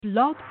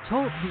Blog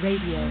Talk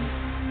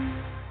Radio.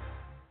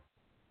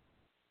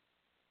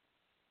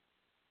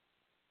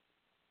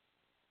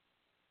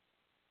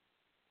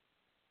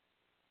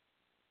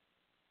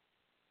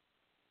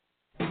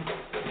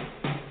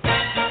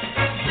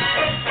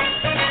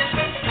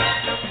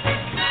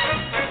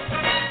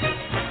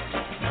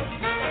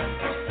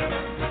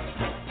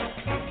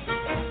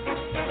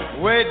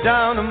 Way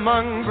down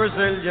among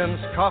Brazilians,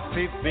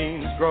 coffee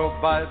beans grow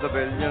by the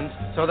billions,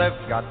 so they've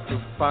got to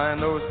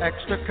find those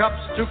extra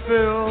cups to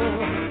fill.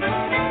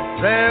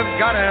 They've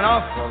got an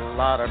awful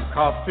lot of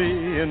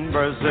coffee in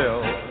Brazil.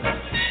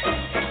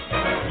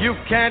 You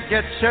can't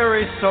get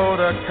cherry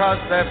soda, 'cause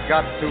they've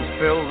got to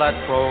fill that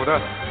quota,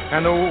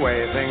 and the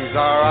way things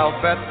are,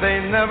 I'll bet they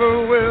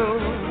never will.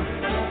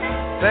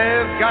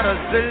 They've got a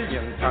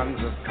zillion tons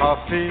of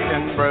coffee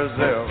in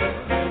Brazil.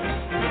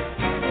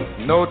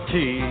 No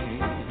tea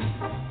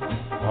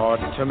or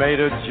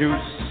tomato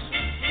juice,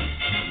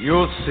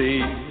 you'll see.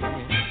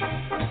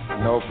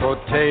 No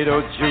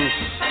potato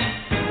juice,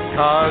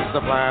 'cause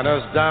the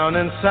planters down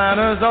in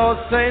Santa's all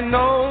say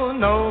no,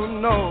 no,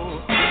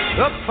 no.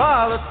 The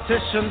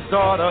politician's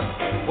daughter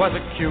was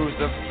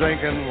accused of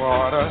drinking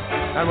water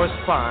and was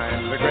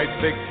fined a great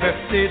big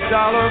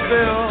 $50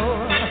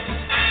 bill.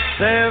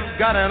 They've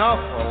got an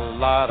awful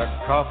lot of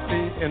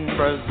coffee in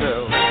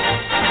Brazil.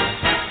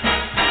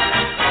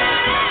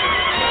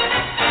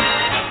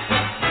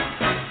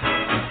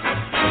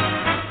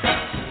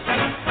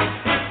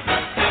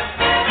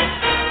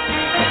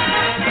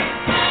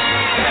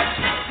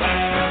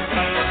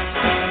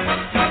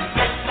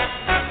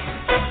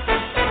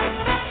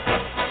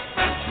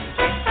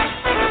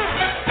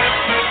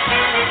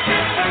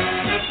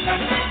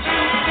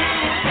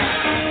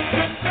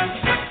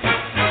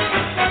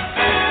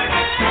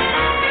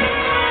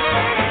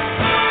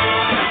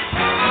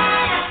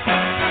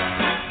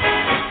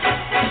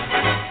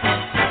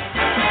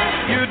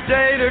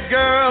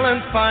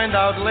 Find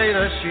out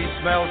later she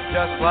smells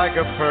just like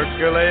a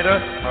percolator.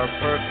 Her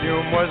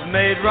perfume was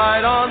made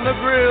right on the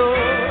grill.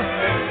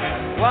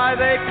 Why,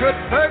 they could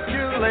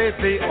percolate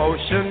the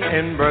ocean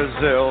in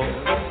Brazil.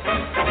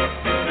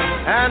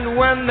 And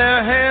when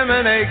their ham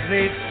and eggs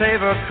need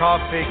savor,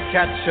 coffee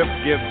ketchup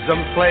gives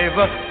them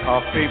flavor.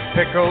 Coffee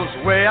pickles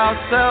way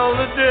outsell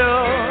the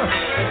dill.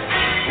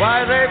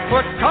 Why, they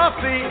put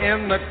coffee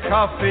in the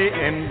coffee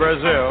in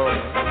Brazil.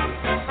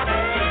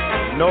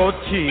 No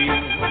tea,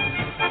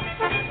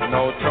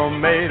 no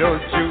tomato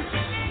juice,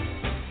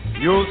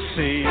 you'll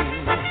see.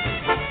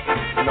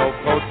 No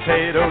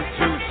potato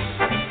juice.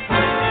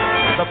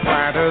 The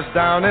planters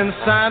down in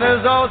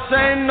Santa's all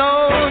say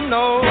no,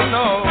 no,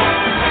 no.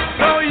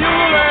 So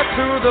you'll add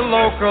to the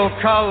local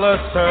color,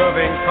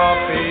 serving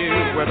coffee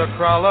with a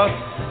crawler.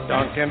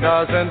 Dunkin'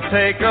 doesn't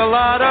take a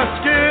lot of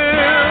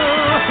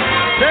skill.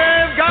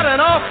 They've got an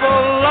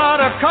awful lot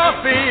of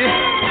coffee,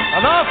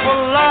 an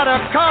awful lot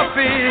of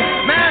coffee.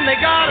 Man, they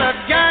got a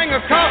gang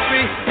of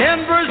coffee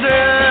in Brazil.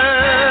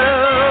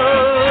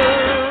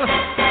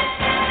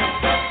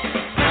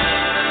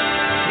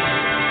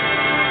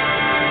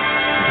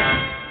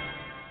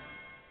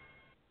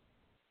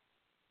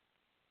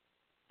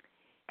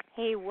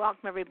 Hey,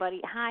 welcome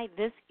everybody. Hi,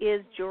 this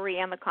is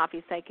Jorianne, the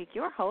Coffee Psychic,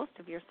 your host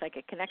of Your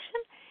Psychic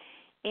Connection.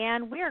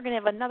 And we are going to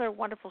have another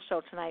wonderful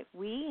show tonight.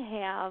 We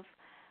have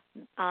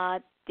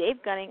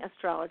Dave Gunning,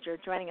 Astrologer,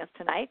 joining us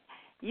tonight.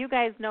 You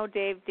guys know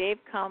Dave. Dave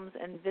comes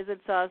and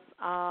visits us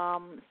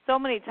so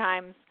many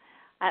times,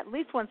 at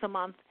least once a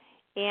month,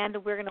 and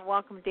we're going to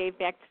welcome Dave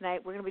back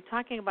tonight. We're going to be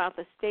talking about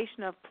the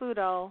station of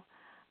Pluto,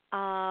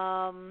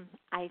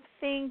 I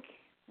think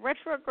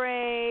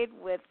retrograde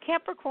with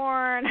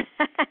Capricorn.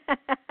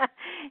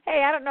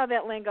 Hey, I don't know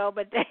that lingo,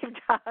 but Dave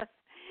does.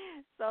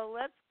 So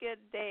let's get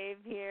Dave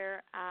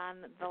here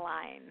on the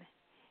line.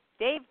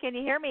 Dave, can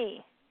you hear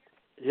me?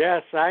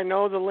 Yes, I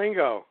know the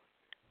lingo.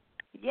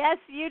 Yes,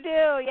 you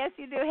do. Yes,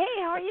 you do.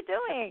 Hey, how are you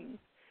doing?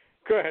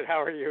 Good.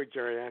 How are you,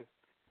 Jorianne?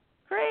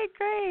 Great,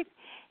 great.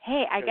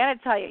 Hey, I got to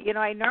tell you,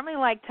 I normally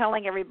like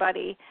telling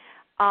everybody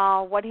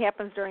what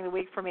happens during the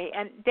week for me.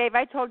 And, Dave,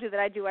 I told you that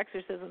I do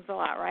exorcisms a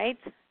lot, right?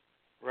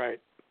 Right.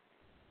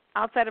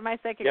 Outside of my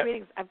psychic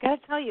readings. I've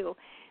got to tell you,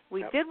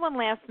 we did one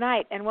last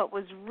night, and what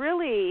was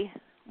really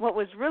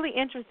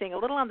interesting, a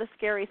little on the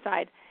scary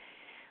side,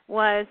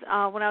 was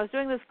when I was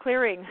doing this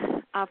clearing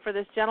for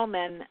this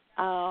gentleman,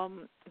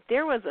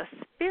 there was a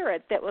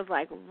spirit that was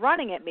like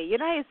running at me. You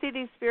know how you see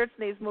these spirits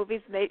in these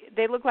movies, and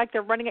they look like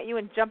they're running at you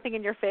and jumping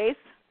in your face?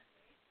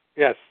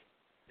 Yes,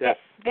 yes.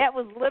 That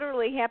was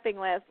literally happening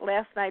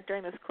last night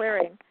during this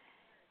clearing.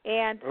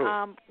 And,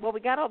 we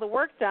got all the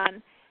work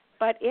done,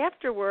 but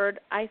afterward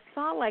I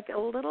saw like a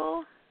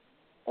little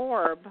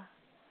orb.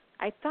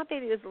 I thought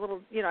maybe it was a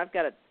little, I've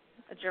got a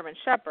German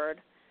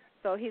Shepherd,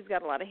 so he's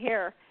got a lot of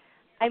hair.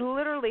 I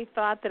literally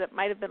thought that it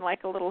might have been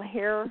like a little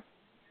hair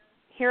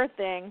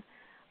thing,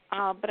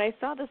 but I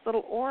saw this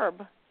little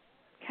orb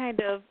kind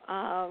of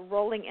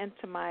rolling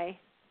into my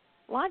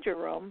laundry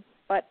room,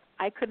 but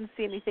I couldn't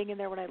see anything in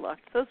there when I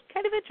looked. So it's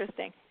kind of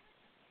interesting.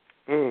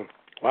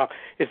 Wow.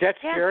 Is that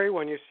scary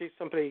when you see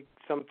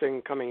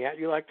something coming at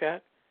you like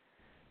that?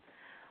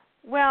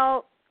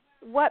 Well,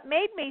 what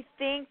made me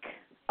think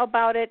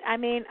about it, I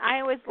mean, I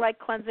always like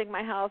cleansing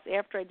my house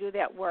after I do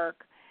that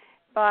work,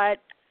 but,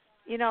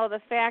 you know, the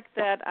fact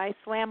that I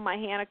slammed my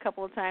hand a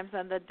couple of times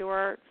and the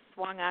door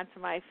swung onto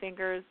my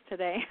fingers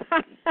today,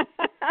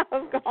 I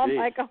was going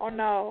like, oh,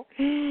 no.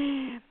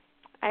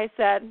 I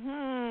said,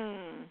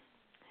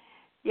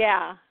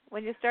 yeah,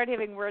 when you start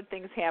having weird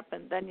things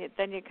happen, then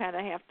you kind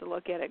of have to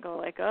look at it and go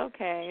like,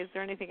 okay, is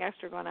there anything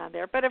extra going on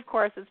there? But, of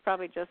course, it's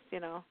probably just, you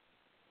know,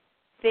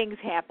 things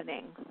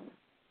happening.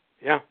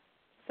 Yeah.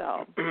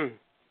 So,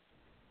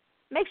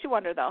 makes you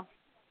wonder, though.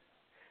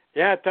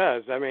 Yeah, it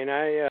does. I mean,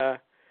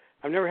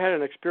 I've never had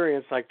an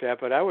experience like that,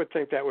 but I would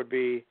think that would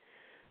be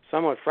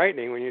somewhat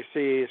frightening when you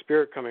see a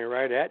spirit coming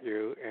right at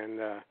you.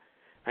 And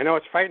I know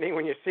it's frightening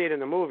when you see it in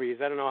the movies.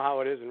 I don't know how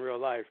it is in real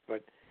life,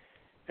 but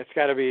it's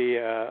got to be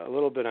a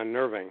little bit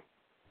unnerving.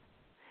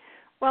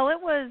 Well,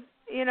 it was,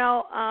 you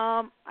know,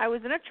 I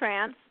was in a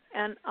trance,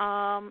 and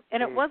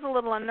it was a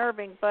little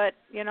unnerving, but,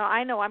 you know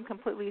I'm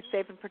completely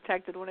safe and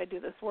protected when I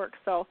do this work.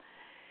 So,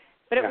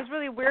 but it was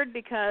really weird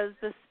because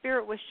the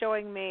spirit was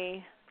showing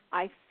me,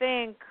 I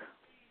think,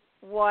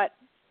 what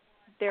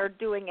they're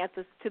doing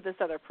to this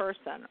other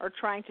person or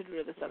trying to do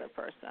to this other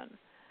person.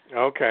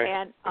 Okay.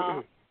 And,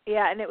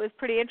 yeah, and it was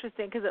pretty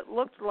interesting because it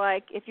looked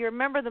like, if you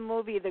remember the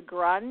movie The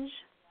Grudge.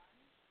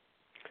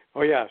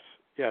 Oh, yes,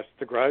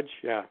 The Grudge,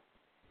 yeah.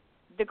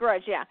 The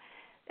Grudge, yeah.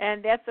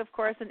 And that's, of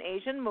course, an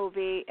Asian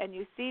movie, and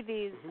you see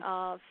these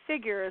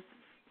figures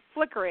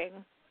flickering,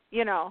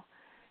 you know.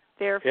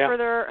 They're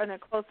further and then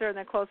closer and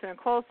then closer and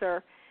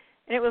closer.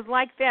 And it was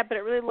like that, but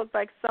it really looked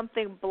like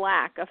something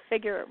black. A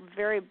figure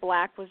very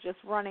black was just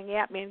running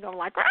at me and going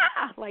like,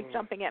 ah, like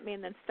jumping at me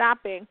and then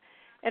stopping.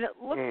 And it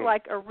looked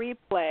like a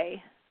replay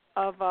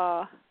of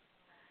a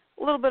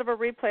little bit of a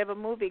replay of a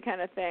movie kind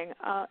of thing.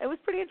 It was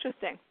pretty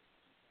interesting.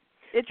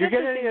 It's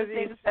interesting the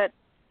things that.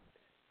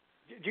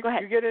 Do you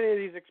get any of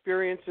these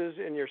experiences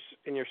in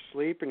your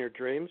sleep, in your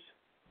dreams?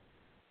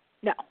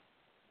 No.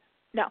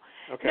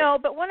 Okay. No,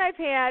 but one I've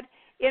had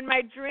in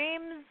my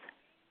dreams.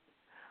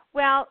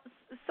 Well,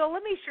 so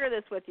let me share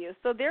this with you.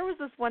 So there was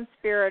this one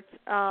spirit.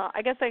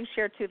 I guess I can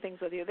share two things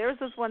with you. There was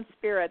this one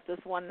spirit this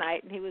one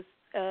night, and he was,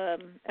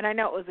 and I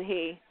know it was a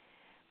he.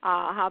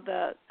 How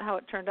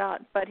it turned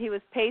out, but he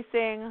was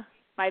pacing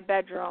my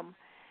bedroom.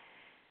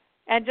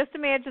 And just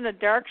imagine a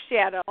dark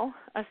shadow,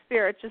 a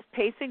spirit, just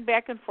pacing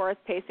back and forth.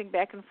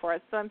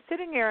 So I'm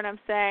sitting here and I'm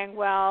saying,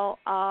 well,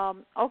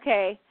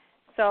 okay,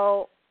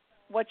 so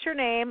what's your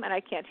name? And I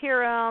can't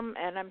hear him,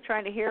 and I'm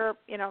trying to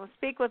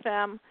speak with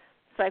him.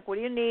 It's like, what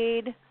do you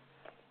need?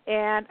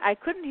 And I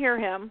couldn't hear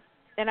him,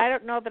 and I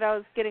don't know that I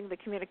was getting the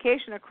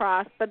communication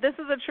across, but this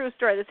is a true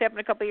story. This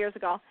happened a couple of years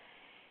ago.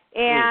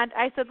 And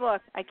I said,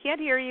 look, I can't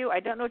hear you. I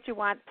don't know what you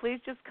want. Please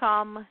just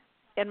come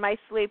in my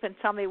sleep and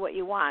tell me what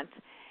you want.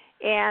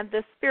 And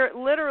the spirit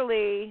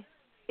literally,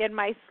 in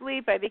my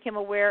sleep, I became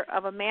aware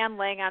of a man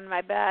laying on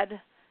my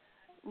bed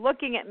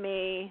looking at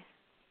me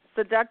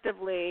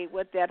seductively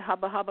with that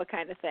hubba-hubba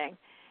kind of thing.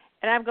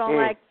 And I'm going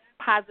like,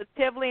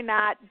 positively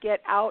not,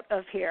 get out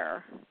of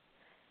here.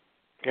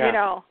 Yeah. You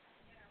know.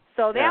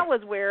 So that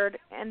was weird.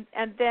 And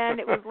then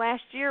it was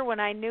last year when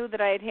I knew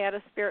that I had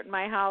a spirit in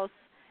my house.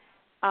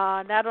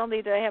 Not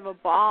only did I have a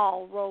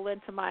ball roll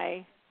into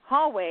my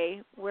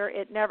hallway where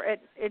it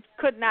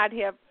could not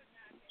have,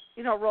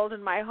 rolled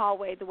in my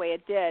hallway the way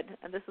it did,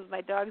 and this was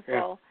my dog's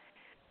bowl.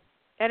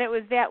 And it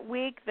was that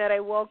week that I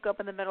woke up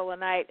in the middle of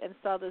the night and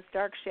saw this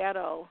dark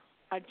shadow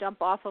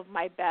jump off of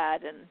my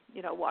bed and,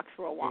 walk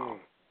through a wall.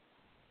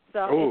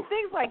 So it's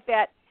things like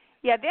that.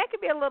 Yeah, that could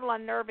be a little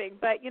unnerving,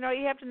 but, you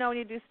have to know when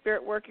you do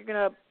spirit work, you're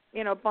going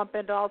to, bump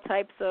into all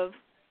types of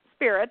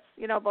spirits,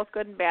 both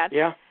good and bad.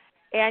 Yeah.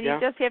 And you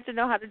just have to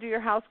know how to do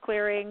your house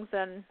clearings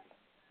and,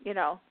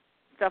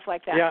 stuff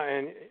like that. Yeah,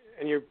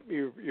 and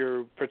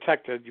you're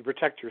protected. You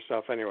protect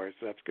yourself anyway,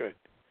 so that's good.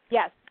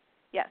 Yes.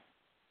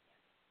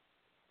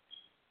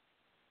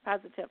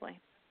 Positively.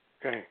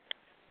 Okay.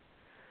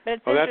 But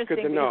it's that's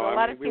good to know. A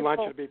lot of people, we want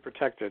you to be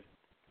protected.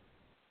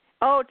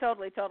 Oh,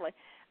 totally.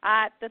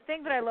 The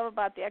thing that I love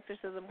about the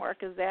exorcism work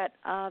is that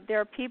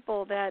there are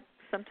people that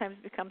sometimes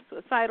become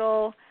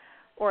suicidal,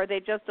 or they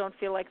just don't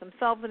feel like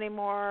themselves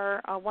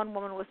anymore. One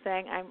woman was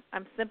saying,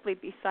 I'm simply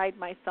beside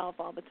myself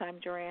all the time,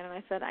 Jorianne. And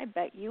I said, I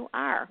bet you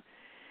are.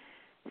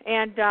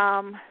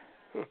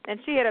 And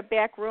she had a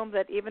back room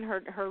that even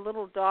her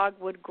little dog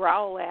would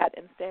growl at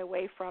and stay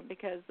away from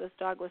because this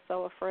dog was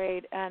so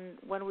afraid. And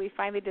when we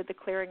finally did the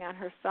clearing on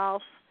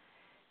herself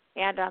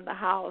and on the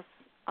house,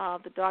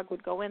 the dog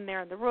would go in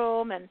there in the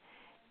room, and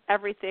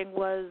everything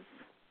was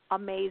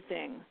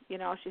amazing.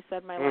 She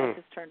said, my life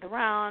has turned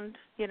around.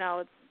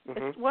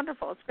 It's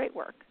wonderful. It's great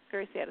work. It's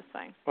very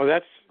satisfying. Oh,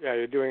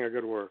 you're doing a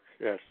good work,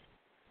 yes.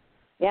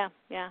 Yeah.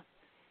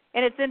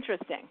 And it's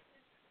interesting.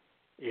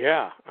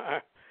 Yeah,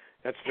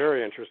 that's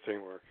very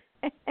interesting work.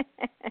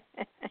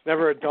 It's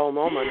never a dull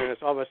moment, and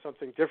it's always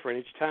something different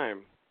each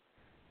time.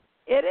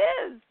 It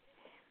is.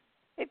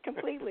 It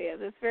completely is.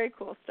 It's very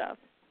cool stuff.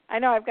 I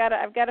know I've got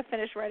to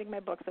finish writing my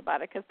books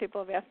about it because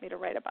people have asked me to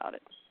write about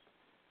it.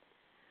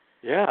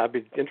 Yeah, I'd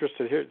be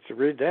interested here to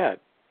read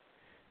that.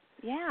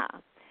 Yeah.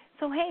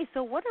 So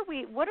what are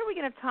we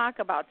going to talk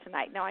about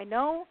tonight? Now I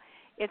know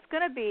it's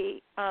going to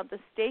be the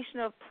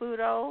station of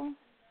Pluto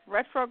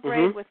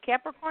retrograde with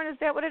Capricorn. Is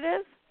that what it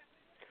is?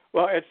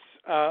 Well, it's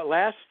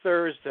last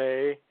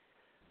Thursday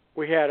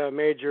we had a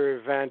major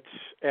event,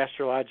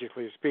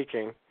 astrologically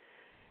speaking,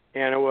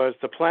 and it was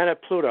the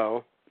planet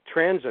Pluto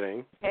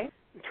transiting. Okay.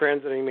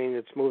 Transiting means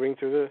it's moving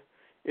through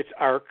its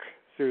arc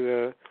through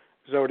the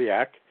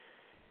zodiac,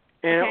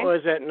 and it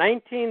was at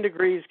 19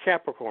 degrees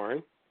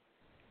Capricorn,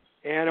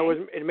 and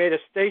it made a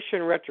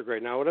station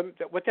retrograde. Now,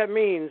 what that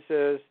means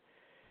is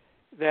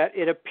that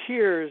it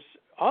appears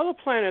all the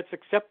planets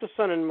except the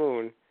Sun and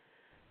Moon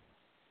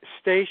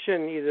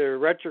station either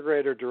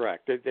retrograde or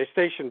direct. They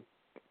station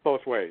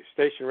both ways,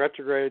 station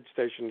retrograde,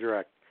 station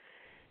direct.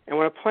 And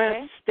when a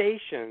planet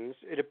stations,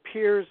 it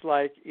appears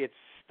like it's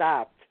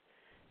stopped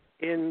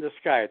in the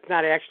sky. It's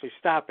not actually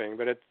stopping,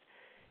 but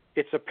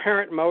its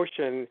apparent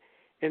motion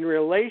in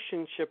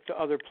relationship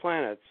to other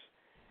planets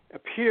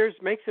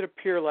makes it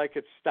appear like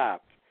it's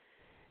stopped.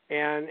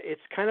 And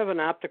it's kind of an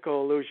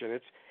optical illusion.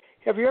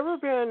 Have you ever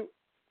been,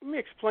 let me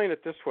explain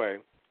it this way.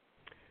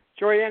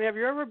 Jorianne, have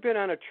you ever been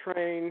on a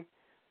train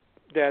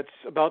that's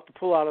about to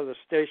pull out of the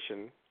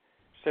station,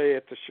 say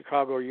at the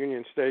Chicago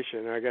Union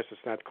Station, or I guess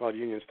it's not called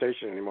Union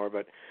Station anymore,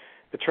 but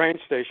the train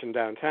station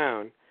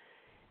downtown,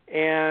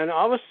 and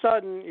all of a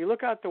sudden you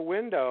look out the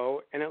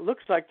window and it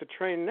looks like the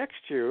train next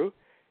to you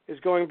is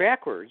going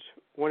backwards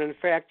when in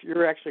fact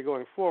you're actually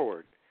going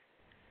forward.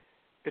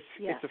 It's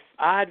an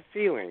odd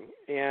feeling,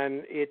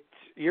 and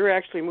you're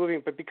actually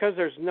moving, but because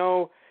there's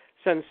no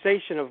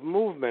sensation of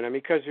movement, and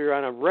because you're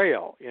on a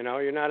rail,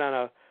 you're not on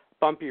a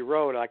bumpy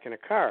road like in a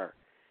car.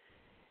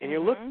 And you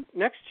look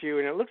next to you,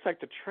 and it looks like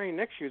the train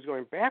next to you is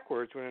going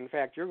backwards when, in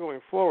fact, you're going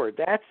forward.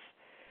 That's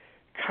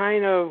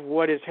kind of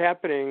what is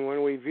happening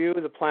when we view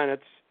the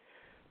planets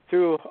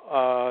through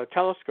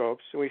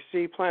telescopes, and we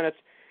see planets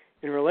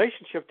in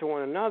relationship to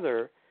one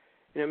another,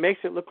 and it makes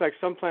it look like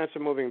some planets are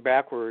moving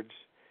backwards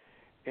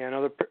and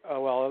other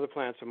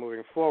planets are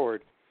moving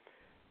forward.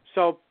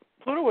 So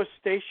Pluto was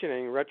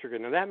stationing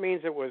retrograde. Now, that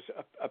means it was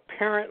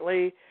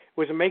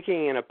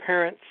making an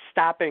apparent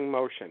stopping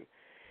motion.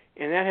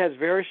 And that has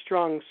very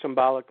strong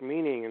symbolic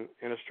meaning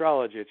in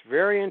astrology. It's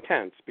very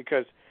intense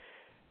because,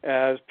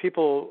 as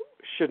people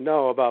should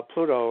know about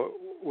Pluto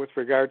with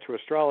regard to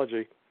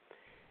astrology,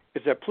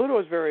 is that Pluto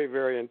is a very,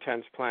 very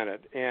intense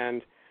planet.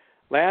 And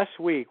last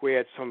week we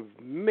had some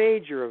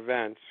major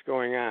events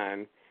going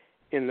on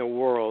in the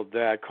world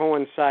that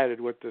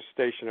coincided with the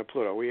station of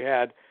Pluto. We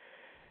had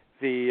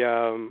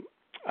the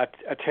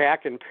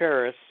attack in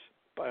Paris,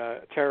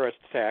 terrorist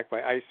attack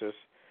by ISIS,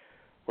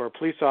 where a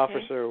police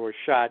officer was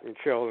shot and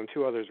killed and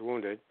 2 others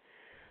wounded.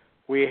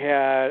 We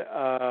had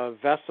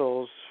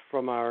vessels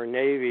from our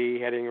Navy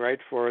heading right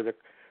for the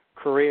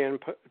Korean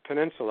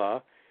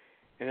Peninsula,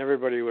 and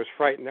everybody was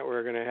frightened that we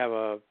were going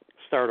to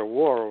start a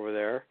war over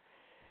there.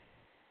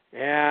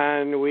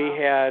 And we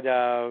had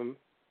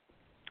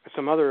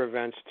some other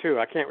events, too.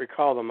 I can't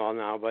recall them all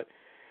now, but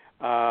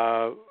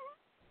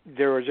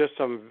there were just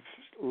a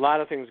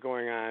lot of things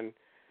going on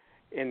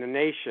in the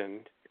nation,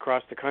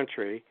 across the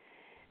country.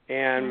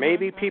 And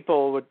maybe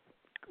people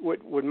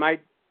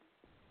might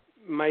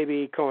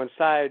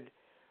coincide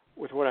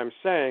with what I'm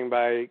saying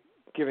by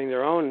giving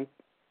their own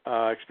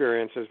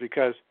experiences,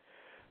 because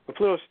the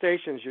Pluto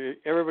stations,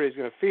 everybody's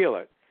going to feel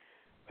it.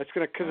 It's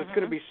going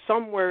to be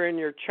somewhere in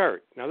your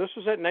chart. Now, this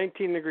was at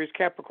 19 degrees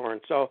Capricorn,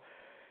 so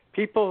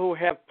people who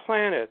have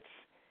planets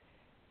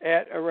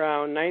at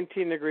around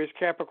 19 degrees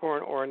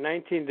Capricorn or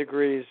 19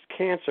 degrees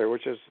Cancer,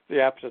 which is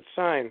the opposite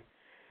sign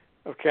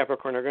of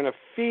Capricorn, are going to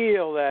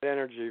feel that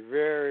energy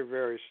very,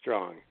 very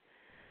strong.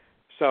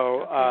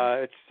 So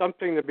it's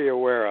something to be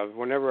aware of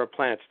whenever a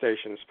planet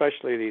station,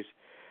 especially these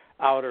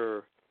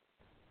outer,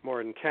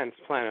 more intense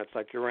planets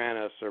like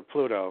Uranus or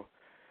Pluto,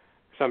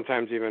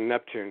 sometimes even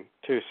Neptune,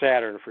 to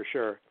Saturn for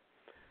sure.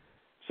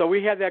 So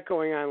we had that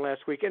going on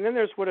last week. And then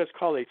there's what is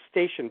called a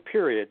station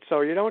period.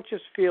 So you don't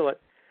just feel it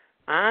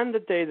on the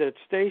day that it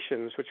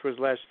stations, which was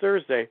last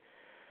Thursday,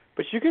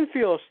 but you can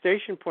feel a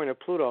station point of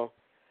Pluto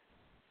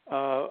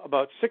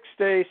about 6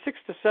 to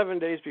 7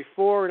 days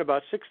before and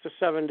about 6 to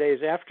 7 days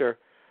after.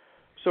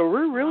 So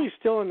we're really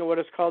still in what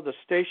is called the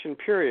station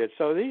period.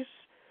 So this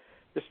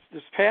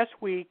past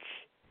week,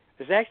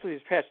 these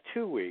past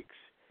 2 weeks,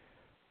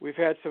 we've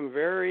had some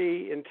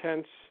very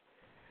intense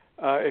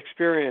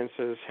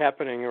experiences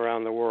happening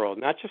around the world.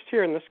 Not just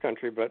here in this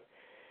country, but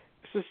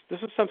this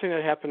is something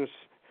that happens,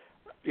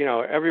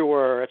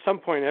 everywhere, at some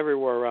point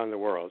everywhere around the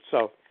world.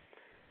 So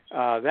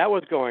that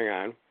was going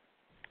on.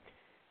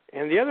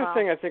 And the other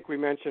thing I think we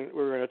mentioned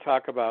we were going to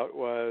talk about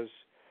was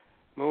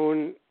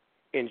Moon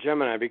in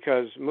Gemini,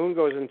 because Moon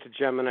goes into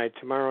Gemini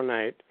tomorrow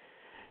night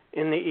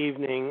in the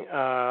evening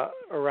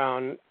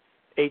around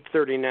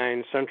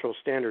 8:39 Central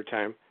Standard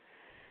Time,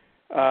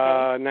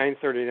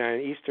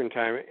 9:39 Eastern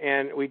Time.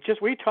 And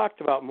we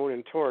talked about Moon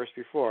in Taurus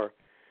before,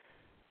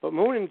 but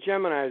Moon in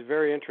Gemini is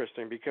very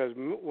interesting because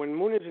when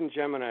Moon is in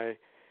Gemini,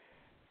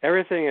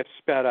 everything is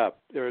sped up.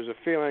 There's a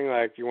feeling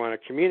like you want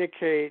to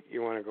communicate,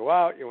 you want to go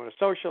out, you want to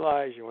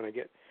socialize, you want to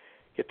get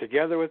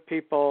together with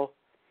people.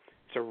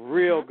 It's a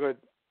real good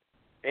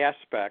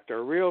aspect or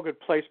a real good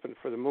placement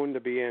for the moon to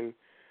be in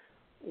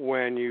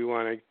when you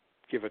want to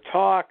give a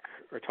talk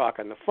or talk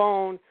on the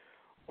phone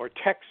or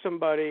text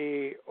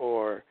somebody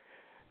or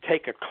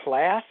take a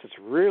class. It's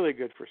really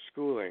good for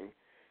schooling,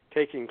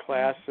 taking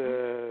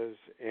classes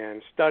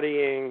and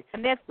studying,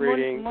 and that's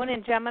reading. Moon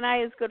in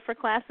Gemini is good for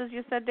classes,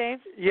 you said, Dave?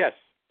 Yes.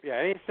 Yeah,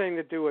 anything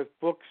to do with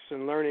books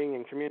and learning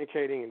and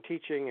communicating and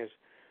teaching is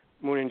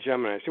Moon in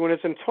Gemini. So when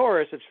it's in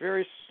Taurus, it's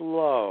very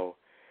slow.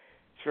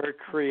 It's very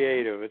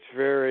creative. It's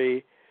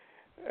very,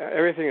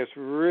 everything is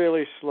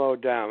really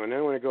slowed down. And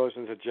then when it goes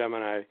into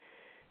Gemini,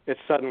 it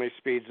suddenly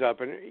speeds up.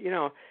 And,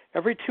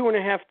 every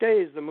 2.5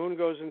 days, the moon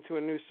goes into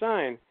a new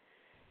sign.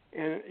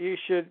 And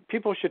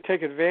people should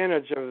take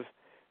advantage of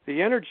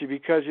the energy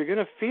because you're going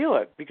to feel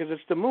it because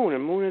it's the moon,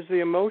 and moon is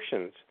the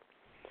emotions.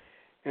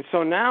 And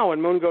so now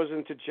when moon goes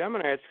into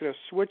Gemini, it's going to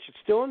switch. It's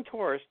still in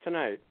Taurus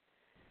tonight.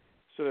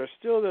 So there's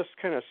still this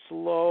kind of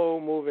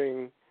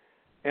slow-moving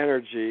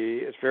energy.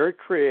 It's very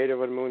creative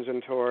when moon's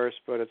in Taurus,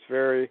 but it's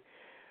very,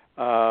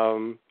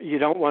 you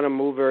don't want to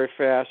move very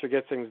fast or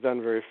get things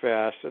done very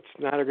fast. It's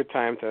not a good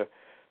time to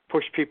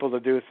push people to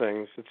do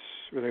things. It's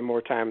really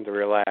more time to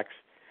relax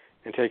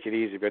and take it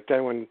easy. But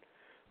then when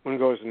moon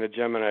goes into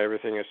Gemini,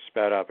 everything is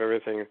sped up.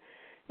 Everything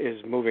is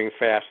moving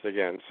fast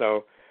again.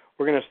 So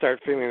we're going to start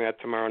feeling that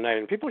tomorrow night.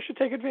 And people should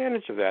take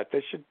advantage of that.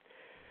 They should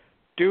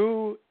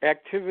do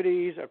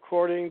activities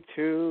according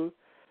to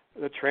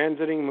the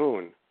transiting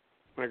moon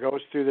when it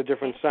goes through the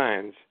different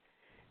signs.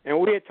 And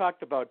we had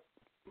talked about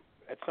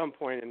at some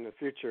point in the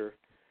future,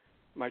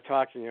 my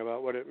talking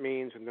about what it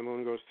means when the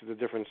moon goes through the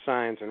different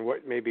signs and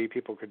what maybe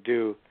people could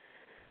do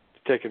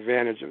to take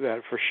advantage of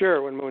that. For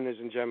sure, when moon is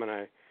in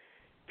Gemini,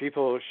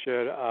 people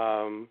should,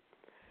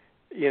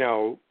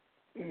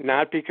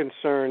 not be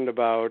concerned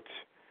about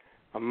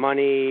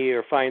money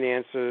or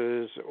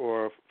finances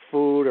or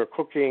food or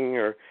cooking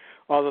or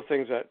all the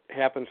things that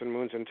happens when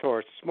moon's in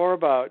Taurus. It's more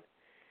about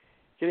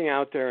getting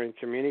out there and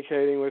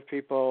communicating with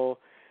people,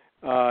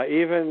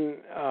 even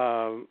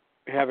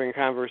having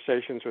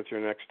conversations with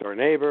your next door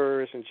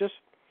neighbors, and just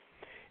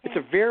it's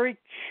a very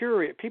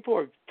curious.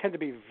 People tend to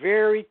be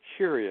very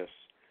curious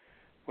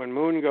when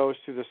moon goes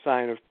through the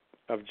sign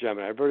of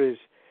Gemini. Everybody's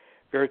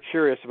very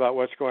curious about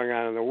what's going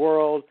on in the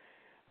world,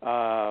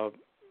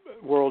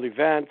 world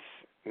events,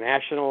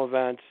 national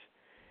events.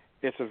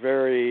 It's a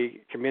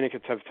very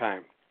communicative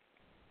time.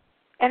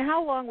 And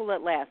how long will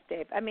it last,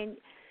 Dave? I mean,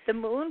 the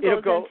moon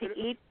goes into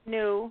each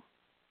new...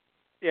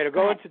 Yeah, it'll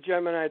go into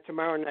Gemini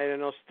tomorrow night, and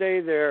it'll stay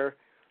there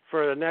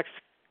for the next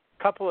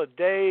couple of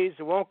days.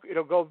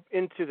 It'll go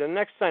into the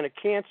next sign of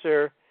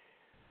Cancer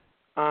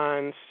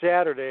on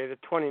Saturday, the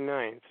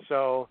 29th.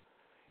 So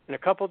in a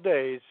couple of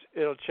days,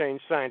 it'll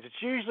change signs.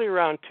 It's usually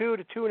around 2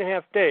 to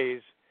 2.5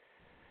 days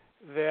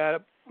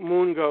that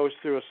moon goes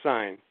through a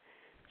sign.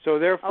 So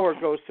therefore,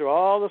 it goes through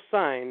all the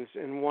signs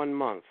in 1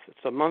 month.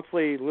 It's a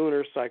monthly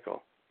lunar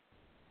cycle.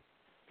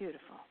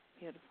 Beautiful,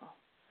 beautiful.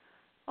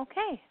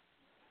 Okay,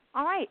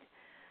 all right.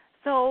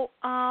 So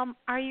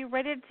are you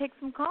ready to take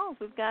some calls?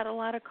 We've got a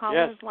lot of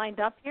callers lined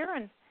up here.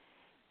 And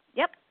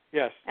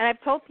Yes. And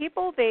I've told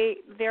people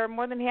they're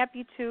more than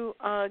happy to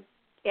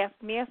ask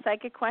me a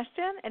psychic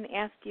question and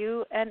ask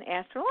you an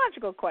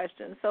astrological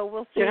question. So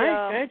we'll see,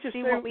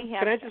 see what we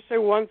have. Can I just say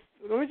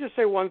let me just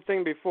say one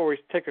thing before we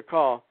take a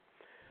call.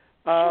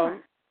 Sure.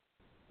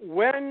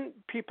 When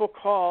people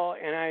call,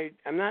 and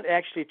I'm not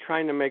actually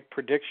trying to make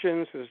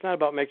predictions, because it's not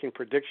about making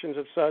predictions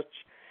as such.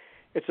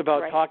 It's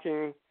about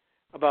talking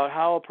about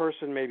how a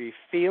person may be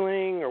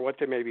feeling or what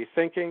they may be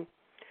thinking.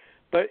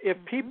 But if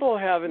people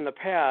have in the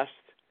past,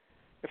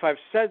 if I've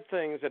said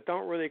things that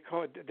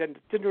that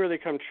didn't really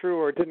come true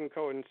or didn't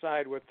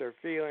coincide with their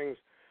feelings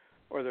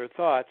or their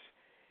thoughts,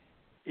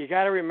 you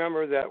got to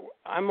remember that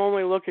I'm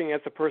only looking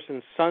at the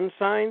person's sun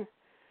sign,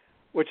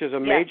 which is a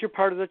major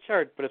part of the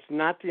chart, but it's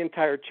not the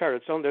entire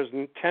chart. There's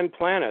 10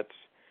 planets,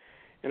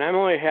 and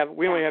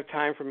we only have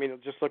time for me to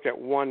just look at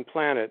one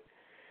planet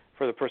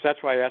for the person.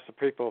 That's why I ask the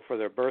people for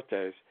their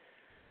birthdays.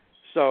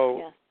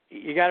 So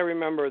you got to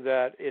remember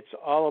that it's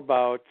all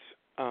about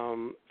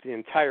the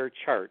entire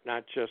chart,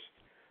 not just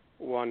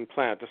one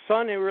planet. The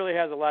sun, it really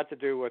has a lot to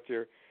do with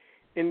your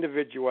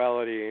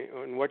individuality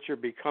and what you're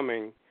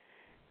becoming,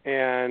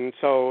 and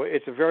so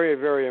it's a very,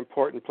 very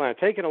important planet.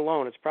 Taken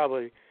alone, it's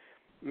probably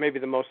maybe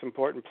the most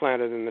important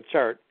planet in the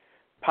chart,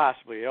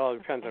 possibly. It all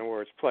depends on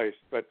where it's placed.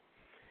 But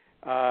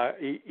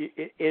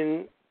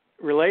in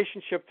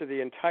relationship to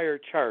the entire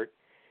chart,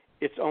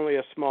 it's only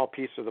a small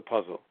piece of the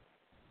puzzle.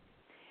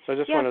 So I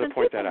just wanted to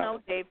point that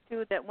out. People know, Dave,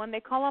 too, that when they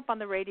call up on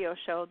the radio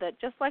show, that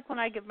just like when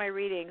I give my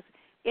readings,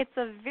 it's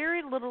a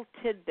very little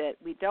tidbit.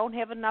 We don't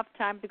have enough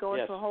time to go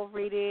into a whole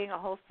reading, a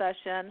whole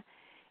session.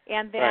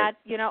 And that,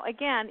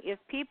 again, if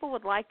people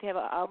would like to have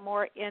a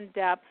more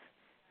in-depth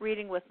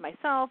reading with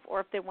myself, or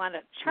if they want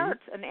a chart,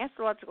 an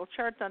astrological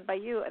chart done by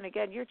you, and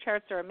again, your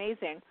charts are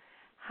amazing,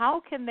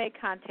 how can they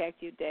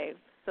contact you, Dave,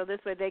 so so this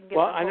way they can get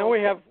Well, the I know whole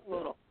we have.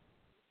 total.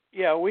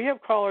 Yeah, we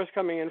have callers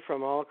coming in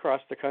from all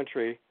across the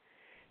country,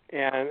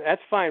 and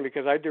that's fine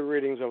because I do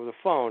readings over the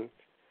phone.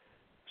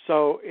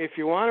 So if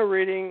you want a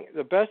reading,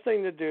 the best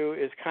thing to do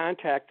is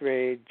contact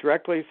me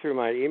directly through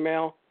my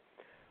email,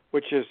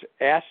 which is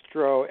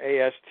Astro,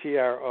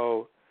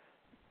 A-S-T-R-O,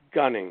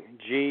 Gunning,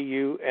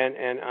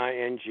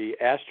 G-U-N-N-I-N-G,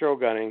 Astro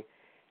Gunning,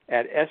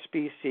 at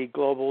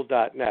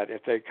sbcglobal.net.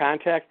 If they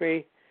contact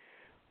me,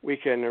 we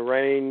can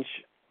arrange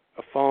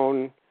a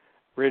phone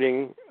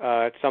reading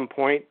at some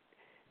point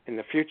in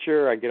the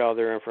future. I get all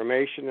their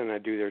information and I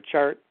do their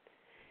chart.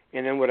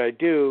 And then what I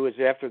do is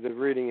after the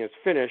reading is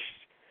finished,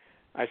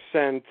 I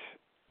send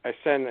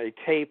a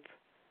tape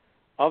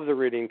of the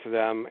reading to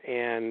them,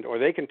 or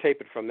they can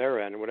tape it from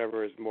their end,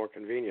 whatever is more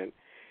convenient,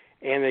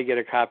 and they get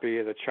a copy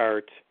of the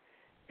chart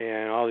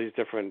and all these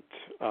different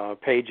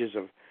pages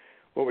of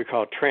what we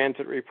call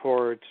transit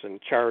reports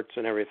and charts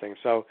and everything.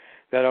 So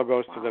that all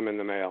goes to them in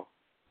the mail.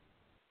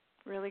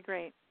 Really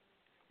great.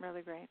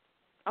 Really great.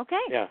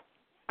 Okay. Yeah.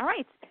 All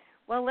right.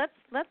 Well,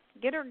 let's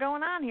get her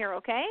going on here,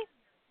 okay?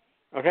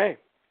 Okay.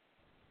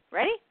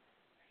 Ready?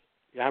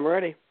 Yeah, I'm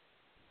ready.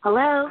 Hello.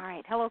 All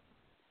right. Hello.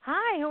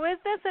 Hi, who is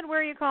this and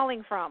where are you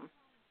calling from?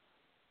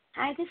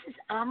 Hi, this is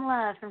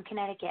Amla from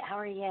Connecticut. How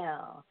are you?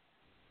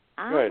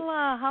 Good.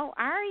 Amla, how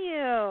are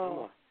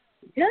you?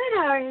 Good.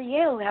 How are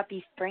you?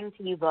 Happy spring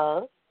to you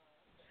both.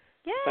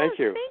 Yes, Thank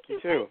you. Thank you.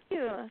 You too.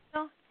 Thank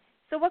you.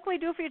 So what can we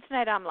do for you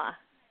tonight, Amla?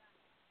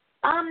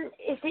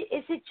 Is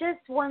it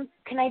just one?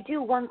 Can I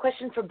do one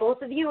question for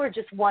both of you, or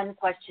just one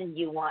question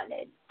you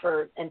wanted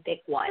and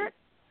pick one?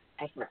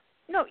 Sure.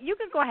 No, you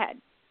can go ahead.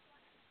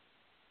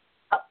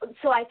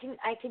 So I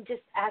can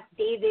just ask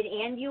David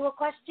and you a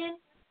question?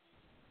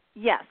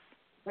 Yes.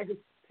 Or just,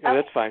 Yeah,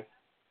 that's fine.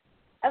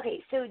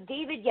 Okay, so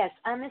David, yes,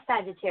 I'm a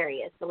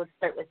Sagittarius, so let's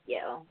start with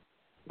you.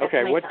 That's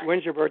Okay, my son.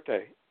 when's your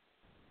birthday?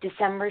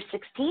 December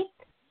 16th.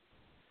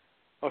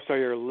 Oh, so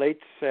you're late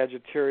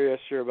Sagittarius.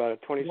 You're about a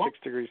 26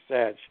 degree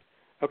Sag.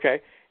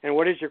 Okay, and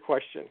what is your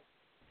question?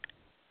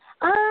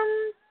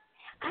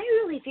 I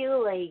really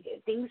feel like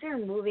things are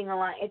moving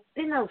along. It's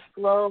been a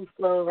slow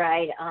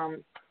ride.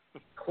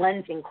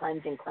 Cleansing.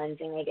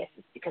 I guess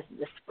it's because of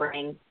the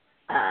spring.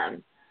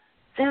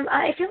 So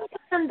I feel like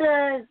I'm on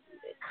the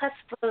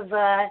cusp of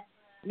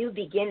new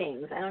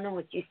beginnings. I don't know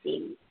what you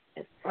see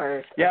as far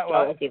as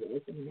astrology.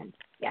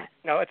 Yeah.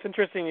 No, it's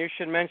interesting. You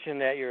should mention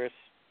that you're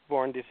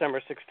born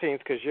December 16th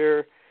because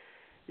you're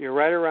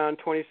right around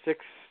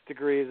 26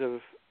 degrees of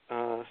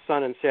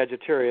Sun in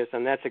Sagittarius,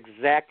 and that's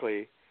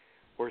exactly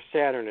where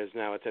Saturn is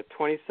now. It's at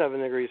 27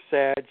 degrees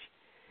Sag.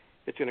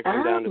 It's going to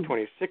come down to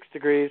 26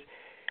 degrees,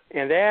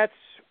 and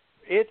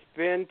it's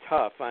been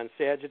tough on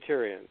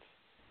Sagittarians.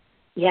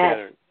 Yes.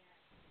 Saturn.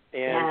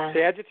 And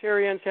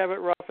Sagittarians have it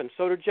rough, and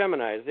so do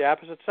Geminis, the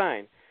opposite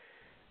sign.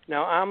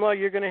 Now, Amla,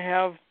 you're going to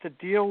have to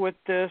deal with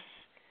this.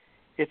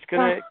 It's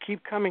going to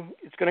keep coming.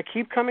 It's going to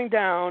keep coming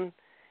down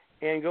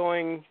and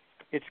going.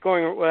 It's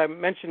going. What I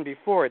mentioned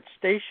before. It's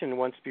stationed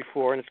once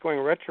before, and it's going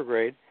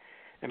retrograde.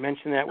 I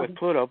mentioned that with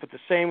Pluto, but the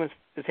same is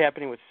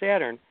happening with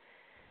Saturn.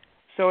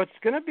 So it's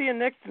going to be the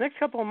next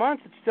couple of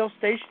months. It's still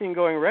stationing,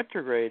 going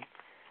retrograde.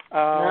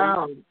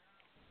 Yeah,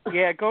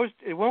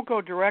 it won't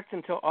go direct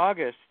until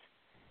August,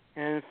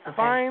 and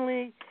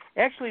finally,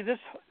 actually, this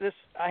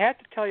I have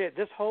to tell you,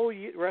 this whole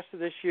rest of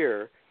this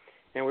year,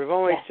 and we've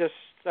only just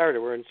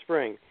started. We're in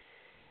spring.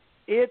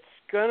 It's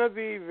going to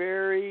be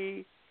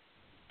very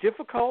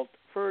difficult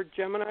for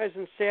Geminis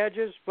and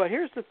Sagittarius. But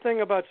here's the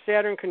thing about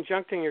Saturn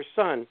conjuncting your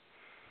Sun: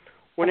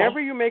 whenever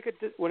you make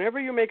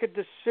a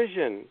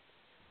decision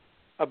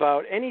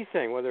about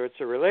anything, whether it's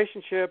a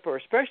relationship or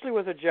especially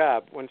with a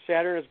job, when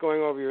Saturn is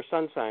going over your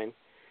Sun sign,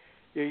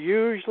 you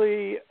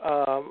usually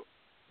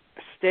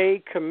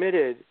stay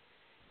committed.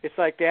 It's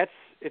like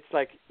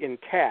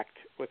intact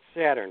with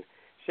Saturn.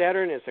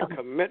 Saturn is a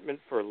commitment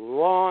for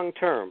long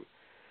term.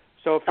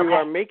 So if you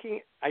are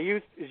making,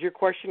 is your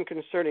question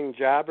concerning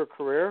job or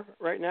career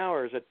right now,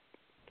 or is it?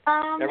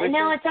 Everything?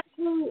 No,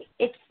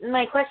 it's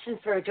my question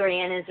for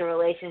Jorianne is a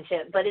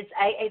relationship, but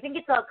I think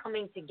it's all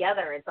coming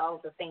together. It's all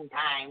at the same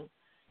time.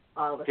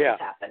 All this is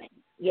happening.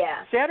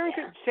 Yeah.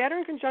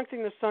 Saturn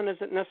conjuncting the Sun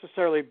isn't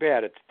necessarily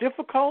bad. It's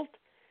difficult,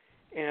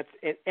 and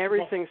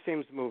everything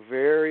seems to move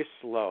very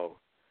slow.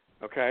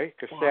 Okay,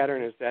 because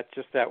Saturn is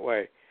just that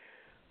way.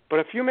 But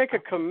if you make a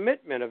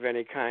commitment of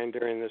any kind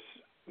during this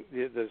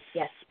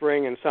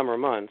spring and summer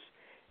months,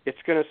 it's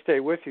going to stay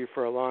with you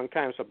for a long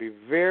time. So be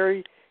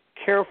very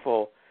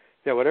careful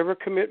that whatever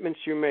commitments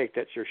you make,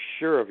 that you're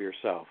sure of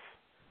yourself.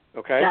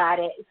 Okay? Got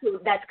it. So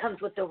that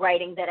comes with the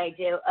writing that I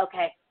do.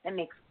 Okay, that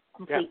makes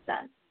complete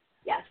sense.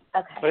 Yes.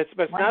 Okay. But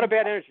it's not a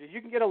bad energy.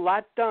 You can get a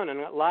lot done and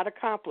a lot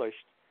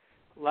accomplished,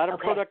 a lot of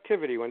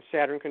productivity when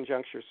Saturn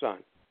conjuncts your Sun.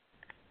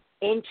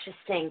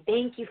 Interesting.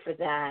 Thank you for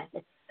that.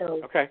 That's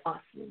so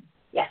awesome.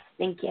 Yes,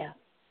 thank you.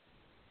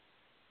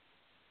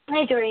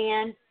 Hi,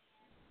 Jorianne.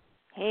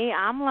 Hey,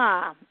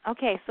 Amla.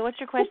 Okay, so what's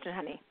your question,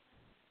 honey?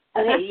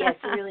 Okay, yes,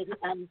 really.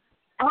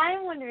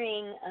 I'm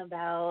wondering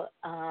about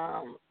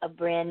a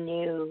brand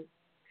new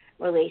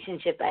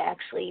relationship.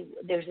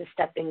 There's a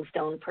stepping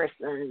stone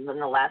person in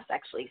the last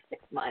 6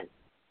 months.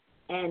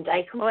 And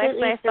I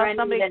completely I saw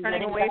somebody surrendered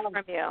turning and away let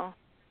from you.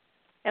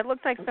 It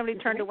looked like somebody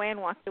turned away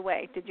and walked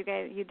away.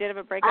 You did have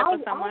a breakup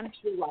with someone? I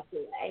actually walked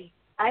away.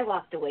 I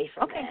walked away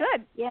from it. Okay,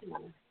 good.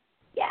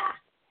 Yeah.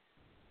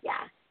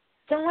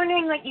 So I'm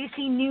wondering what you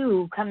see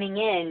new coming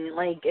in,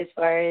 like as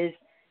far as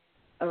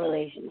a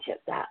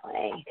relationship that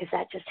way, because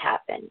that just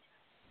happened.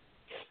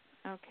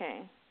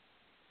 Okay.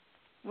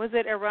 Was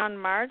it around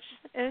March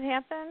it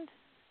happened?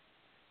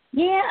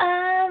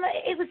 Yeah,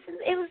 it was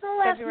the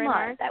last February, month,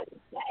 March? I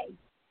would say.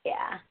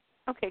 Yeah.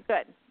 Okay,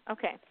 good.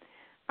 Okay.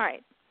 All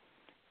right.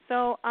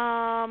 So,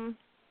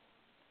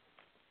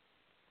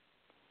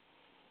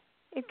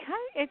 it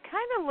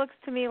kind of looks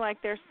to me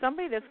like there's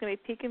somebody that's going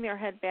to be peeking their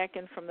head back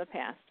in from the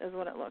past, is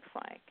what it looks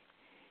like.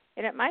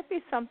 And it might be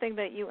something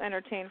that you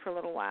entertain for a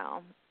little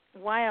while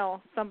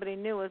somebody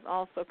new is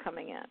also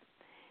coming in.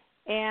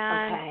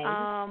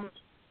 And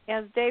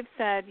as Dave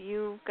said,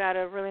 you've got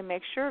to really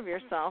make sure of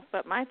yourself.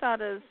 But my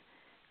thought is,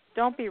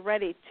 don't be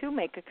ready to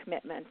make a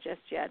commitment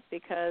just yet,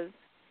 because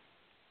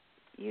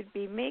you'd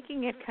be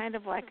making it kind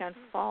of like on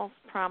false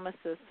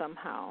promises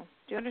somehow.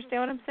 Do you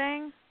understand what I'm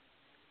saying?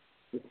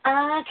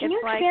 Can you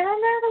expand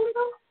on that a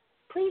little,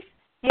 please?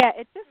 Yeah,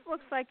 it just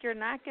looks like you're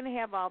not going to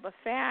have all the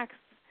facts.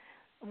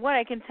 What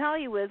I can tell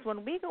you is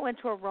when we go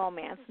into a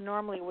romance,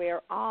 normally we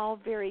are all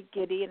very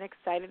giddy and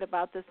excited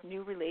about this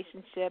new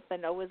relationship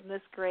and, oh, isn't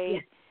this great?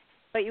 Yes.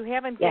 But you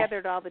haven't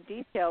gathered all the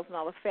details and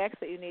all the facts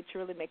that you need to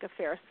really make a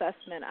fair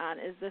assessment on,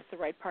 is this the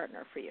right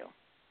partner for you?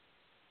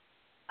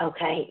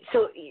 Okay,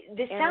 so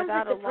this sounds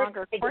without like a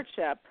longer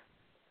courtship.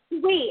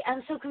 Wait,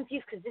 I'm so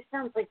confused because this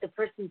sounds like the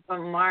person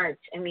from March.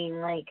 I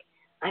mean, like,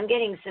 I'm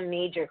getting some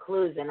major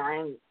clues, and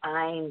I'm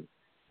drawing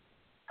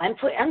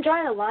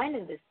a line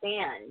in the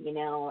sand. You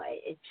know,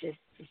 it's just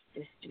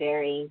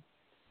very.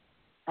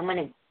 I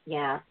don't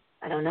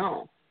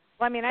know.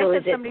 Well, I mean, I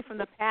said somebody from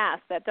the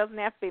past. That doesn't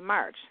have to be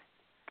March.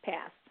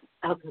 Past.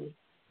 Okay.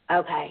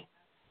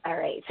 All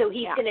right. So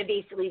he's going to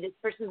basically, this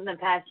person in the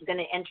past is going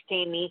to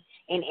entertain me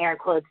in air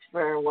quotes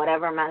for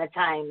whatever amount of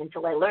time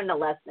until I learn the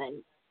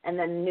lesson, and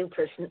then the new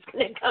person's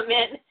going to come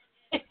in.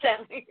 Is that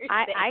what you're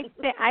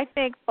saying? I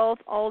think both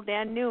old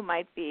and new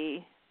might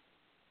be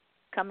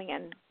coming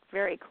in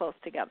very close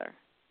together.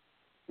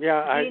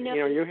 Yeah,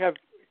 you have.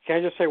 Can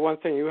I just say one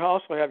thing? You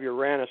also have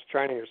Uranus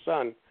trining your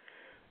sun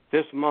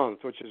this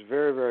month, which is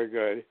very, very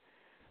good.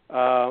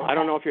 I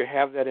don't know if you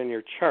have that in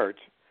your chart,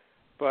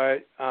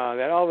 but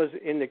that always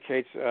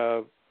indicates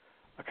a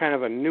kind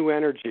of a new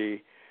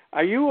energy.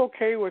 Are you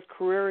okay with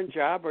career and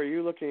job, or are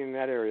you looking in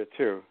that area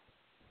too?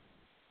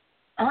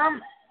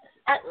 I'm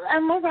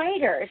a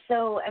writer,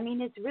 so, I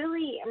mean, it's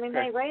really,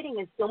 my writing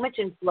is so much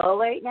in flow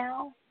right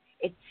now.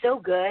 It's so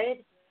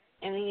good.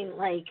 I mean,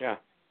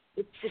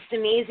 it's just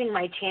amazing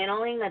my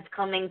channeling that's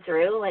coming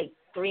through,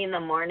 3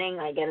 a.m.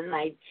 I get in,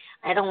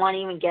 I don't want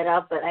to even get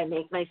up, but I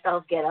make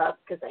myself get up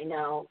because I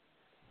know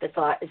the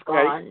thought is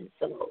gone.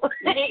 So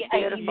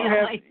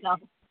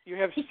you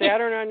have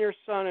Saturn on your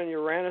sun and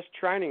Uranus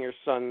trining your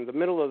sun. The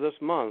middle of this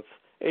month,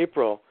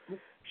 April,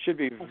 should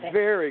be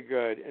very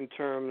good in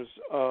terms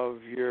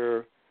of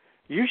you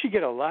should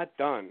get a lot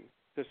done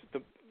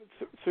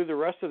through the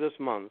rest of this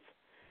month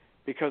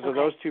because of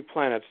those two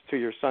planets to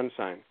your sun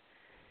sign.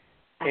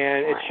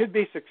 And it should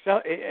be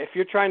success. If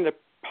you're trying to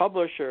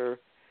publish or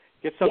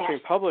get something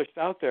published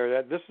out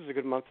there, this is a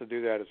good month to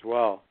do that as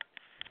well.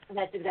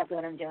 That's exactly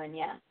what I'm doing,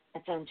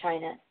 That's what I'm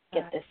trying to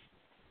get this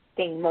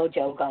thing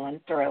mojo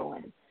going through.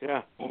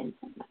 Good.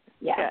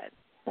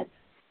 All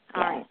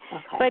right.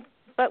 Okay.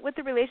 But with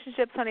the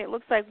relationships, honey, it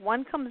looks like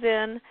one comes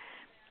in,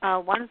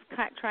 one is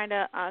trying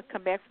to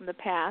come back from the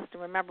past,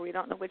 and remember, we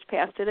don't know which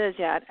past it is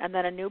yet, and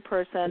then a new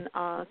person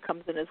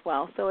comes in as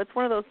well. So it's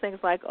one of those things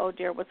like, oh,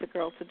 dear, what's a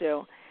girl to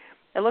do?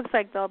 It looks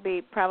like there'll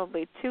be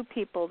probably 2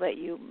 people that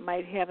you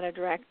might have an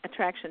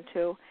attraction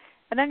to,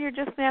 and then you're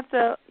just going to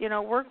have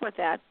to, work with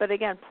that. But,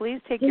 again,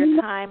 please take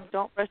your time.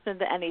 Don't rush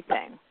into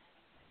anything.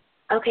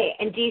 Okay,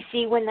 and do you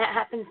see when that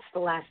happens, the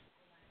last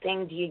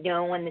thing? Do you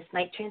know when this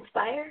might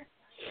transpire?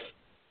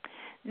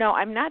 No,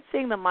 I'm not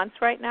seeing the months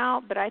right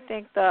now, but I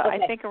think I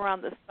think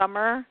around the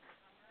summer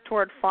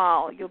toward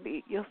fall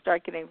you'll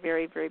start getting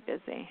very, very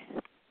busy.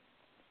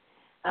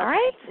 All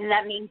right? And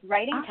that means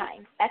writing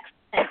time. Excellent.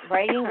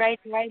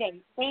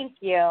 Writing. Thank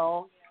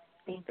you.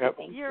 Thank you.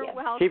 You're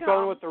welcome. Keep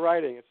going with the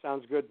writing. It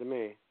sounds good to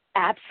me.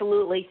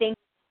 Absolutely. Thank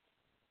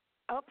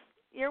you. Oops.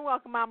 You're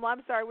welcome, Mom.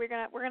 I'm sorry. We're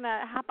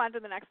gonna hop on to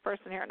the next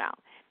person here now.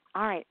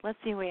 All right. Let's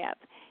see who we have.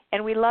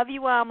 And we love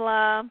you,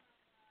 Amla.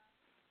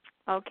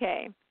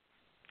 Okay.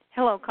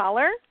 Hello,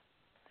 caller.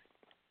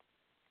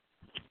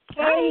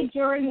 Hey,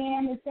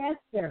 Jorianne, it's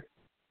Esther.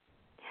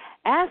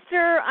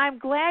 Esther, I'm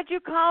glad you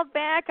called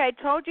back. I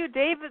told you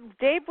Dave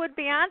would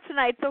be on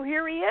tonight, so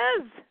here he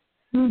is.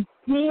 He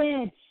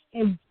did. And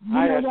you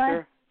Hi, know Esther.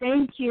 what?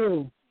 Thank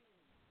you.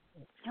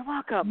 You're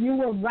welcome. You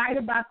were right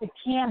about the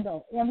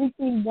candle.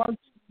 Everything works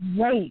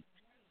great.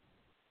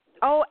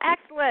 Oh,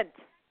 excellent.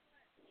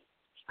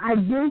 I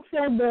do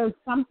feel there's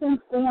something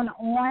going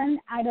on.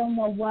 I don't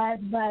know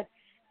what, but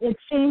it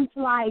seems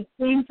like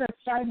things are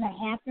starting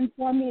to happen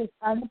for me. It's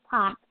starting to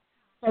pop.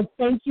 So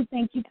thank you,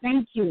 thank you,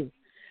 thank you.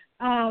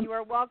 You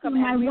are welcome.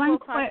 And we will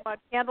talk about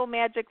candle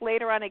magic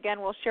later on.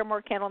 Again, we'll share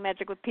more candle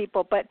magic with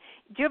people. But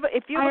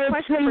if you have a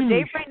question for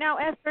Dave right now,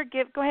 Esther,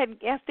 go ahead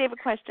and ask Dave a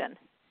question.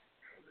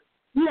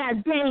 Yeah,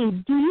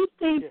 Dave, do you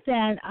think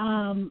that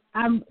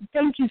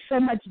thank you so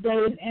much,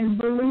 Dave, and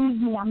believe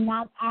me,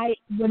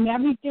 when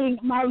everything,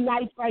 my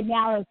life right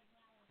now is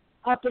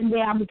up and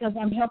down because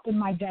I'm helping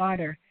my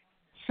daughter.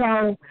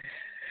 So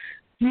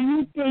do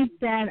you think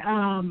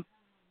that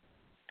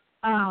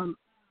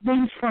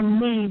things from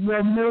me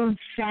will move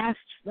fast?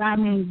 I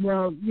mean,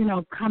 will,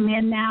 come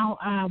in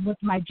now with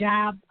my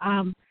job?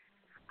 I'm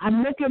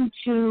looking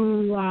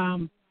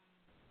to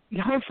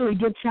hopefully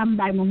get some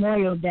by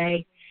Memorial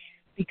Day.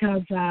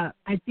 Because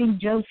I think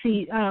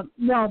Josie,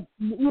 well,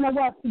 you know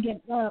what?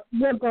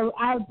 We'll go.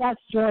 That's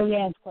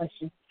Jorianne's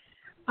question.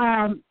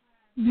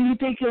 Do you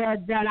think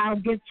that I'll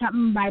get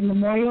something by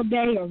Memorial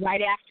Day or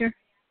right after?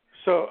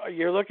 So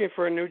you're looking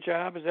for a new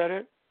job, is that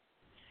it?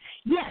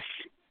 Yes.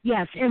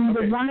 And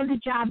okay. One of the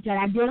jobs that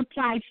I did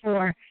apply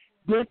for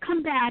did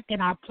come back,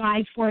 and I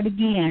applied for it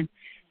again.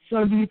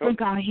 So do you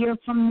think I'll hear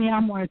from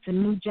them, or it's a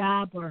new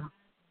job, or?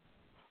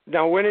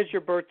 Now, when is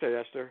your birthday,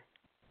 Esther?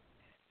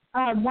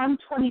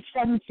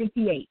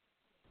 1/27/58.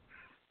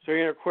 So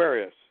you're in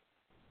Aquarius?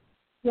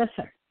 Yes,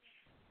 sir.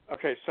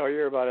 Okay, so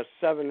you're about a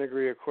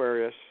 7-degree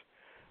Aquarius,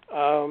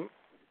 and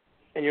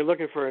you're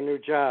looking for a new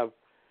job.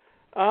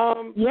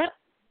 Yep.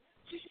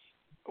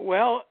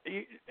 Well,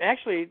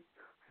 actually,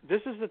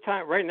 this is the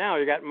time. Right now,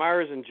 you got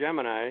Mars and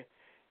Gemini.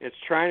 It's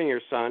trining your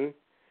sun.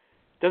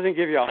 Doesn't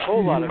give you a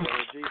whole lot of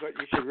energy, but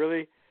you should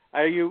really.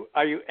 Are you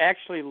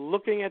actually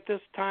looking at this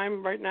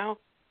time right now?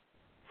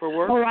 For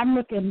work? Oh, I'm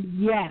looking.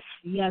 Yes.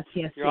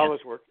 You're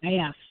always working.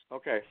 Yes.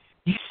 Okay.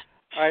 All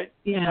right.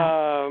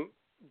 Yeah.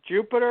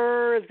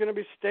 Jupiter is going to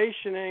be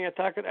stationing.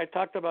 I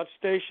talked about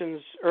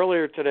stations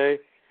earlier tonight,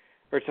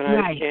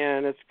 right.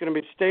 And it's going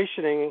to be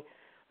stationing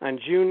on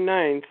June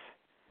 9th,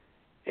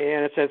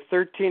 and it's at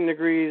 13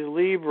 degrees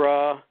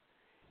Libra,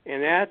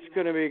 and that's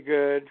going to be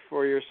good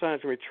for your sun.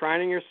 It's going to be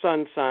trining your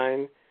sun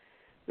sign.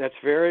 That's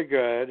very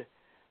good.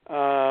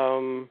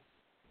 And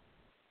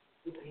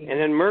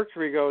then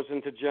Mercury goes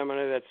into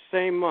Gemini that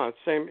same month,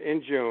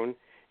 in June,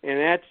 and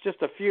that's just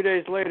a few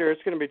days later.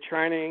 It's going to be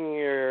trining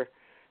your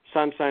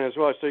sun sign as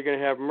well. So you're going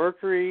to have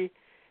Mercury,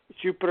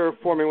 Jupiter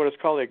forming what is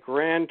called a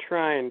grand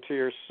trine to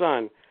your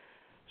sun.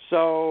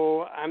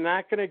 So I'm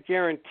not going to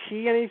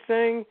guarantee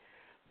anything,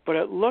 but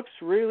it looks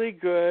really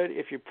good.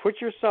 If you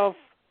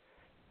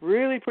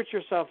really put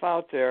yourself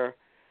out there,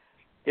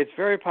 it's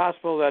very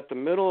possible that the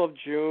middle of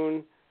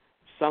June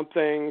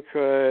something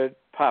could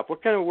pop.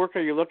 What kind of work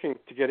are you looking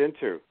to get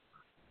into?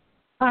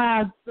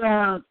 Work.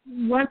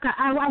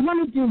 I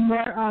want to do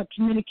more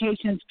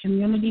communications,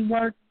 community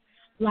work,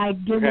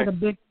 like get with a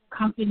big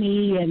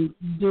company and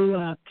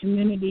do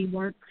community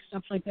work,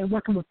 stuff like that.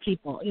 Working with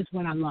people is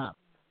what I love.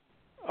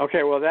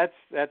 Okay, well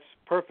that's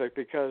perfect,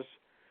 because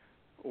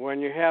when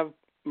you have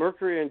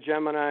Mercury in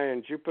Gemini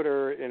and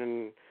Jupiter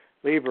in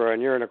Libra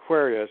and you're in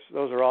Aquarius,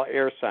 those are all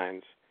air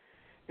signs,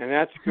 and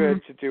that's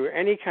good to do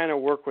any kind of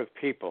work with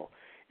people.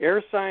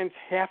 Air signs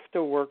have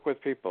to work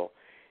with people.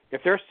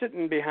 If they're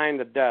sitting behind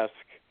the desk,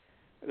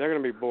 they're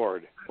going to be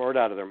bored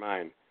out of their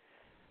mind.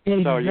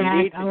 Exactly. So you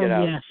need to get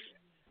out. Yes.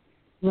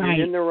 Right.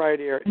 You're in the right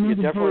area. You're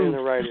definitely in the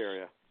right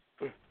area.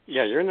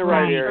 Yeah, you're in the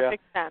right area.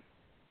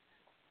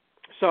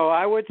 So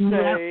I would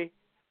say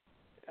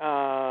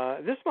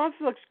this month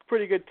looks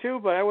pretty good too,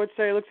 but I would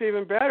say it looks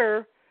even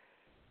better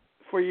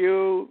for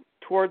you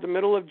toward the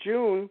middle of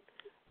June.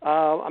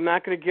 I'm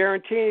not going to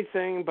guarantee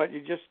anything, but you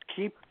just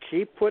keep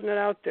putting it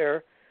out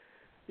there.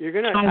 You're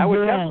gonna. I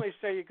would definitely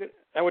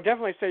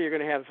say you're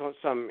going to have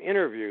some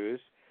interviews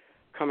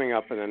coming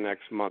up in the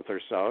next month or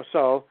so.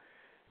 So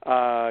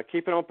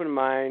keep an open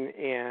mind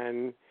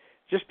and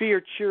just be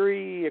your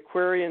cheery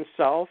Aquarian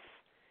self,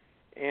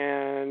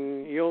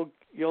 and you'll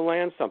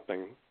land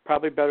something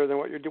probably better than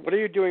what you're doing. What are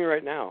you doing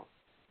right now?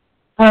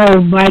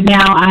 Oh, right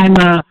now I'm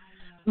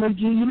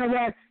you know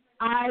what?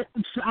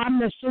 I'm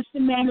the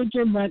assistant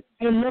manager, but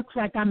it looks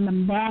like I'm the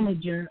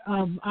manager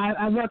of.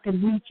 I work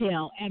in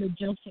retail at a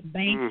Joseph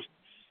Bank.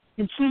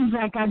 It seems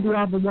like I do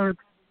all the work,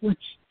 which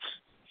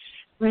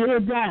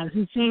it does.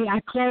 You see, I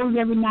close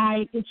every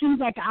night. It seems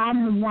like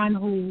I'm the one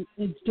who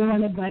is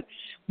doing it, but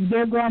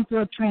they're going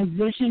through a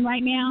transition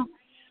right now.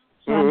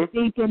 So I'm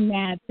thinking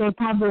that they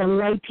probably will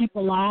lay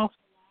people off,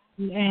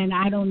 and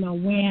I don't know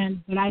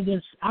when, but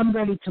I'm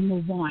ready to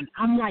move on.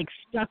 I'm like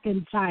stuck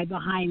inside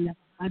behind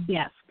a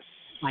desk.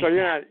 So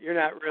you're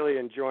not really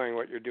enjoying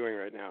what you're doing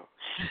right now?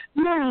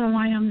 No,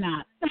 I am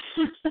not.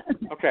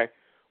 Okay.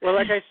 Well,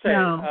 like I say,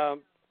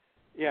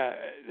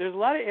 there's a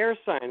lot of air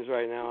signs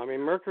right now. I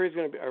mean, Mercury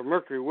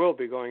will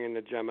be going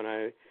into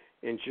Gemini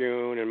in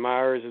June, and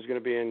Mars is going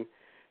to be in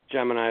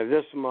Gemini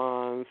this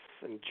month,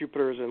 and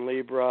Jupiter's in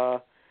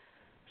Libra.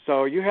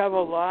 So you have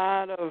a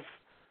lot of,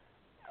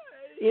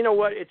 you know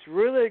what? It's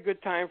really a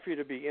good time for you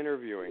to be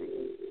interviewing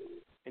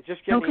and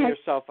just getting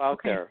yourself out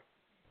there.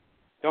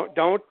 Don't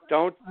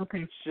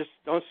just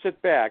don't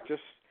sit back.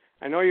 Just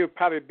I know you're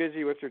probably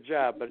busy with your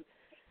job, but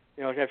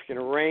you know if you can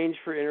arrange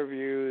for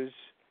interviews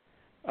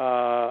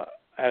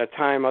at a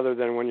time other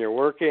than when you're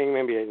working,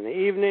 maybe in the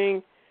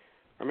evening,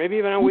 or maybe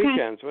even on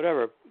weekends,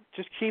 whatever.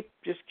 Just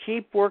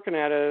keep working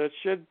at it.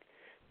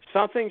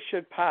 Something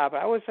should pop.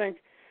 I would think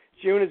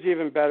June is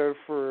even better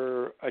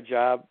for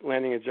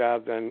landing a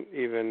job than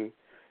even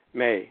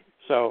May.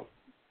 So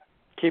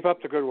keep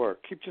up the good work.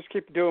 Keep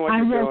doing what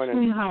you're doing.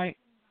 Sweetheart.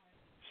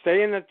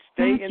 Stay in the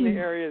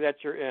area that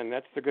you're in.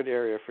 That's the good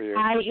area for you.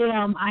 I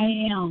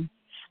am.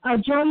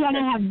 Jorianne,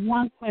 I have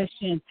one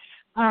question.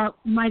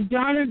 My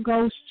daughter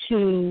goes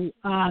to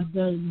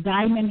the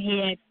Diamond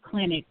Head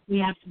Clinic. We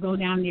have to go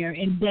down there,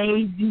 and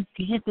you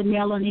hit the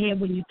nail on the head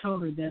when you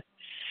told her this.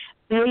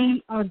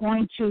 They are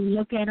going to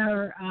look at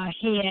her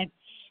head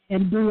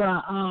and do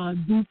a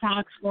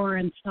detox for her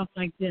and stuff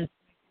like this.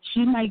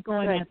 She might go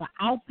in as an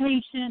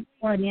outpatient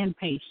or an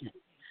inpatient.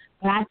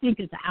 But I think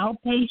it's an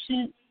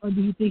outpatient, or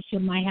do you think she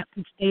might have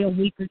to stay a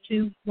week or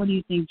two? What do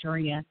you think,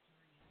 Jorianne?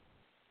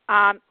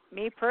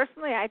 Me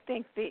personally, I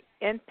think the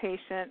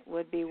inpatient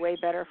would be way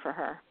better for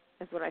her,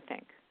 is what I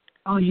think.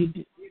 Oh, you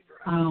do?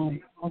 Oh,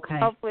 okay.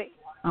 Hopefully.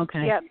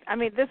 Okay. Yeah, I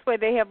mean, this way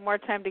they have more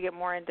time to get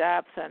more in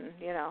depth and,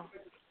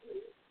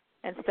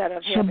 instead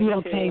of she'll having be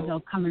okay, to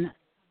though, coming up.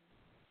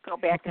 Go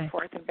back and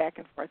forth and back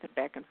and forth and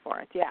back and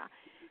forth, yeah.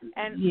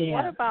 And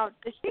what about,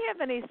 does she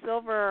have any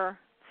silver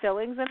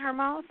fillings in her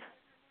mouth?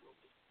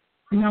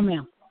 No,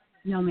 ma'am.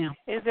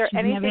 Is there She's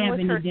anything never with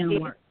had her any dental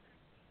teeth? work.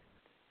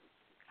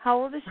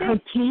 How old is she? Her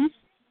teeth?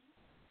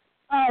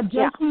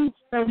 Jesse's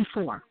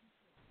 34.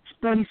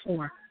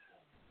 34.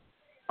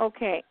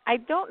 Okay. I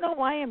don't know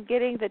why I'm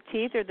getting the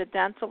teeth or the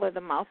dental or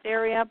the mouth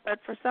area, but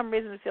for some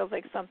reason it feels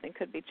like something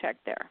could be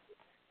checked there.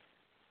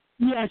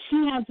 Yeah,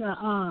 she has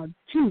a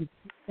tooth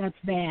that's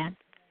bad.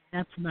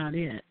 That's about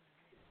it.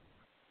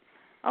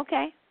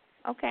 Okay.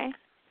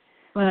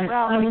 But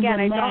well, again,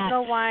 I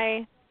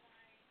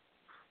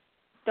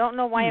don't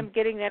know why I'm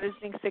getting that as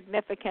being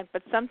significant,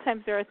 but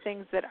sometimes there are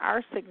things that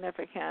are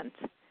significant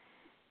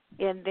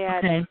in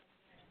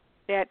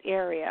that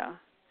area.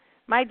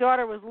 My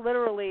daughter was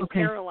literally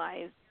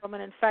paralyzed from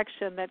an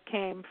infection that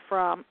came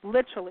from,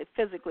 literally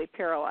physically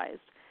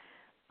paralyzed.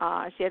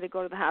 She had to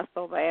go to the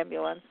hospital by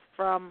ambulance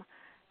from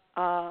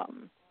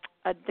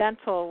a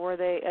dental where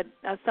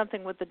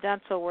something with the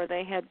dental where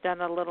they had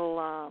done a little,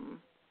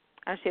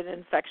 she had an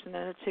infection in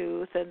a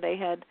tooth and they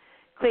had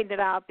cleaned it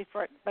out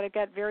but it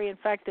got very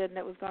infected and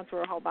it was going through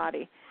her whole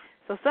body.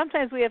 So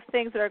sometimes we have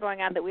things that are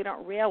going on that we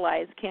don't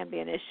realize can be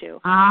an issue.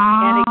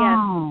 And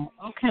again,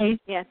 okay.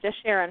 Yeah, just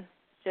sharing.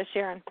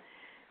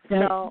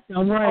 Don't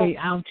worry,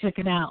 I'll check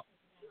it out.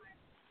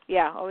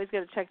 Yeah, always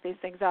got to check these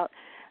things out.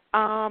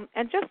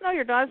 And just know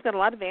your daughter's got a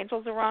lot of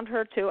angels around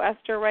her too,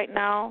 Esther, right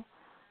now.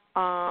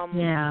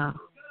 Yeah.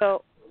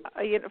 So,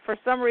 for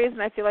some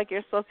reason, I feel like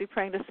you're supposed to be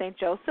praying to Saint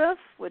Joseph,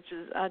 which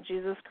is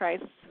Jesus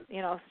Christ's,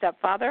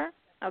 stepfather.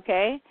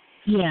 Okay.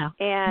 Yeah.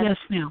 Yes,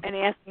 ma'am. And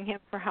asking him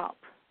for help.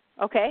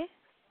 Okay.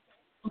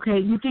 Okay.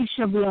 You think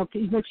she'll be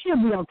okay? But she'll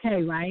be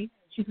okay, right?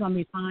 She's gonna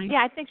be fine.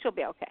 Yeah, I think she'll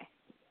be okay.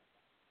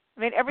 I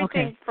mean,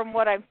 everything from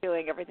what I'm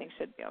doing, everything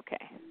should be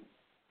okay.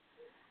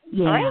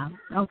 Yeah. All right?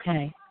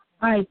 Okay.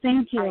 All right.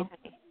 Thank you. All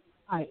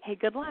right. Hey,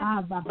 good luck.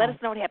 Bye-bye. Let us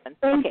know what happens.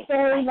 Thanks, okay.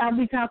 Dave. I'll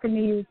be talking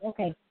to you.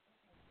 Okay.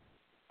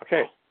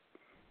 Okay.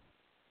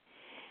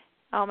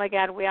 Oh, my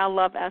God. We all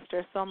love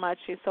Esther so much.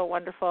 She's so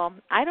wonderful.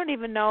 I don't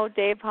even know,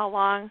 Dave, how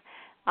long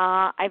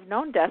I've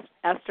known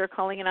Esther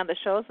calling in on the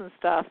shows and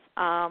stuff.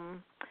 I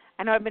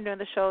know I've been doing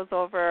the shows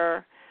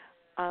over,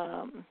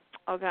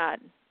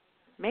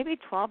 maybe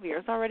 12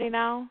 years already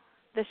now,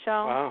 the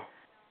show. Wow.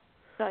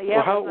 So,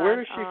 yeah. Well,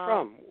 where is she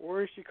from?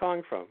 Where is she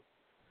calling from?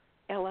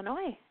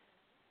 Illinois.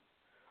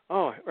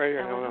 Oh, right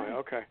here in Illinois.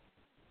 Okay.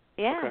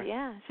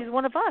 Yeah. She's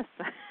one of us.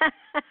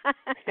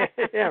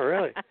 Yeah,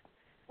 really.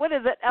 What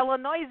is it,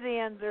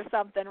 Illinoisians or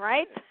something,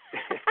 right?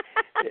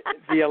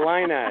 The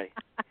Illini.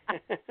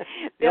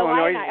 The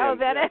Illini. Oh, is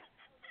that it?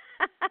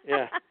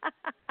 Yeah.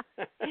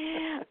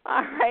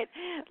 All right.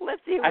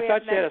 Let's see. I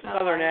thought she had a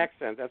southern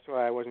accent. That's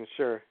why I wasn't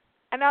sure.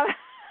 I know.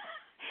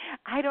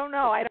 I don't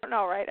know,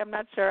 right? I'm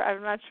not sure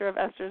of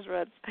Esther's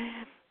roots.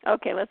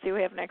 Okay, let's see who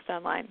we have next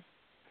online.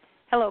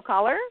 Hello,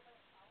 caller.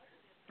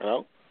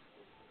 Hello.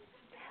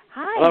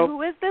 Hi, Hello.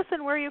 Who is this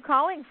and where are you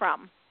calling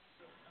from?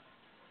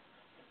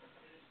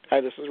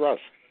 Hi, this is Russ.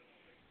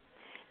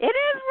 It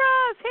is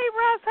Russ. Hey,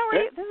 Russ, how are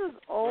you? This is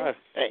old. Russ.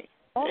 Hey.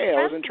 Old Hey,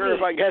 I wasn't sure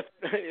if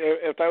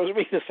I was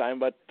me this time,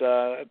 but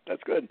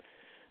that's good.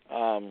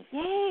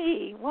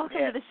 Yay! Welcome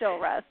to the show,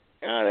 Russ.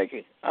 Thank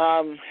you.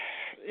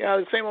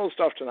 The same old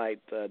stuff tonight,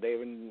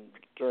 Dave and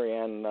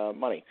Jorianne,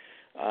 money.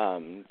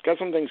 Got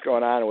some things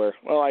going on where,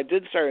 I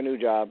did start a new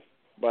job,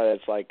 but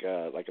it's like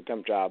a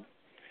temp job.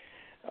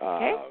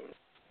 Okay.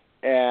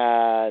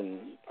 And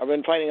I've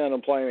been fighting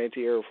unemployment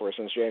here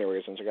since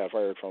January, since I got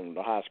fired from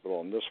the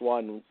hospital. And this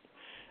one,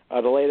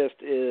 the latest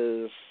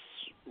is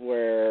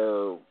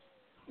where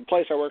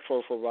place I worked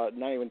for about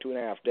not even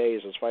 2.5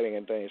 days was fighting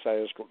and things. So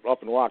I just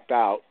up and walked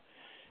out,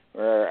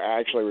 or I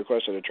actually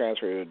requested a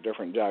transfer to a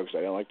different job because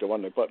I didn't like the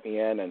one they put me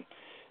in, and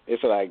they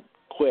said I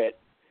quit.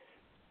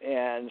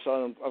 And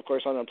so, of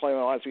course,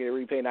 unemployment wants me to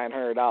repay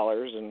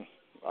 $900, and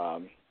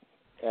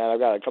I've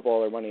got a couple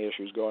other money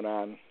issues going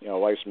on,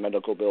 wife's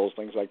medical bills,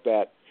 things like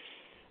that.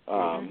 So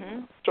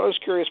I was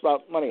curious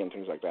about money and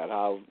things like that,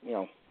 how,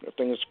 if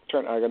things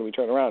are going to be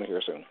turning around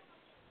here soon.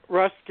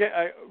 Russ,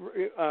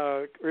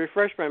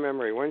 refresh my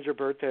memory. When's your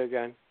birthday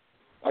again?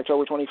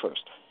 October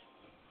 21st.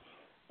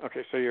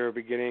 Okay, so you're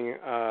beginning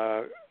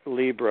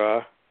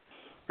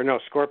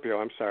Scorpio,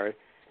 I'm sorry.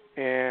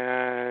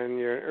 And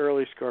you're an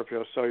early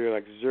Scorpio, so you're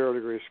like 0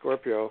 degree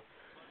Scorpio.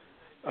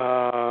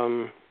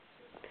 And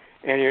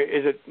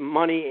is it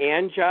money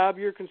and job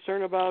you're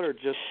concerned about, or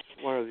just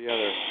one or the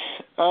other?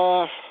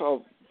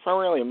 Well,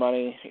 primarily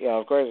money.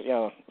 Of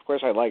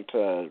course, I'd like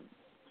to,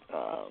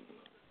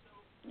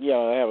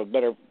 have a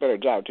better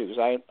job too,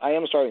 because I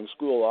am starting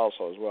school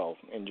also as well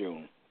in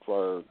June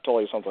for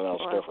totally something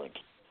else different.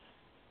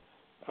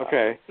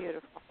 Okay.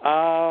 Beautiful.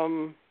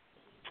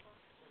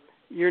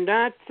 You're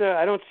not.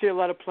 I don't see a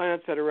lot of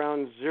planets at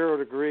around 0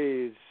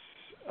 degrees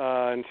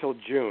until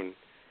June,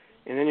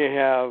 and then you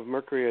have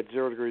Mercury at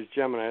 0 degrees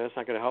Gemini. That's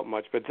not going to help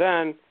much. But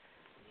then,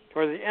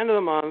 towards the end of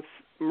the month,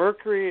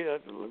 Mercury.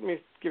 Let me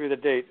give you the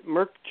date.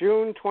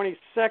 June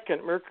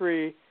 22nd,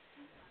 Mercury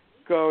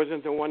goes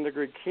into 1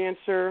 degree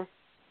Cancer,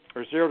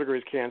 or 0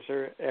 degrees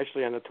Cancer.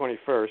 Actually, on the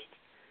 21st,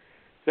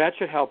 that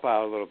should help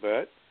out a little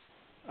bit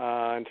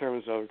in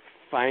terms of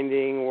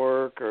finding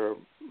work or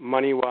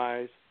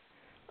money-wise.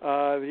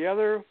 The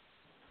other,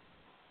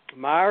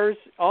 Mars,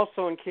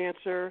 also in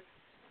Cancer,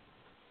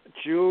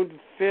 June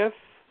 5th.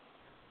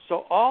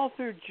 So all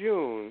through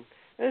June,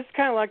 and it's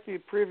kind of like the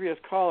previous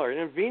caller.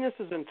 And Venus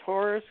is in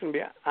Taurus, going to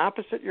be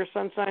opposite your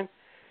sun sign.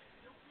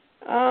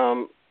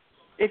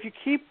 If you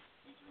keep,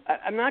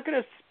 I'm not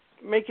going to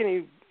make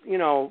any,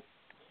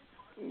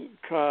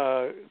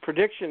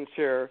 predictions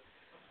here,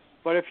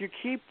 but if you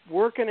keep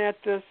working at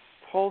this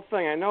whole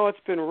thing, I know it's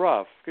been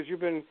rough because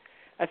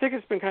I think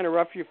it's been kind of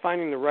rough for you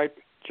finding the right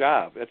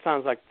job. It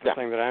sounds like the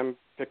thing that I'm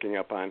picking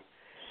up on.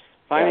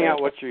 Finding out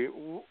what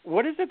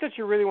is it that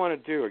you really want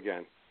to do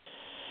again?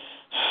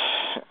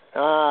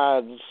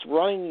 It's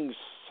running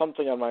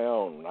something on my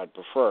own, I'd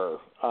prefer.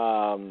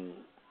 One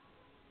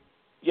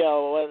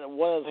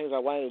of the things I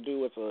wanted to do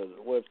with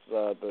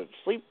the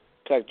sleep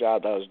tech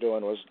job that I was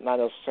doing was not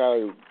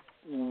necessarily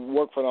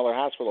work for another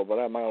hospital, but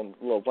have my own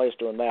little place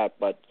doing that.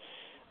 But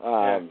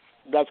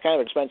that's kind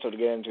of expensive to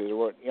get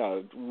into.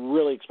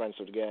 Really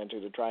expensive to get into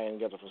to try and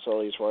get the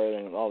facilities for it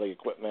and all the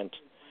equipment.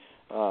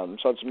 So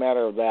it's a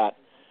matter of that.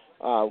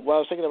 What I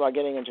was thinking about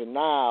getting into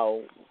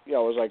now,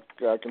 was like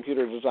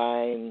computer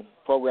design,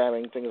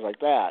 programming, things like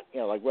that.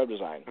 Like web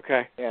design.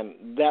 Okay.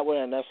 And that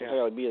wouldn't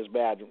necessarily be as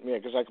bad,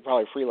 because I could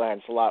probably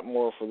freelance a lot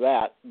more for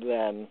that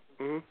than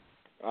doing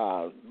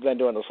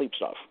the sleep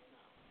stuff.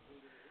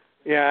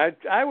 Yeah,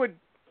 I would.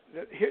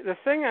 The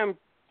thing I'm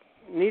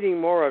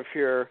needing more of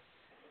here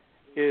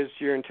is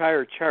your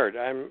entire chart.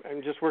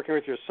 I'm just working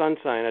with your sun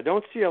sign. I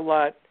don't see a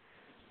lot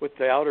with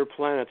the outer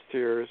planets to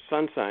your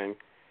sun sign.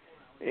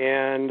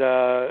 And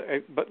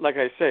but like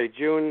I say,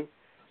 June,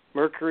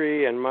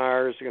 Mercury and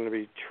Mars are going to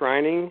be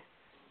trining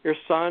your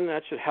sun.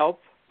 That should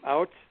help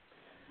out.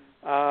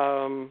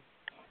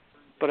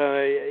 But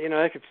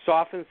that could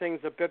soften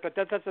things a bit. But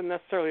that doesn't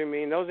necessarily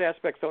mean, those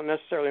aspects don't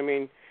necessarily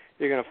mean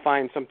you're going to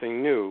find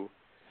something new.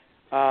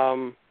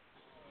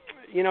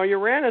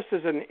 Uranus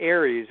is in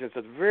Aries. It's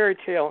at the very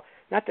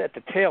not at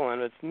the tail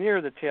end, it's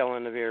near the tail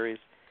end of Aries.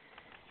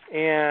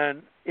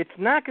 And it's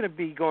not going to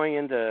be going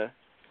into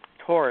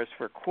Taurus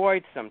for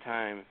quite some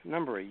time, a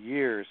number of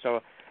years.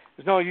 So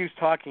there's no use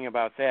talking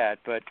about that.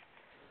 But,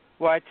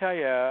 I tell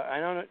you,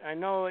 I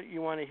know that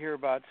you want to hear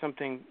about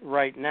something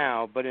right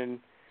now, but in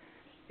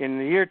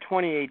the year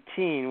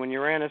 2018, when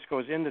Uranus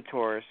goes into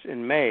Taurus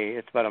in May,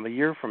 it's about a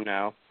year from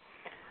now,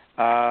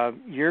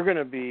 you're going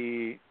to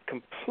be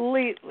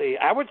completely,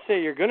 I would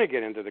say you're going to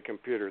get into the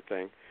computer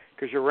thing,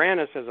 because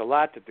Uranus has a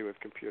lot to do with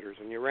computers,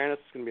 and Uranus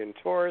is going to be in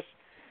Taurus.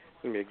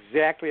 It's going to be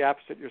exactly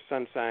opposite your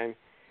sun sign.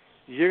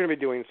 You're going to be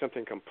doing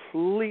something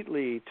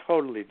completely,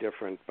 totally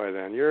different by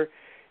then. You're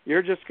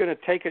just going to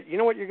take it. You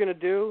know what you're going to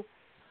do,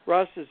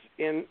 Russ, is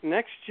in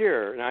next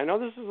year, and I know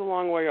this is a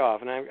long way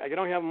off, and I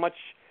don't have much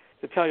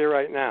to tell you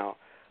right now,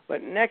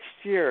 but next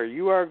year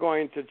you are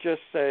going to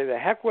just say, the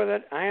heck with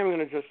it, I am going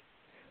to just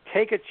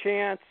take a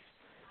chance,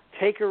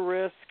 take a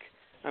risk,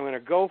 I'm going to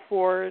go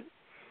for it,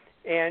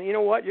 and you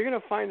know what, you're going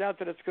to find out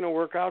that it's going to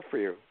work out for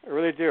you. I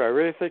really do. I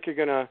really think you're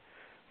going to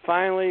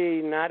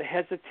finally not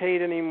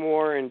hesitate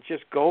anymore and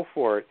just go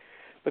for it.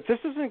 But this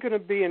isn't going to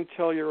be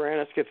until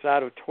Uranus gets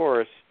out of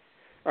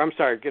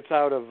gets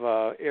out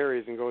of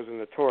Aries and goes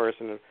into Taurus,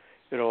 and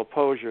it'll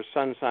oppose your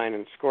sun sign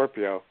in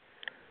Scorpio.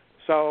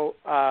 So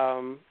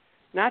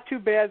not too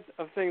bad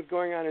of things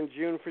going on in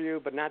June for you,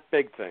 but not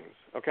big things,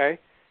 okay?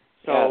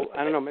 So,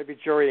 I don't know, maybe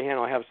Jorianne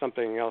will have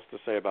something else to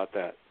say about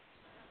that.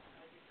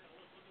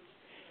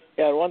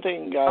 Yeah, one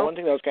thing that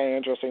was kind of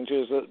interesting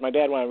too is that my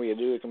dad wanted me to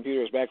do the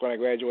computers back when I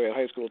graduated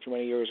high school too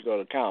many years ago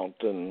to count,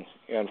 and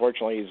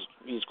unfortunately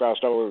he's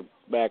crossed over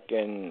back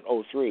in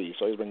 '03,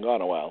 so he's been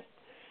gone a while.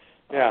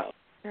 Yeah.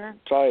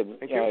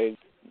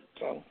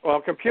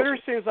 Well, computer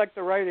seems like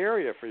the right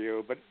area for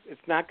you, but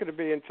it's not going to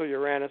be until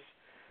Uranus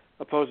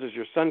opposes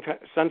your sun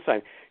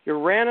sign.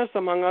 Uranus,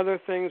 among other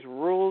things,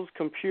 rules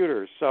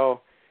computers,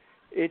 so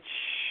it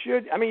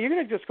should. I mean, you're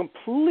going to just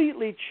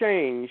completely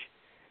change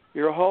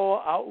your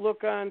whole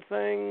outlook on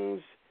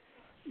things.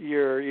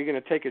 You're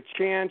going to take a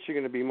chance. You're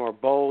going to be more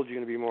bold. You're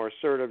going to be more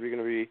assertive. You're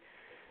going to be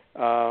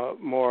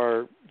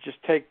more just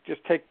take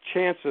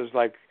chances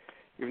like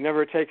you've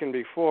never taken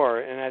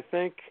before. And I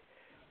think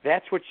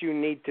that's what you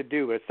need to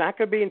do. But it's not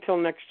going to be until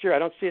next year. I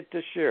don't see it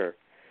this year.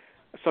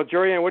 So,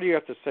 Jorianne, what do you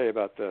have to say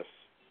about this?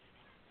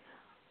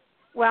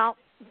 Well,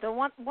 the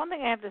one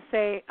thing I have to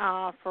say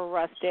for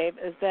Russ, Dave,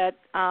 is that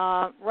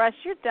Russ,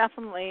 you're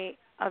definitely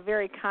a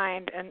very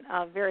kind and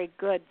a very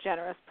good,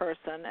 generous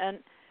person.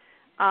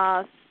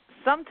 And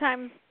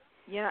sometimes,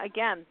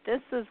 again,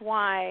 this is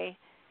why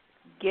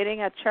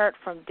getting a chart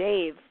from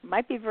Dave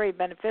might be very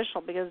beneficial,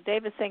 because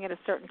Dave is saying at a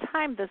certain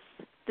time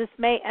this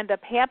may end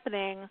up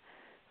happening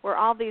where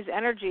all these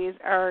energies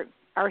are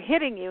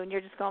hitting you, and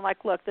you're just going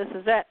like, look, this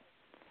is it.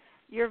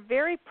 You're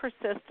very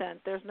persistent.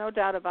 There's no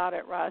doubt about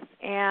it, Russ.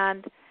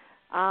 And,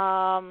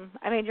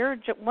 you're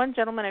one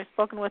gentleman I've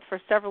spoken with for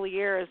several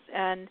years,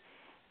 and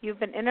you've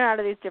been in and out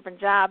of these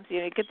different jobs.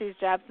 You get these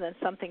jobs and then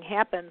something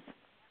happens.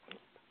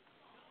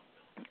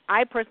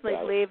 I personally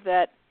believe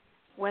that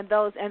when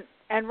those,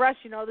 and Russ,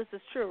 this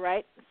is true,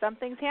 right? Some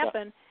things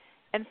happen,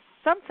 and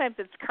sometimes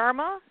it's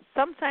karma.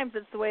 Sometimes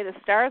it's the way the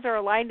stars are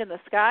aligned in the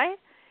sky.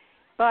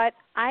 But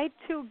I,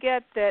 too,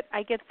 get that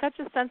I get such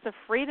a sense of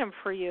freedom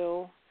for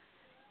you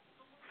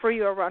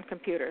around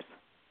computers.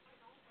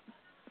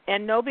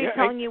 And nobody's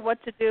telling you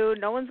what to do.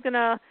 No one's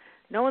gonna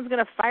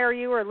fire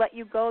you or let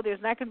you go.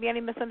 There's not going to be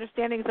any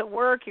misunderstandings at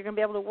work. You're going to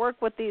be able to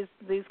work with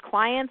these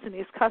clients and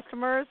these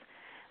customers,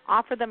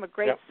 offer them a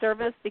great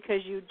service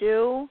because you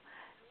do.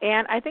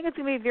 And I think it's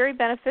going to be very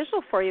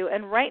beneficial for you.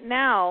 And right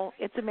now,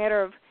 it's a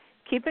matter of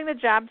keeping the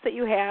jobs that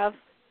you have,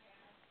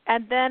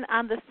 and then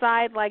on the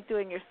side, like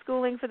doing your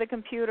schooling for the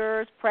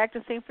computers,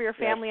 practicing for your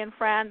family and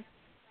friends,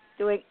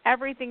 doing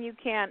everything you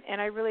can.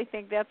 And I really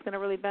think that's going to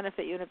really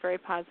benefit you in a very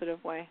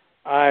positive way.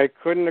 I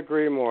couldn't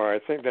agree more. I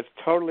think that's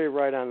totally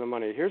right on the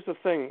money. Here's the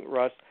thing,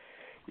 Russ.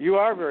 You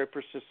are very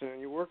persistent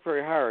and you work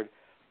very hard,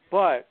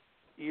 but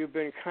you've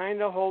been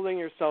kind of holding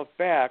yourself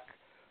back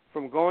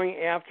from going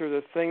after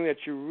the thing that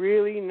you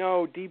really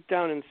know deep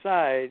down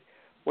inside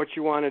what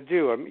you want to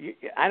do.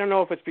 I don't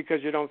know if it's because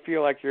you don't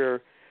feel like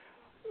you're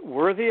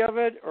worthy of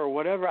it or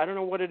whatever. I don't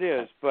know what it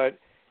is, but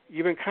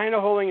you've been kind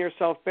of holding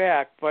yourself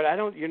back. But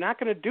you're not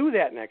going to do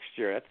that next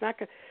year. That's not.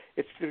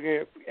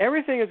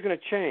 Everything is going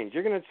to change.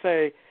 You're going to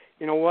say,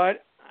 you know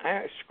what?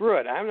 Screw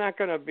it. I'm not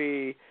going to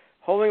be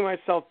holding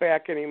myself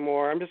back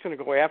anymore. I'm just going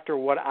to go after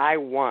what I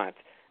want.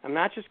 I'm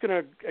not just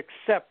going to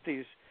accept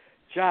these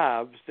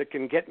jobs that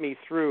can get me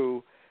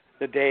through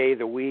the day,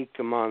 the week,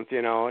 the month.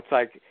 It's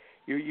like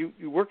you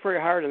work very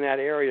hard in that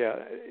area,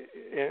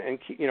 and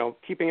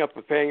keeping up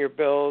with paying your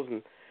bills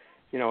and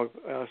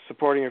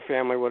supporting your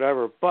family,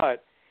 whatever.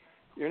 But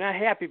you're not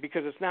happy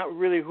because it's not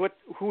really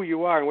who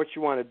you are and what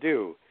you want to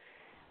do.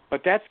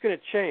 But that's going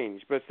to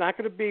change. But it's not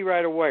going to be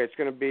right away. It's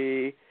going to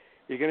be,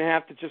 you're going to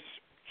have to just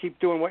keep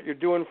doing what you're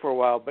doing for a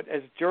while. But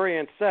as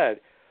Jorianne said,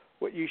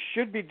 what you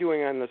should be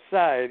doing on the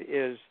side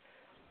is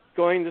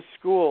going to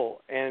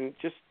school and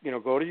just,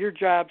 go to your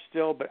job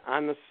still, but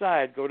on the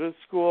side, go to the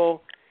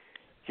school,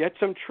 get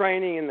some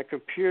training in the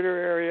computer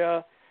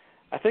area.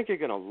 I think you're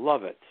going to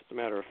love it, as a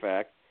matter of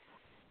fact.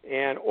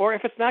 Or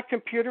if it's not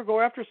computer, go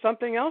after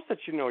something else that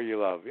you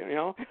love.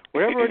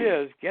 Whatever it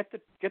is, get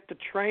the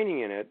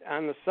training in it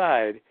on the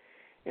side,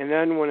 and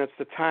then when it's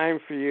the time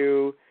for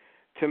you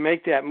to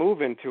make that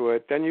move into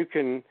it, then you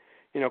can,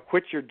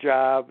 quit your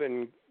job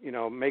and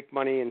make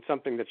money in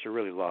something that you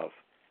really love.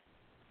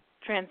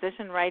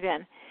 Transition right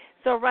in.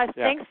 So, Russ,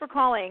 thanks for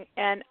calling,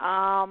 and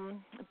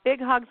big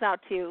hugs out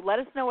to you. Let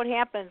us know what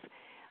happens,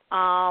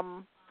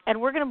 and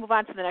we're going to move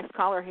on to the next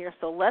caller here.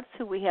 So let's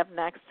see who we have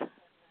next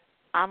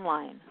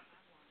online.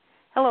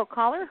 Hello,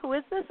 caller. Who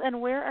is this,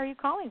 and where are you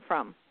calling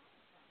from?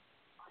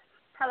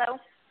 Hello.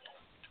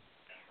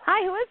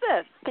 Hi, who is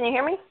this? Can you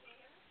hear me?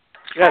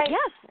 Yes.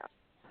 Yes.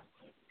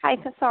 Hi,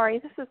 sorry.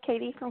 This is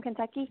Katie from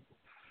Kentucky.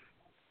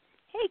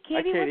 Hey,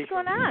 Katie, what's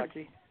going on?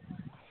 Kentucky.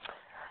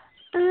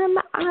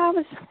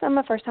 I'm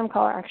a first-time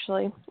caller,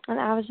 actually, and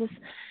I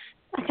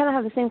kind of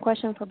have the same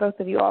question for both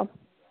of you all,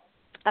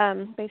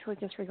 basically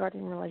just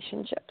regarding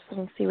relationships,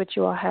 and see what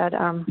you all had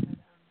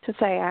to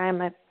say. I am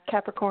a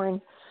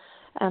Capricorn,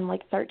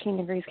 like 13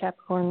 degrees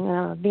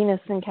Capricorn, Venus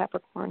in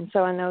Capricorn, so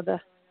I know the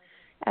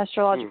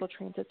astrological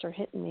transits are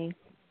hitting me.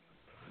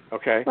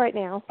 Okay. Right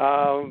now.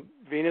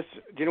 Venus,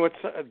 do you know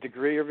what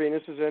degree your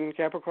Venus is in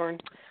Capricorn?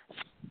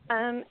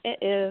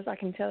 It is, I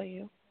can tell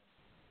you.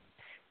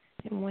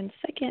 In 1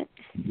 second.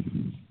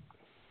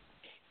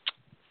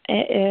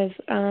 It is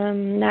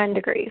 9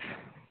 degrees.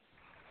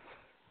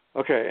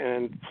 Okay,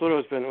 and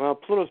Pluto's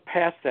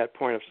past that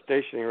point of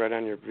stationing right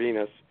on your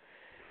Venus,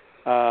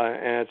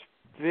 and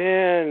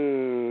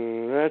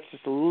that's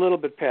just a little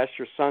bit past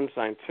your sun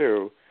sign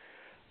too.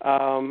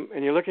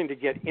 And you're looking to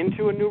get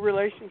into a new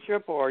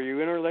relationship, or are you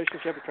in a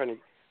relationship? Or trying to,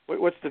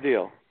 what's the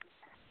deal?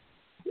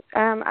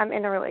 I'm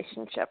in a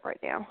relationship right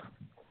now.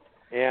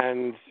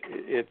 And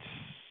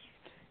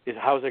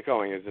how's it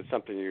going? Is it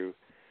something you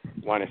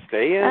want to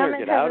stay in or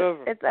get out of?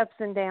 It's ups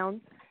and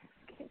downs.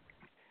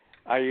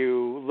 Are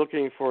you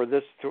looking for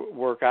this to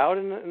work out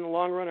in the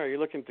long run, or are you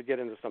looking to get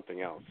into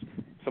something else,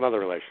 some other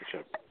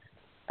relationship?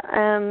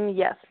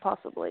 Yes,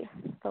 possibly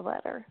the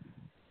latter.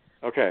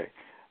 Okay.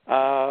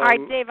 All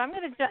right, Dave. I'm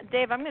going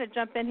to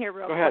jump in here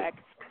real quick.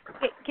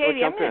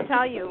 Katie, I'm going to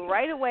tell you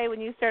right away when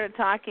you started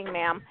talking,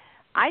 ma'am.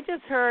 I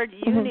just heard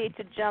you need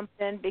to jump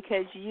in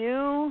because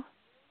you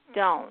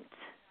don't.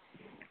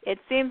 It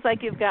seems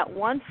like you've got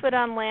 1 foot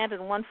on land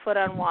and 1 foot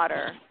on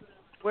water,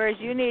 whereas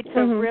you need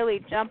to really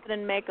jump in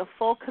and make a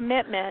full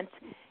commitment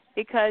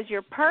because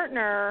your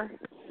partner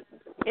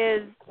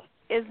is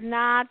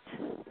not.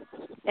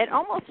 It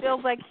almost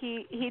feels like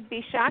he'd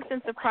be shocked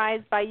and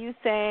surprised by you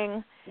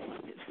saying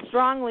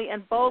strongly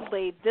and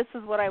boldly, this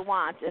is what I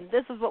want and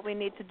this is what we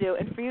need to do,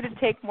 and for you to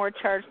take more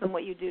charge than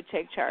what you do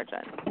take charge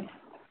on.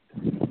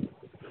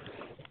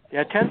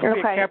 Yeah, it tends to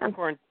be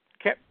Capricorn.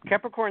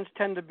 Capricorns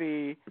tend to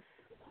be,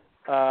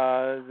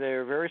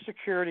 they're very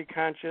security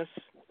conscious.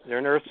 They're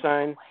an earth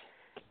sign,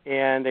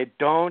 and they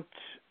don't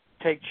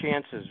take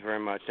chances very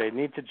much. They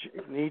need to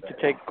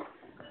take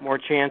more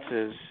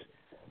chances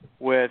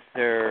with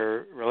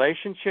their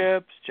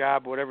relationships,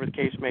 job, whatever the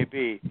case may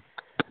be.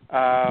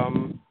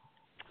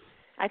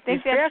 I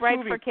think that's right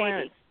for Katie.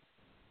 Planets,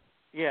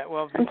 yeah,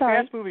 well, these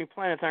fast-moving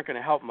planets aren't going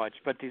to help much,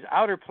 but these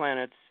outer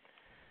planets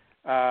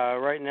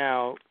right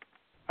now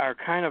are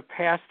kind of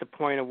past the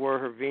point of where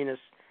her Venus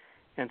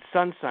and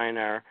Sun sign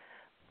are.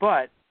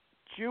 But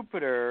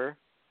Jupiter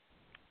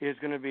is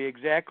going to be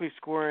exactly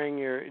squaring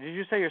your... Did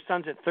you say your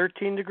Sun's at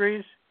 13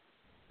 degrees?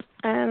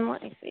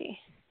 Let me see.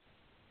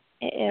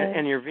 It is.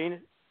 And your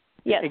Venus?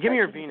 Yes. Hey, give me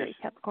your Venus.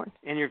 Capricorn.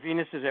 And your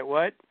Venus is at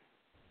what?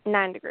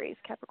 9 degrees,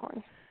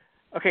 Capricorn.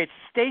 Okay,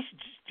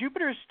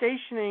 Jupiter is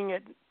stationing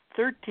at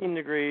 13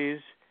 degrees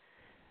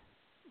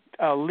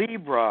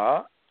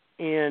Libra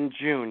in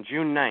June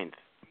 9th.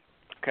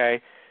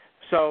 Okay,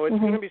 so it's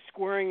going to be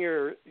squaring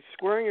your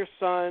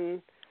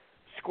Sun,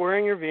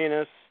 squaring your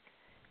Venus,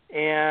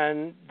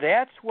 and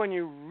that's when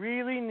you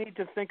really need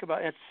to think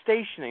about. It's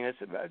stationing. I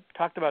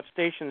talked about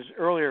stations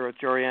earlier with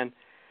Jorianne,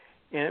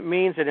 and it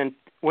means that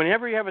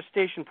whenever you have a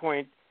station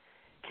point,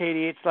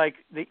 Katie, it's like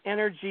the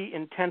energy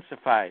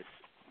intensifies.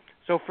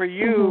 So for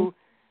you,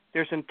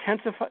 there's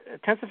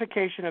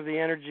intensification of the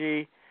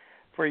energy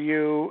for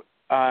you.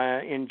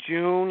 In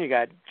June, you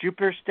got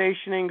Jupiter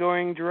stationing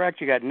going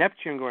direct. You got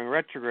Neptune going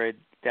retrograde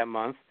that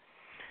month.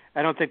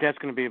 I don't think that's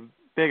going to be a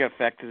big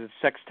effect because it's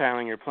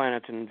sextiling your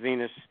planets and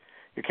Venus,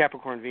 your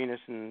Capricorn Venus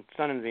and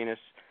Sun and Venus.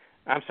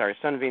 I'm sorry,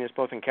 Sun and Venus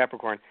both in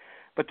Capricorn.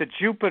 But the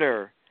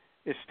Jupiter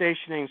is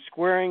stationing,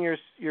 squaring your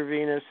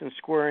Venus and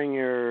squaring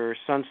your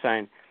Sun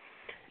sign.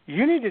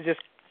 You need to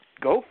just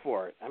go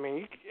for it. I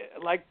mean,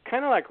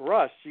 kind of like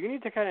Russ, you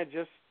need to kind of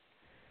just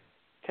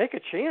take a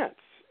chance.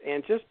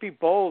 And just be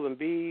bold and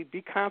be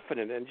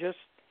confident and just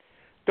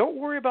don't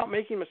worry about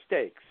making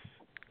mistakes,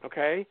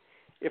 okay?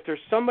 If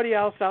there's somebody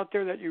else out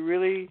there that you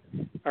really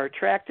are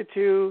attracted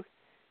to,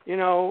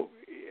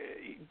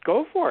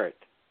 go for it.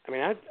 I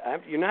mean,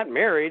 you're not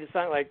married. It's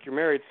not like you're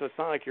married, so it's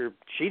not like you're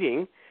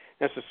cheating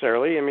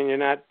necessarily. I mean, you're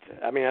not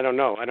 – I mean, I don't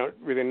know. I don't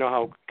really know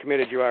how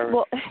committed you are.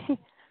 Well,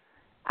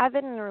 I've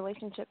been in a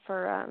relationship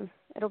for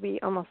it'll be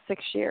almost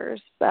 6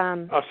 years. But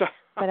I'm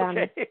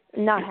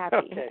not happy.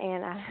 Okay.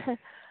 And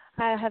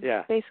I have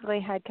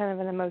basically had kind of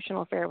an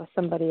emotional affair with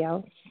somebody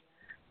else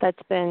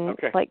that's been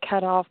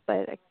cut off,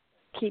 but I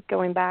keep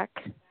going back.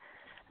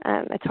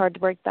 It's hard to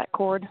break that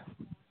cord.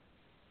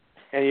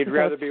 And you'd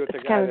rather be with the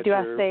guy kind of, do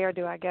I stay or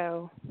do I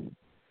go?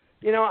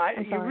 I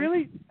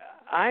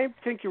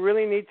think you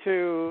really need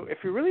to,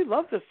 if you really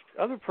love this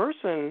other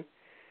person,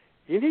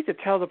 you need to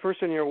tell the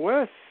person you're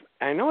with.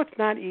 I know it's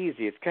not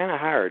easy. It's kind of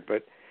hard,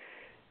 but,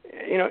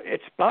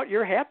 it's about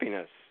your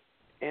happiness.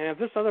 And if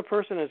this other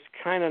person is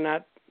kind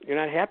of you're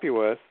not happy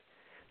with,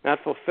 not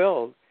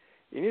fulfilled,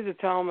 you need to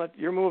tell them that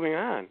you're moving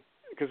on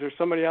because there's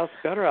somebody else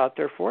better out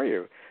there for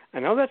you. I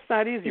know that's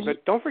not easy,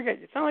 but don't forget,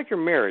 it's not like you're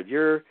married.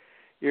 You've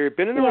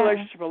been in a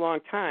relationship a long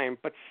time,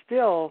 but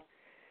still,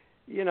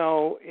 I'm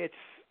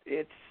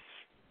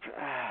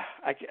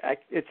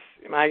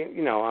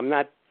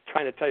not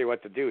trying to tell you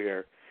what to do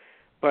here,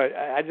 but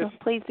I just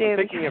please do. I'm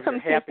thinking of your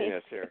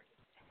happiness here.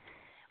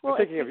 Well, I'm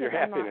thinking of your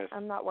happiness.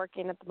 I'm not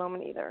working at the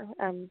moment either.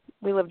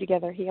 We live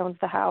together. He owns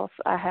the house.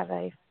 I have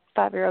a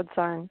 5-year-old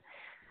son,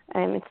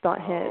 and it's not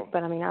his.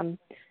 But I mean, I'm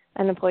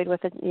unemployed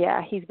with it.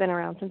 Yeah, he's been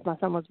around since my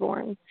son was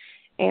born,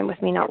 and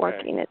with me not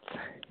working, it's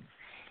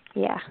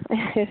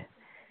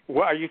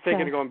Well, are you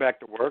thinking of going back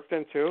to work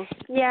then too?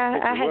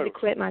 Yeah, I had to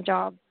quit my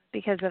job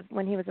because of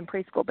when he was in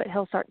preschool. But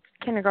he'll start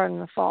kindergarten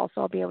in the fall,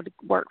 so I'll be able to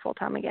work full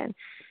time again.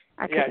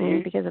 I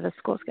couldn't because of the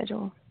school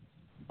schedule.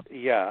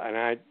 Yeah,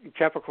 and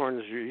Capricorns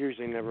are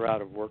usually never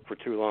out of work for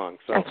too long.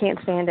 So I can't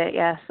stand it,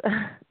 yes.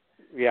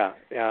 Yeah.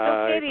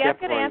 So, Katie, I'm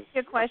going to ask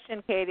you a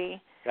question,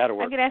 Katie. That'll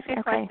work. I'm going to ask you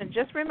a question.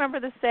 Just remember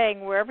the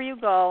saying, wherever you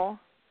go,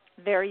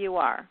 there you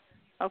are.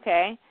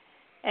 Okay?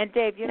 And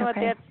Dave, you know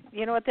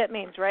what that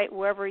means, right?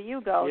 Wherever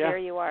you go, there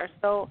you are.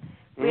 So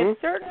we have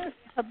certain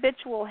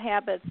habitual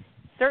habits,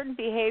 certain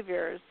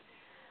behaviors,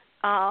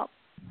 and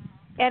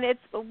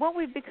it's what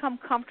we've become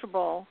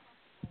comfortable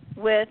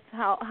with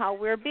how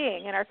we're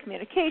being and our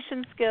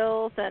communication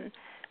skills and,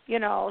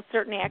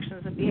 certain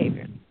actions and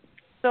behaviors.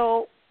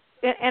 So,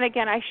 and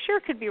again, I sure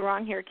could be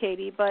wrong here,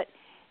 Katie, but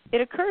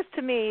it occurs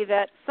to me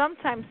that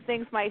sometimes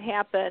things might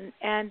happen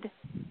and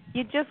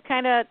you just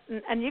kind of,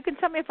 and you can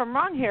tell me if I'm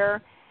wrong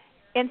here,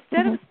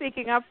 instead of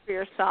speaking up for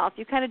yourself,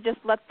 you kind of just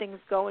let things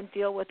go and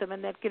deal with them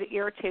and then get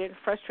irritated and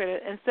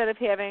frustrated instead of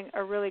having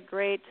a really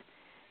great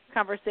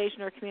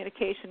conversation or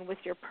communication with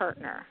your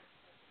partner.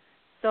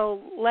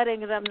 So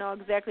letting them know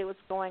exactly what's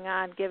going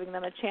on, giving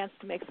them a chance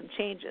to make some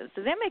changes.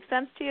 Does that make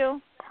sense to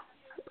you?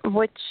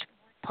 Which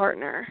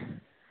partner?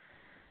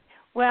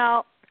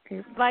 Well,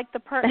 like the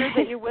partners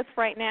that you're with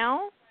right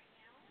now.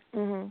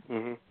 Do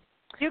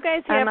you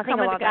guys have some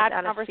of the God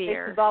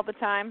conversations all the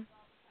time?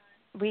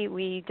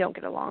 We don't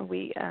get along.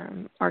 We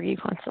argue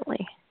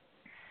constantly.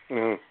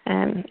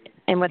 And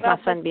with my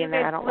son being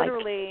there, I don't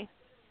like.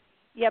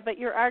 Yeah, but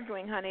you're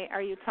arguing, honey.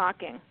 Are you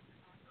talking?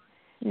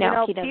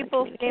 No, he doesn't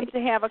people seem to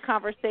have a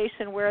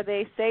conversation where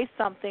they say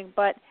something,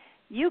 but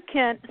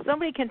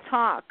somebody can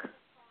talk,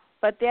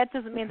 but that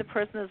doesn't mean the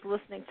person is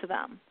listening to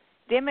them.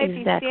 They may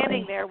be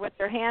standing there with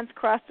their hands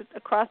crossed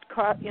across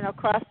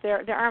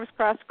their arms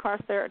crossed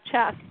across their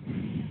chest,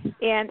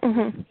 and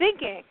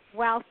thinking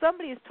while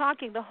somebody is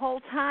talking the whole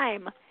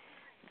time,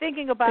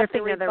 thinking about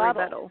the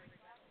rebuttal.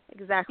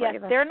 Exactly.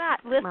 Yes, they're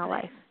not listening. My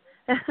life.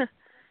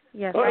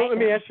 Yes. Well, let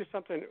me ask you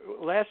something.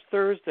 Last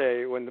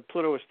Thursday, when the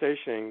Pluto was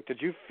stationing,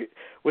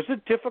 was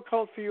it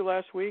difficult for you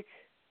last week?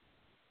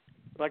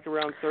 Like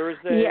around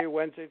Thursday,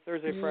 Wednesday,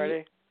 Thursday,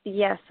 Friday?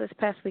 Yes, this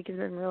past week has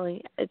been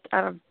really.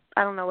 I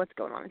don't know what's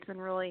going on. It's been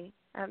really.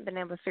 I haven't been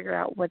able to figure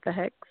out what the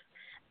heck.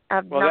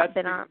 I've not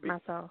been on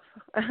myself.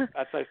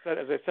 As I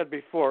said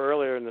before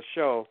earlier in the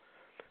show,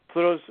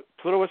 Pluto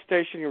was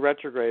stationing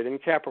retrograde in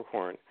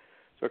Capricorn.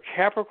 So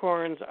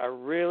Capricorns are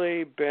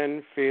really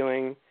been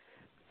feeling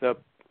this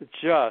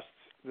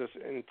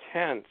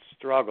intense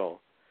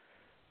struggle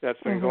that's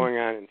been going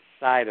on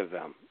inside of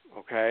them,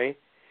 okay?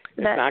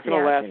 It's not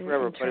going to last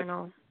forever.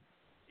 Internal.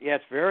 But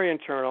it's very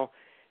internal.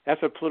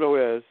 That's what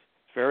Pluto is.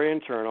 It's very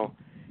internal.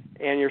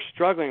 And you're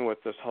struggling with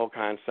this whole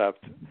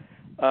concept.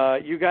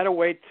 You got to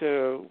wait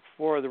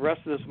for the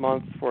rest of this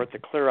month for it to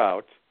clear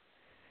out.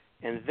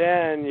 And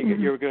then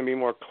you're going to be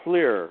more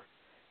clear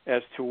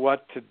as to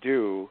what to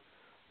do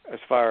as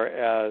far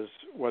as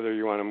whether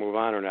you want to move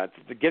on or not.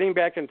 Getting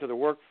back into the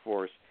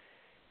workforce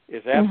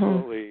is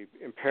absolutely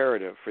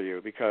imperative for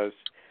you because,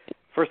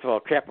 first of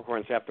all,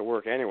 Capricorns have to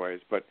work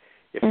anyways, but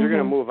if you're going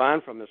to move on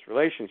from this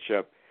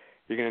relationship,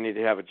 you're going to need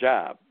to have a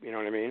job. You know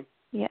what I mean?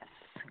 Yes,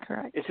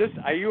 correct.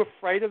 Are you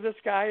afraid of this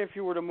guy if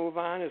you were to move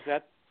on? Is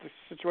that the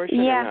situation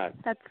or not?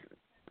 That's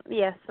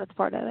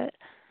part of it.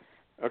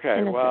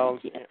 Okay, well,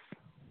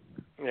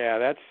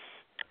 yeah,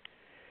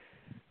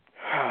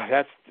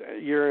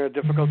 you're in a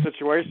difficult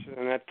situation,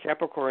 and that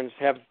Capricorns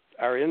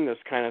are in this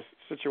kind of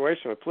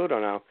situation with Pluto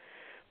now.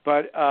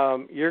 But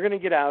you're going to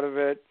get out of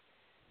it,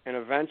 and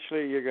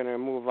eventually you're going to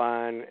move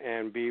on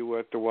and be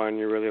with the one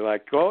you really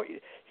like.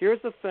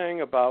 Here's the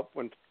thing about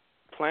when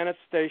planets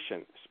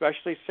station,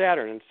 especially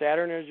Saturn, and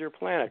Saturn is your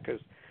planet because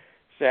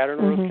Saturn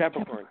rules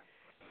Capricorn.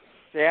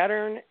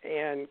 Saturn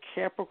and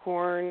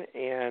Capricorn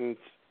and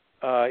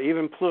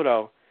even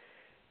Pluto,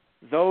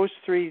 those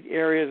three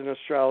areas in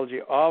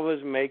astrology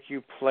always make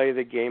you play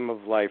the game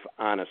of life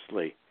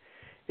honestly.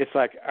 It's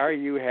like, are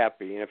you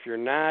happy? And if you're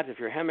not, if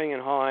you're hemming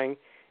and hawing,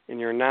 and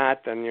you're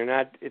not, then you're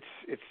not. It's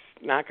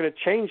not going to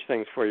change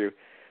things for you.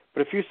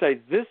 But if you say,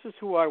 this is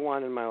who I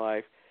want in my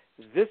life,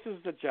 this is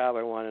the job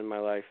I want in my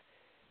life,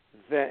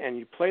 and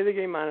you play the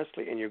game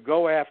honestly and you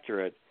go after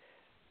it,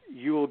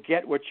 you will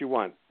get what you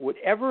want.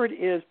 Whatever it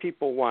is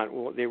people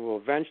want, they will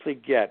eventually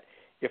get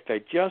if they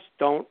just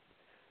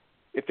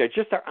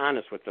are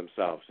honest with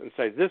themselves and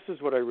say, this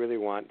is what I really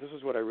want, this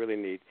is what I really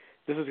need,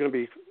 this is going to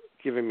be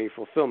giving me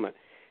fulfillment.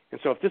 And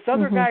so if this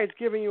other guy is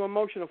giving you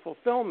emotional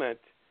fulfillment,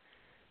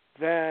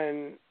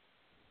 then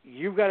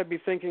you've got to be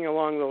thinking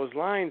along those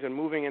lines and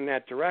moving in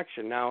that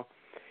direction. Now,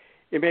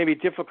 it may be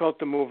difficult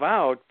to move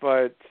out,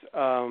 but,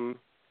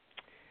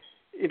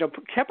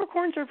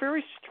 Capricorns are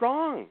very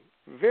strong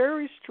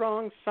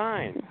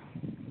sign.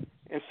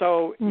 And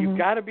so you've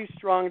got to be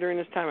strong during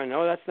this time. I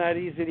know that's not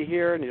easy to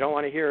hear, and you don't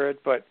want to hear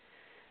it, but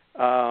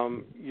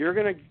you're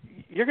gonna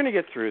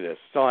get through this.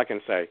 That's all I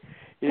can say.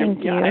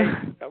 Thank you.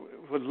 I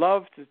would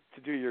love to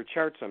do your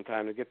chart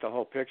sometime to get the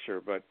whole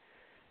picture, but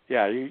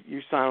yeah,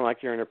 you sound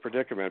like you're in a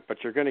predicament, but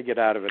you're going to get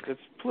out of it.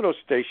 It's Pluto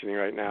stationing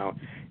right now,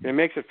 and it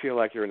makes it feel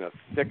like you're in the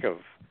thick of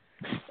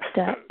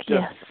stuck.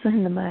 Yes,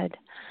 in the mud.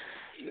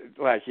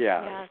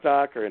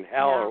 stuck or in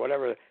hell or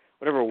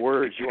whatever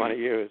words you want to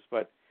use.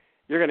 But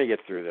you're going to get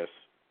through this.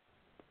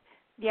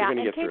 Yeah,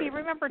 and Katie,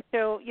 remember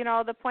too,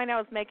 the point I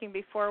was making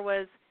before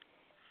was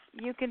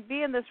you can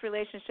be in this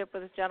relationship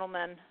with a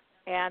gentleman,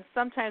 and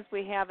sometimes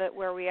we have it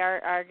where we are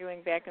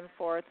arguing back and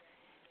forth.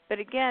 But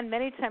again,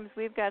 many times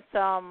we've got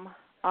some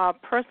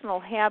personal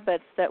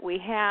habits that we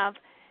have.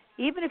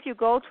 Even if you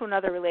go to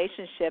another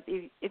relationship,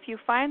 if you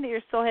find that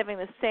you're still having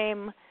the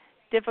same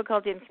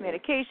difficulty in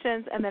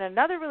communications, and then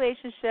another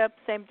relationship,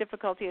 same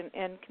difficulty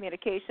in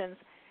communications,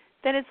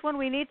 then it's when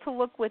we need to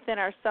look within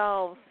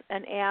ourselves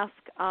and ask,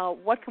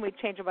 what can we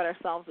change about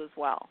ourselves as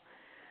well?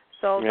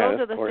 So those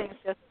are the things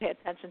just to pay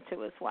attention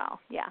to as well.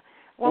 Yeah.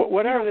 Well,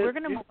 we're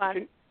going to move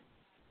on.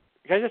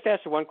 Can I just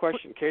ask you one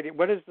question, Katie?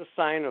 What is the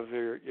sign of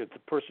the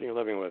person you're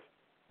living with?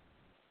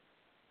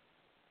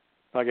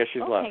 I guess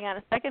she's left. Hang on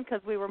a second,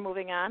 because we were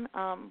moving on.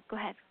 Go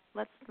ahead.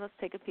 Let's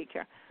take a peek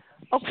here.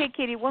 Okay,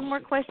 Katie, one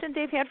more question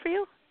Dave had for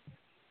you.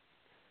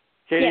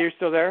 Katie, you're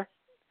still there?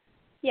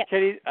 Yes.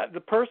 Katie, the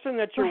person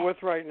that you're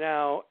with right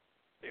now,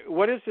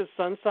 what is his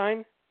sun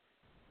sign?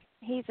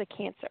 He's a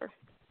Cancer.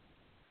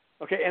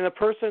 Okay, and the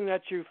person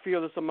that you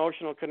feel this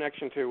emotional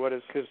connection to, what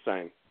is his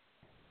sign?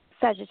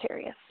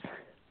 Sagittarius.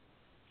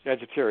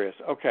 Sagittarius.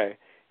 Okay.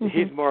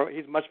 Mm-hmm.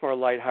 He's much more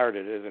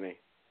lighthearted, isn't he?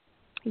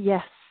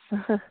 Yes.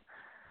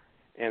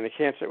 And the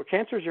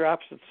Cancer is your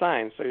opposite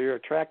sign, so you're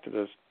attracted to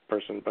this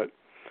person. But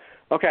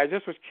okay, I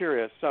just was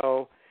curious.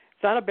 So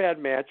it's not a bad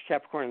match,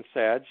 Capricorn and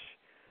Sag.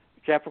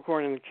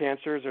 Capricorn and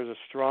Cancers, there's a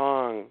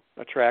strong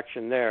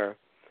attraction there,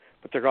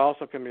 but there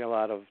also can be a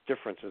lot of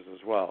differences as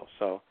well.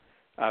 So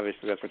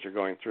obviously that's what you're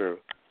going through.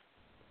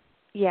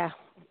 Yeah,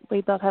 we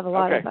both have a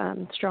lot of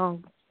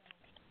strong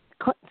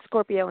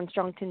Scorpio and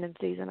strong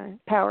tendencies and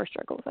power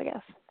struggles, I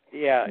guess.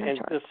 Yeah, and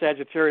the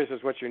Sagittarius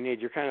is what you need.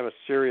 You're kind of a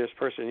serious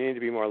person. You need to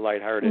be more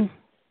lighthearted.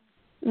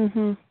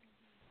 Mm-hmm.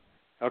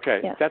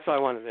 Okay, yes. That's all I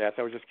wanted to ask.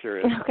 I was just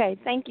curious. Okay,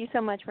 thank you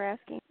so much for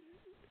asking.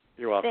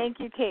 You're welcome. Thank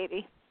you,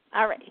 Katie.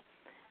 All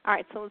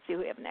right, so let's see who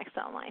we have next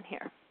online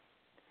here.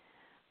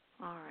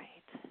 All right.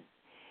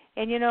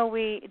 And,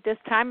 this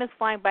time is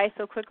flying by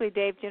so quickly,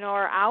 Dave.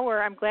 Our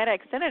hour, I'm glad I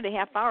extended a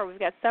half hour. We've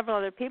got several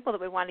other people that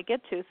we want to get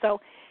to.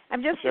 So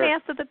I'm just going to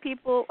ask that the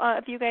people,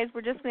 if you guys,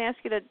 we're just going to ask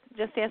you to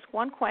just ask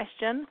one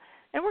question,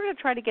 and we're going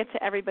to try to get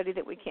to everybody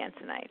that we can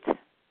tonight.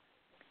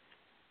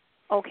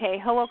 Okay,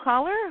 hello,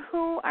 caller.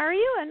 Who are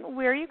you, and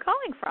where are you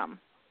calling from?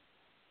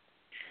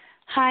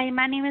 Hi,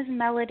 my name is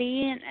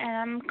Melody, and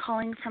I'm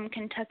calling from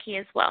Kentucky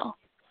as well.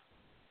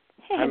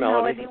 Hey, Hi,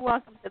 Melody.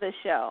 Welcome to the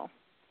show.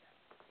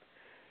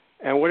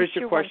 And what is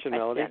your question,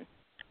 Melody?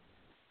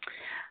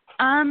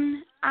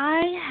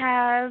 I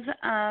have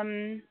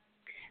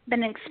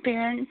been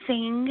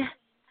experiencing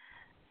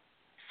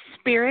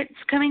spirits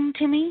coming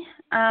to me,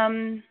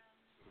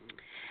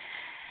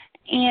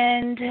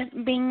 and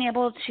being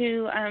able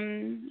to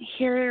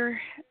hear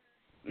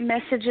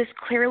messages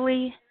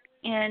clearly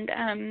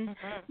and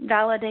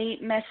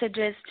validate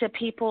messages to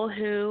people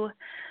who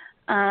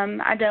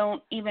I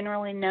don't even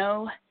really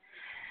know.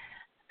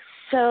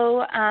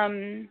 So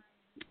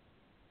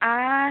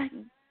I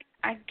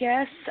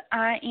guess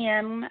I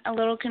am a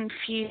little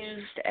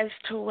confused as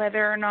to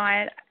whether or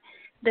not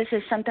this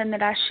is something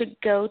that I should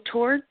go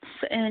towards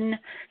and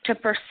to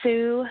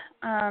pursue.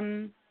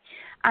 I'm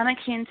a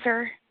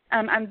Cancer.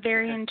 I'm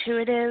very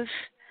intuitive,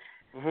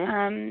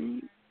 but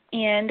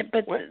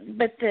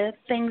the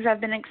things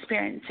I've been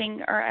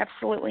experiencing are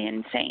absolutely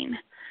insane.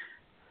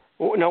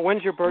 Well, now,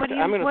 when's your birthday?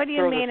 What do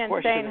you mean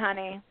insane,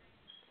 honey?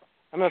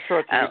 I'm going to throw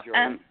it to you,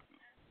 Jorianne.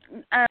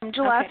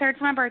 July 3rd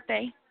is my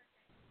birthday.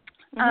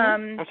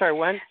 I'm sorry,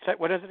 when?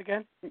 What is it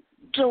again?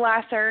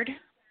 July 3rd.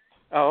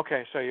 Oh,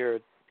 okay. So you're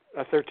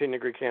a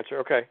 13-degree Cancer.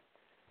 Okay.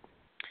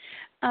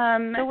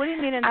 So what do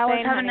you mean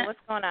insane, honey? What's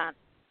going on?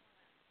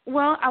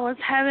 Well, I was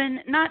having,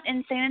 not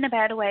insane in a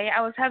bad way,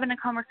 I was having a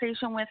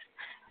conversation with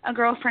a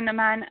girlfriend of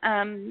mine,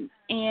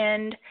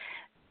 and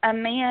a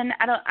man,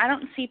 I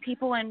don't see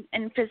people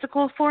in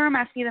physical form.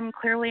 I see them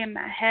clearly in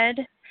my head.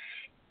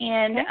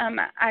 And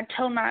I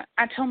told my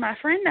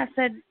friend, I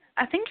said,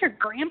 I think your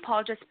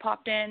grandpa just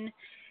popped in.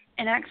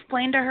 And I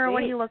explained to her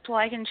what he looked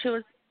like, and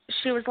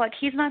she was like,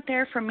 he's not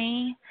there for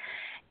me.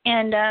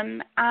 And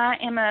I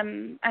am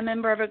a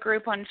member of a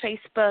group on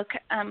Facebook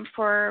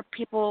for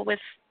people with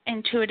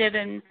intuitive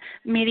and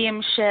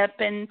mediumship,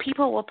 and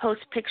people will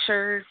post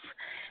pictures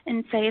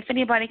and say if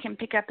anybody can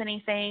pick up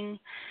anything.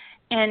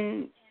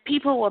 And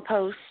people will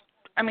post,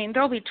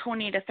 there'll be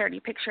 20 to 30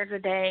 pictures a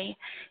day.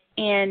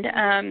 And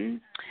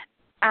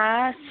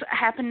I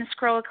happened to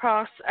scroll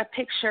across a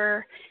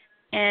picture,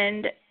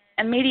 and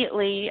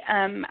immediately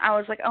I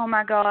was like, oh,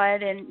 my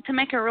God. And to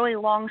make a really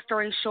long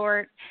story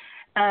short,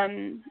 I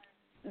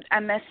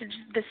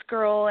messaged this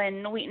girl,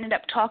 and we ended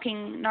up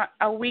talking not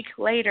a week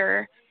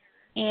later,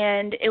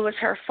 and it was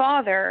her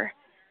father.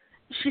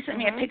 She sent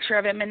me a picture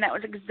of him, and that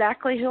was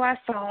exactly who I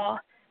saw.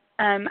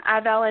 I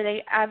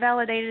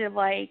validated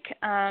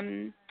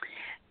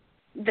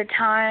the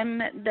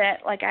time that,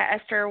 I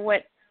asked her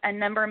what a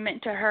number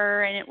meant to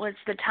her, and it was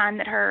the time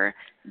that her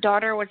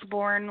daughter was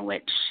born,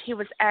 which he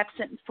was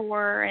absent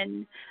for,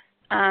 and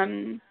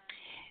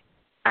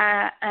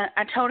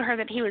I told her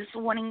that he was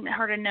wanting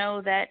her to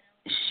know that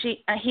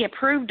he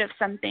approved of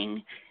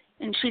something,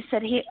 and she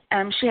said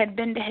she had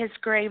been to his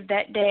grave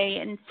that day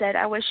and said,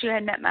 "I wish you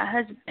had met my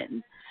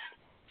husband."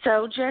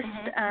 So just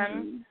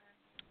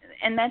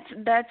and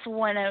that's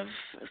one of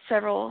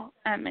several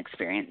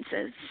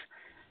experiences.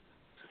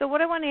 So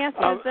what I want to ask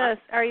you is this: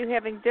 are you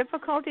having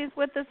difficulties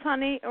with this,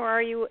 honey, or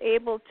are you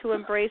able to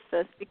embrace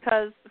this?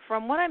 Because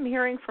from what I'm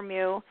hearing from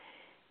you,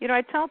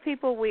 I tell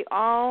people we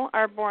all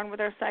are born with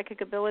our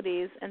psychic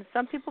abilities, and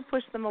some people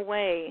push them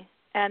away,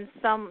 and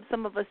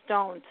some of us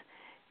don't.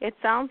 It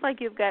sounds like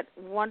you've got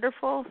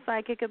wonderful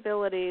psychic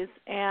abilities,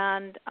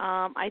 and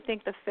I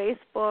think the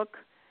Facebook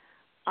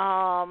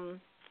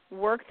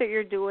work that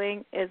you're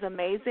doing is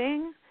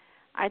amazing.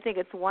 I think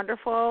it's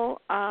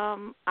wonderful.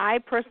 I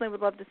personally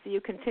would love to see you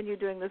continue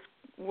doing this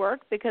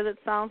work because it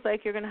sounds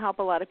like you're going to help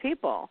a lot of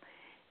people.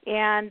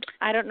 And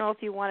I don't know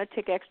if you want to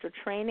take extra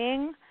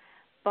training,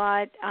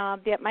 but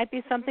that might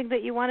be something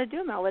that you want to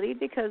do, Melody,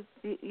 because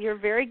you're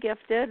very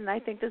gifted, and I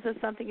think this is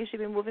something you should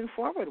be moving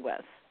forward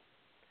with.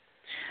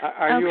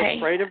 Are you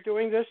afraid of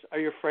doing this? Are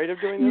you afraid of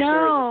doing this?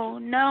 No,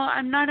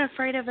 I'm not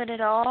afraid of it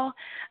at all.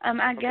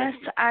 I guess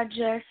I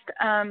just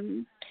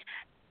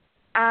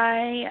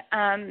I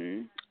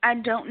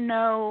don't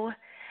know.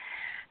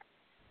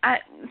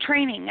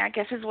 Training, I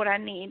guess, is what I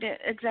need.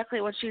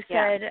 Exactly what you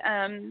said.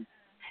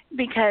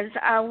 Because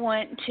I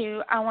want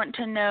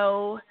to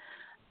know.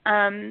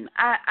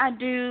 I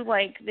do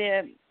like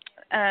the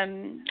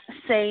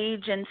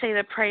sage and say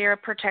the prayer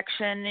of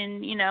protection,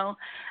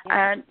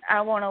 and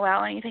I won't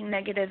allow anything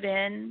negative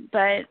in.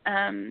 But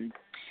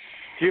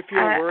do you feel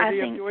worthy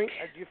of doing?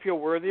 Do you feel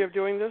worthy of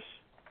doing this?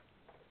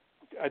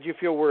 Do you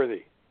feel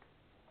worthy?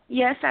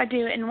 Yes, I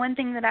do. And one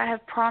thing that I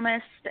have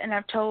promised, and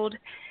I've told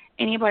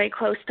anybody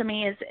close to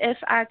me, is if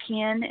I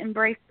can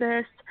embrace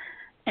this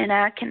and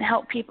I can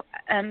help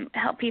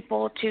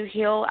people to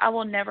heal, I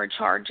will never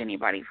charge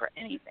anybody for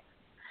anything.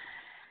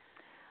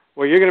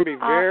 Well, you're going to be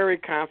very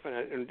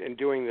confident in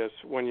doing this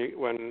when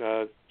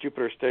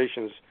Jupiter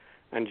stations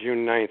on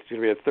June 9th. It's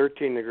going to be at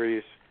 13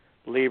 degrees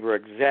Libra,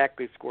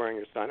 exactly squaring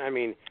your sun. I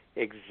mean,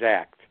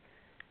 exact.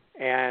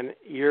 And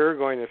you're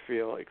going to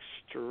feel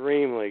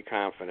extremely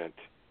confident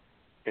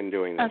in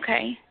doing this.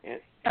 Okay.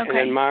 And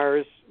then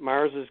Mars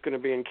is going to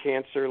be in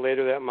Cancer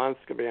later that month.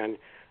 It's going to be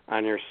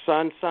on your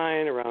sun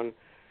sign around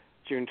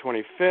June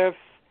 25th.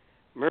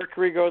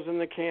 Mercury goes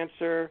into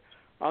Cancer.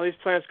 All these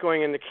planets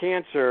going into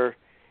Cancer,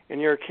 and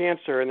you're a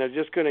Cancer, and they're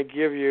just going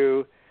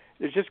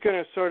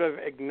to sort of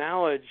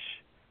acknowledge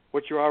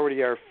what you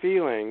already are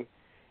feeling,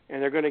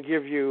 and they're going to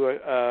give you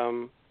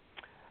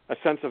a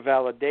sense of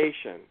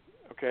validation,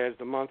 okay, as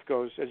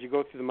you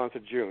go through the month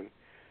of June.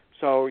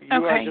 So you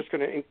are just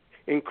going to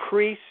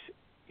increase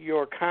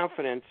your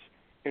confidence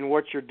in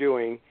what you're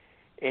doing,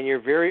 and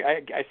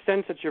I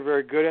sense that you're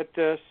very good at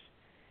this,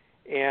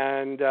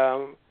 and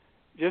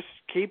just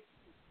keep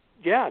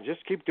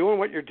doing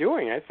what you're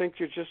doing. I think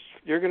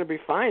you're going to be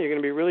fine. You're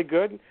going to be really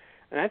good,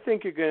 and I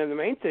think the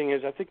main thing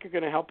is I think you're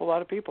going to help a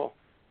lot of people.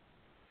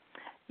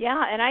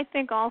 Yeah, and I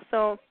think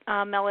also,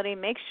 Melody,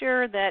 make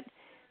sure that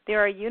there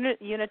are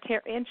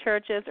Unitarian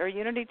churches or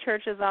Unity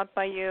churches out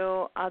by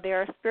you.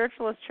 There are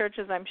spiritualist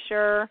churches, I'm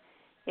sure.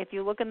 If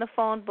you look in the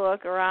phone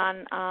book or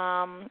on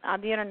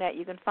the internet,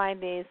 you can find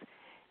these,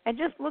 and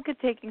just look at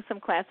taking some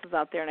classes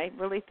out there. And I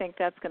really think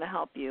that's going to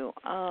help you.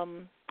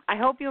 I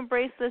hope you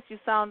embrace this. You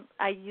sound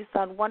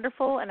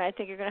wonderful, and I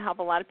think you're going to help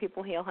a lot of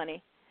people heal,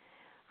 honey.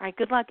 All right,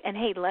 good luck, and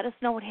hey, let us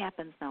know what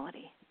happens,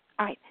 Melody.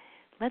 All right,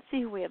 let's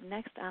see who we have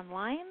next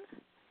online.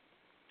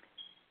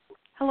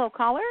 Hello,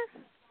 caller.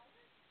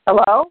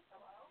 Hello.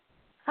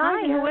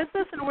 Hi. Who is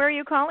this, and where are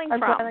you calling from?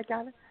 Glad I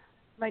got it.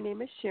 My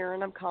name is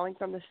Sharon. I'm calling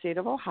from the state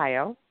of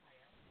Ohio.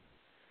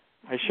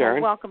 Hi,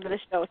 Sharon. Well, welcome to the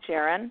show,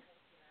 Sharon.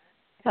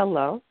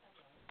 Hello.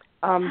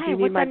 Hi, do you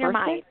need what's my on your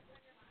birthday? mind?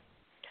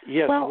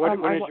 Yes. Well, when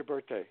is your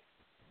birthday?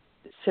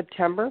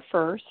 September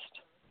 1st,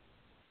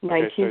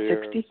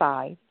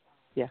 1965.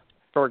 Yeah,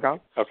 Virgo.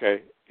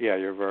 Okay. Yeah,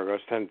 you're Virgo.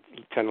 It's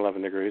 10,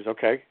 11 degrees.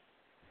 Okay.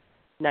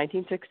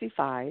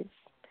 1965.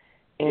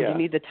 And you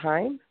need the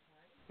time?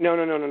 No. I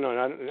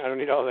don't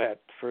need all that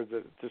for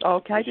the.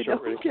 Okay.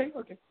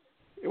 Okay.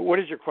 What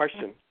is your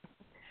question?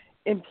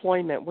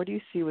 Employment. What do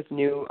you see with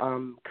new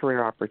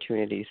career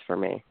opportunities for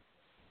me?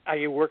 Are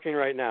you working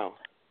right now?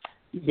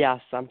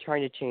 Yes, I'm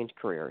trying to change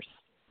careers.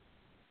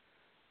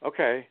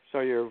 Okay,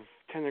 so you're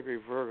 10-degree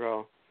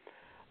Virgo.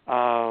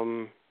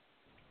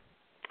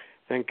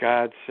 Thank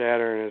God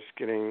Saturn is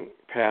getting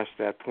past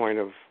that point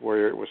of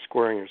where it was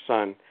squaring your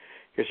sun,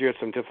 because you had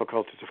some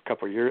difficulties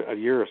a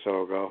year or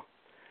so ago.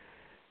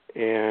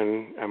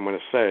 And I'm going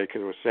to say,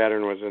 because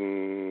Saturn was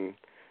in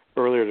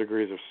earlier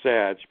degrees of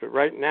Sag, but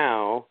right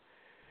now,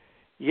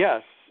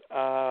 yes.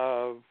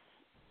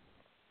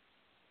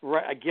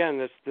 Right again,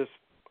 this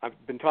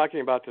I've been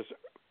talking about this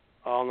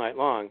all night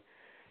long.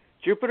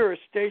 Jupiter is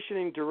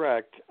stationing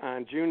direct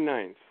on June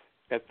 9th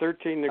at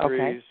 13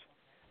 degrees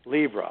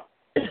Libra.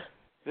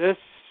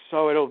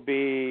 It'll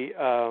be,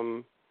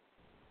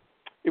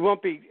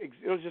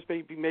 it'll just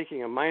be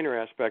making a minor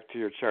aspect to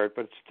your chart,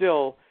 but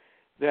still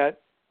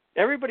that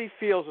everybody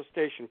feels a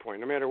station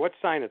point, no matter what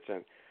sign it's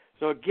in.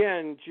 So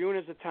again, June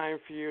is the time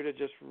for you to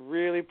just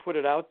really put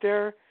it out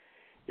there.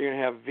 You're going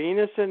to have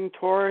Venus in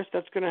Taurus.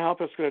 That's going to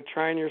help. It's going to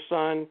trine your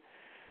sun.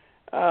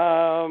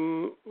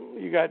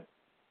 You got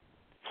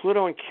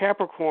Pluto in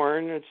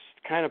Capricorn. It's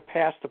kind of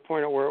past the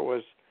point of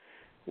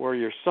where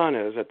your sun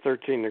is at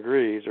 13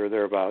 degrees or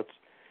thereabouts.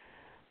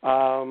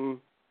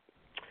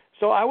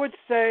 So I would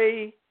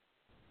say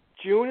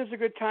June is a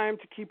good time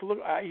to keep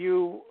looking. Are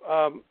you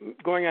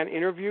going on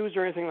interviews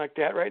or anything like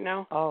that right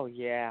now? Oh,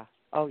 yeah.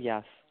 Oh,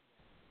 yes.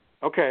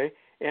 Okay.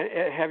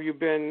 And have you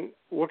been,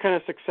 what kind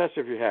of success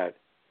have you had?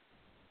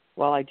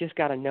 Well, I just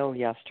got a no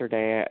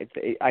yesterday.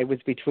 I was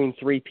between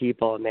 3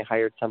 people, and they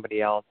hired somebody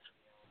else.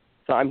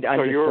 So I'm just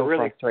so really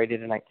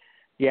frustrated. And I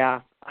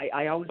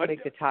always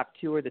make the top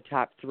 2 or the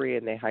top 3,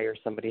 and they hire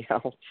somebody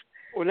else.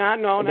 Well,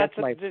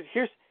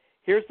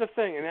 here's the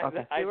thing, and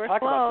okay. I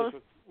talk about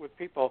this with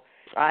people.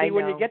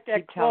 When you get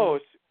that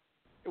close,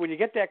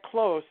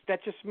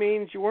 that just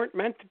means you weren't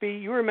meant to be.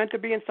 You were meant to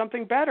be in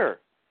something better.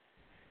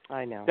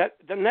 I know. That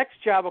the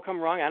next job will come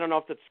wrong. I don't know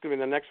if that's going to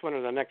be the next one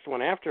or the next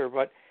one after,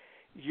 but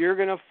you're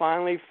going to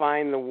finally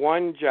find the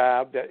one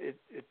job that it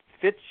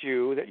fits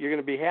you, that you're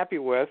going to be happy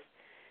with,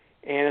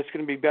 and it's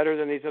going to be better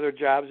than these other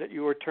jobs that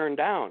you were turned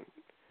down.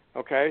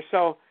 Okay,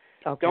 so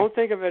don't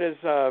think of it as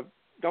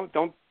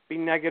don't be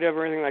negative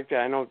or anything like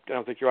that. I don't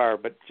think you are,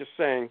 but just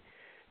saying,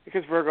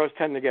 because Virgos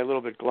tend to get a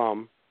little bit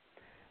glum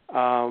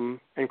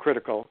and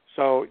critical.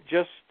 So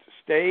just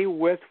stay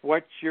with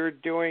what you're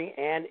doing,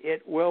 and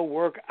it will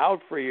work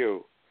out for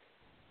you.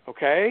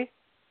 Okay?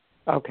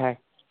 Okay.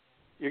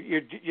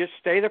 You just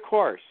stay the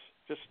course.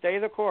 Just stay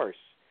the course.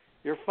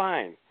 You're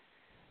fine.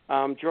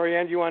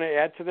 Jorianne, do you want to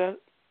add to that?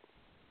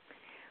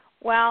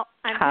 Well,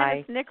 I'm kind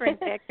of snickering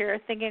back here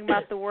thinking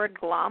about the word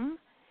glum,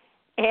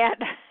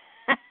 and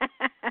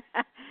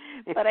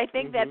but I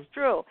think that's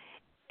true.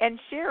 And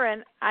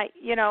Sharon,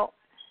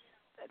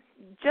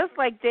 just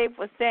like Dave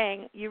was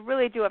saying, you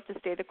really do have to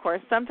stay the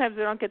course. Sometimes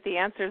we don't get the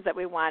answers that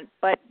we want.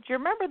 But do you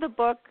remember the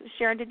book,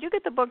 Sharon? Did you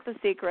get the book, The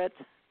Secret?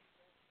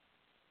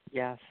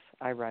 Yes,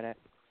 I read it.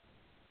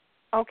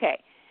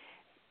 Okay.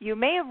 You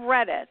may have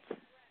read it,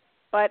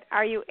 but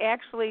are you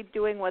actually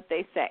doing what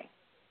they say?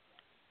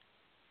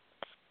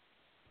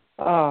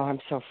 Oh, I'm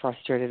so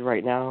frustrated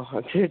right now.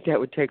 That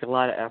would take a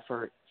lot of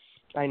effort.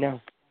 I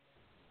know.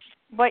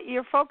 But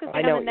you're focusing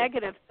on the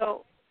negative.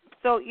 So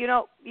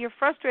you're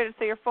frustrated,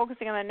 so you're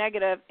focusing on the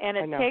negative, and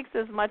it takes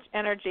as much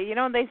energy. You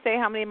know when they say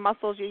how many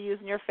muscles you use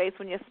in your face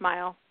when you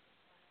smile,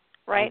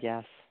 right?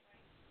 Yes.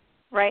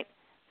 Right?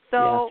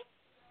 So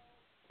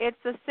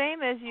it's the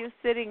same as you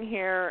sitting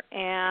here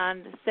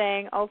and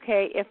saying,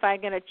 okay, if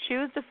I'm going to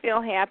choose to feel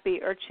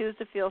happy or choose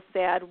to feel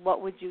sad,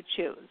 what would you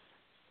choose?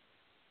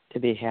 To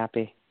be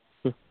happy.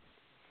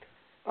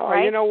 Oh,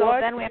 right? You know so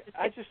what? Then we have to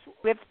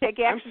take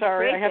action. I'm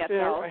sorry. I have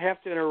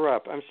to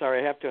interrupt. I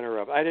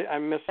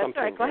missed something. That's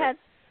all right. Go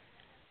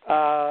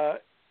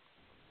ahead.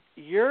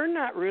 You're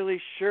not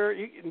really sure.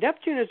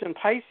 Neptune is in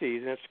Pisces,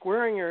 and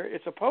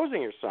it's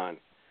opposing your sun,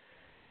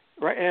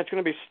 right? And it's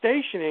going to be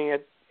stationing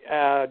at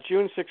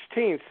June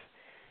 16th.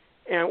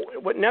 And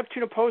when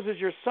Neptune opposes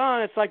your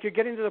sun, it's like you're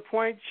getting to the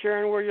point,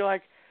 Sharon, where you're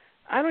like,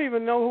 I don't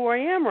even know who I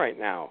am right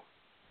now.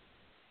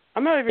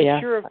 I'm not even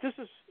sure if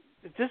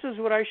this is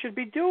what I should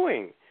be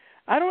doing.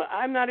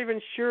 I'm not even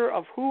sure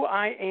of who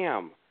I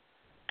am.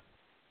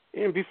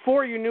 And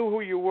before you knew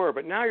who you were,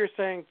 but now you're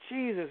saying,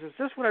 Jesus, is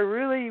this what I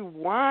really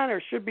want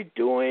or should be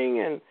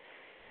doing? And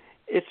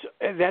it's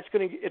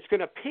going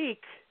to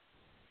peak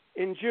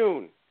in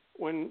June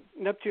when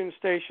Neptune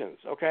stations.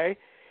 Okay,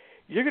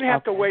 you're going to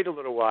have to wait a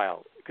little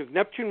while because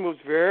Neptune moves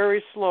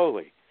very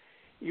slowly.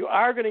 You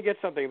are going to get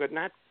something, but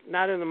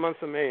not in the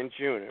month of May and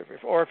June.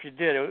 Or if you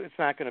did, it's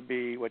not going to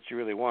be what you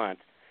really want.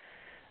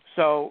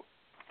 So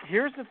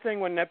here's the thing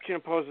when Neptune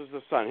opposes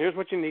the sun. Here's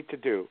what you need to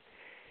do.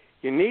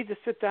 You need to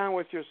sit down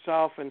with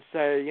yourself and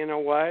say, you know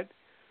what?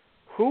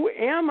 Who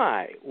am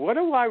I? What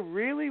do I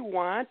really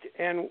want?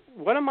 And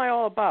what am I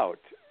all about?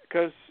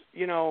 Because,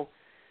 you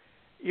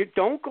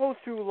don't go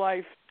through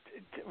life.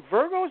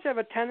 Virgos have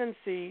a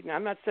tendency, now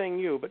I'm not saying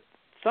you, but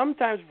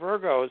sometimes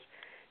Virgos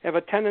have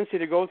a tendency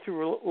to go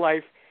through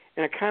life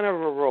in a kind of a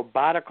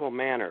robotical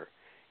manner.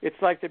 It's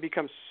like they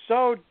become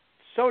so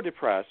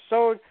depressed,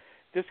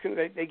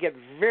 they get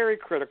very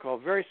critical,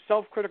 very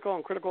self-critical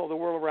and critical of the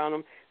world around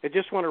them. They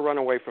just want to run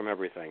away from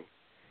everything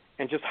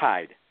and just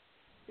hide,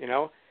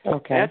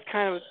 Okay.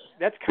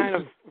 That's kind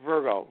of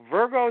Virgo.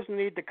 Virgos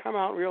need to come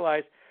out and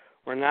realize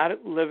we're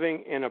not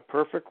living in a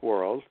perfect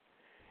world,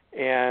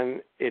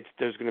 and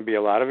there's going to be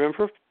a lot of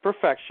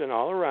imperfection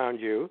all around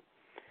you.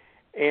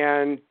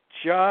 And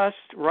just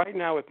right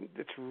now,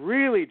 it's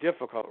really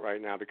difficult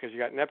right now because you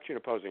got Neptune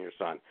opposing your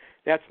sun.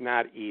 That's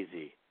not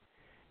easy.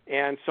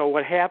 And so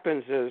what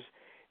happens is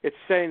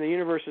the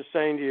universe is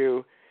saying to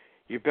you,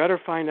 you better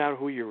find out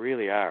who you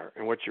really are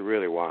and what you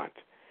really want.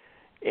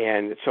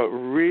 And so it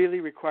really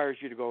requires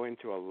you to go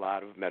into a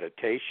lot of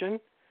meditation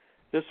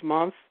this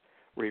month,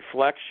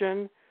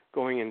 reflection,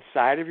 going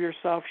inside of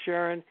yourself,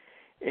 Sharon,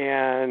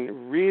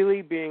 and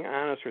really being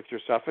honest with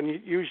yourself.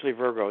 And usually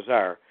Virgos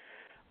are.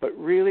 But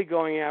really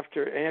going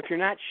after, and if you're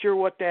not sure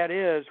what that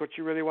is, what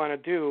you really want to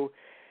do,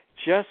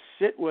 just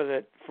sit with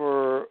it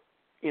for,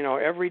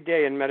 every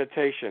day in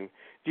meditation.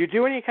 Do you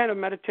do any kind of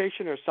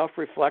meditation or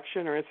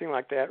self-reflection or anything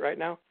like that right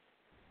now?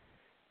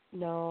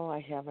 No, I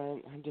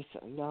haven't. I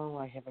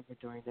haven't been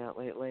doing that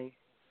lately.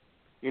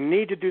 You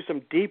need to do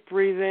some deep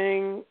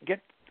breathing,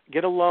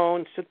 get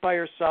alone, sit by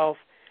yourself,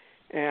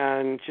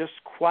 and just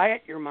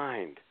quiet your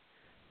mind.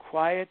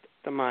 Quiet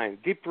the mind.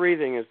 Deep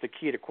breathing is the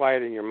key to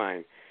quieting your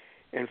mind.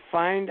 And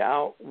find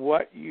out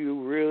what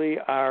you really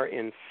are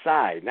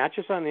inside, not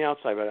just on the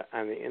outside, but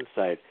on the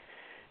inside.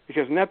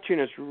 Because Neptune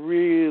is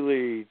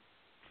really,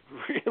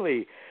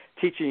 really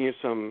teaching you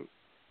some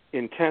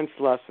intense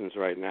lessons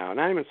right now.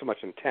 Not even so much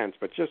intense,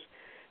 but just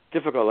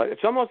difficult.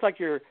 It's almost like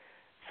you're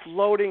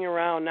floating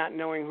around not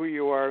knowing who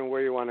you are and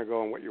where you want to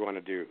go and what you want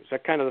to do. Is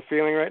that kind of the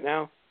feeling right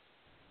now?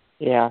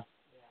 Yeah.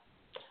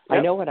 Yep.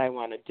 I know what I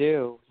want to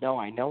do. No,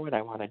 I know what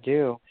I want to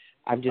do.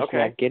 I'm just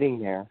not getting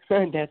there.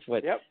 That's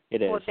what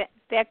it is. Well,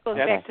 that goes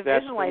back to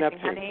visualizing,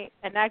 honey,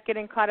 and not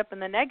getting caught up in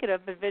the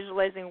negative, but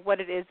visualizing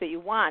what it is that you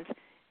want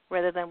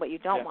rather than what you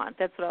don't want.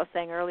 That's what I was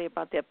saying earlier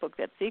about that book,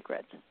 That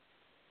Secret.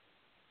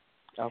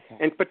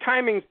 Okay. But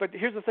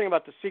here's the thing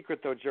about The Secret,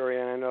 though,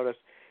 Jorianne, I noticed.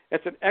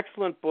 It's an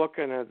excellent book,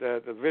 and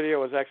the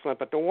video is excellent,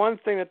 but the one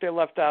thing that they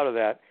left out of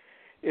that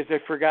is they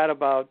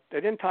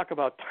didn't talk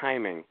about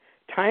timing.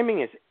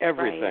 Timing is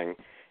everything. Right.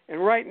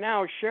 And right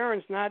now,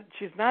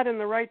 she's not in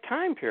the right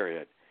time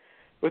period.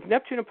 With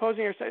Neptune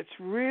opposing her, it's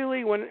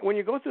really, when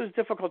you go through those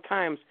difficult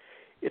times,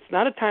 it's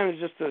not a time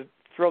just to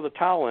throw the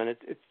towel in.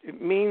 It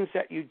means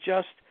that you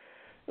just,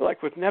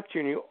 like with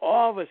Neptune, you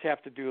always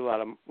have to do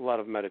a lot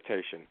of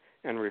meditation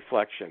and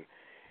reflection.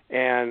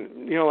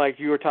 And, like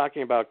you were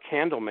talking about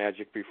candle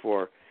magic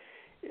before,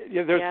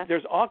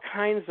 there's all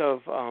kinds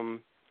of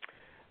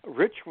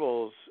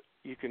rituals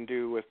you can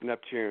do with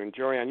Neptune.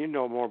 Jorianne, you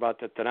know more about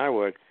that than I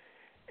would.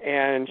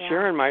 And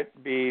Sharon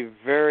might be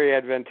very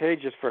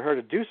advantageous for her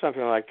to do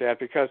something like that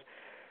because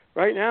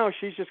right now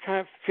she's just kind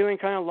of feeling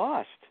kind of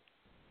lost.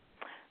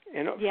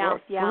 And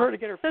for her to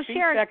get her feet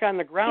Sharon, back on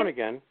the ground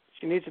again,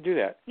 she needs to do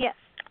that. Yes.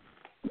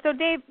 So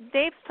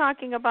Dave's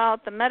talking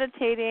about the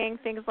meditating,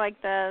 things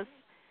like this.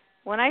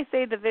 When I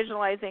say the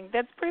visualizing,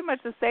 that's pretty much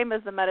the same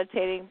as the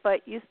meditating, but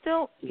you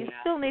still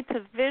need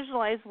to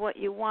visualize what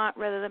you want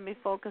rather than be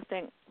focused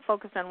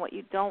on what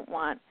you don't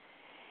want.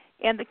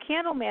 And the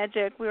candle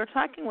magic, we were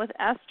talking with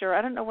Esther.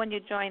 I don't know when you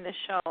joined the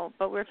show,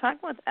 but we were talking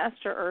with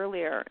Esther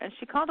earlier, and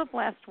she called up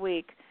last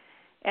week,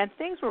 and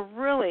things were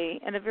really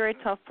in a very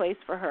tough place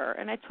for her.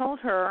 And I told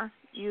her,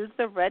 use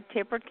the red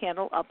tapered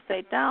candle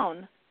upside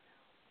down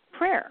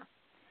prayer.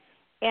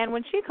 And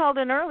when she called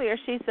in earlier,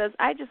 she says,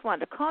 I just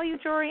wanted to call you,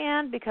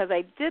 Jorianne, because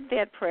I did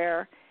that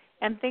prayer,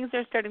 and things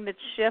are starting to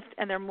shift,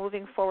 and they're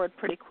moving forward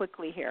pretty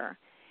quickly here.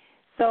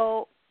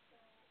 So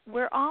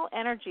we're all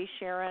energy,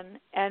 Sharon,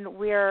 and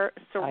we're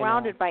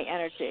surrounded by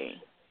energy.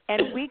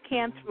 And we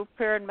can, through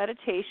prayer and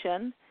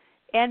meditation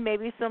and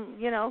maybe some,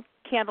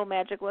 candle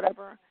magic,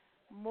 whatever,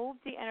 move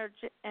the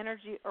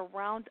energy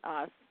around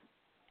us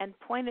and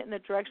point it in the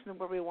direction of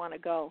where we want to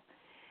go.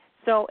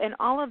 So, and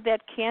all of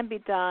that can be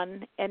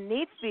done and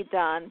needs to be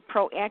done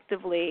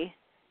proactively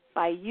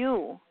by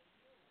you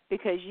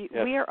because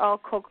we are all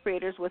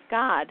co-creators with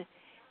God.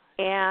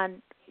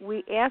 And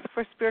we ask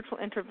for spiritual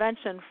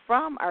intervention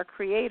from our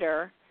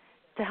Creator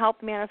to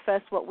help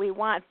manifest what we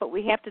want, but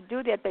we have to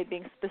do that by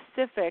being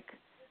specific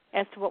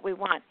as to what we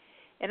want.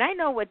 And I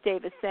know what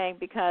Dave is saying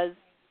because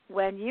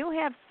when you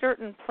have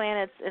certain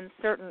planets and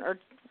or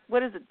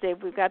what is it,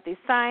 Dave? We've got these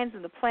signs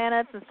and the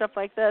planets and stuff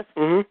like this.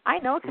 Mm-hmm. I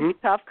know it can be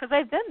tough because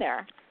I've been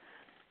there.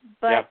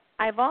 But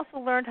I've also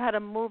learned how to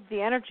move the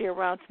energy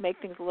around to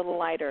make things a little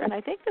lighter. And I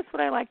think that's what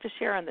I like to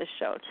share on this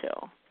show,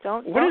 too.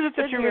 What is it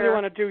that you really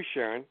want to do,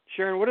 Sharon?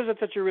 Sharon, what is it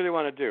that you really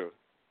want to do?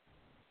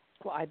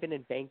 Well, I've been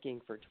in banking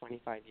for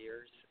 25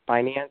 years,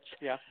 finance.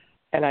 Yeah.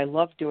 And I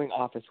love doing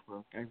office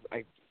work.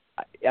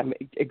 I'm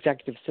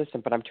executive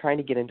assistant, but I'm trying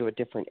to get into a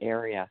different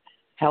area.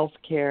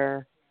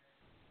 Healthcare,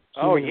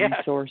 human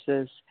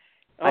resources.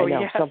 I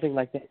know, something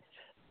like that.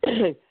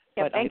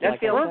 But banking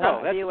feels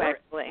enough for you,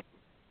 actually.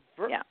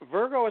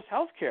 Virgo is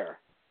healthcare.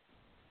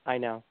 I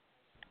know.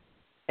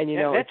 And,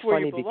 that's it's where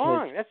funny you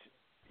belong.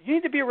 You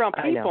need to be around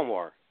people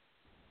more.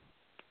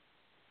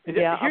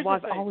 Yeah, I've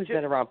always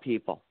been around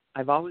people.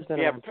 I've always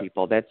been around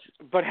people.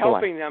 But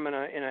helping them in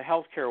a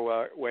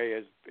healthcare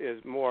way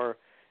is more,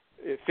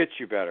 it fits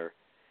you better.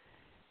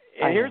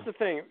 And here's the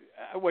thing,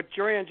 what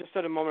Jorianne just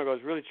said a moment ago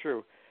is really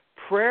true.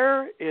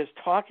 Prayer is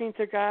talking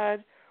to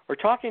God or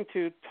talking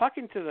to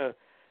the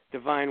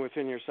divine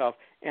within yourself,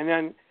 and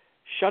then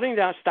shutting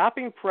down,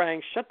 stopping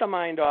praying, shut the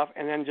mind off,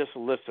 and then just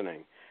listening.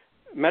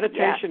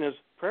 Meditation is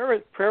prayer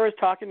is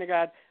talking to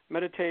God.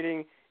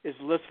 Meditating is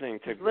listening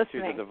to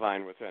the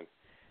divine within.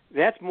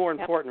 That's more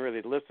important,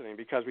 really, listening,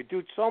 because we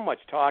do so much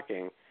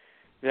talking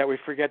that we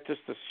forget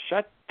just to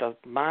shut the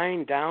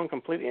mind down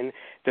completely. And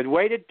the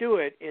way to do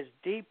it is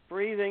deep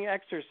breathing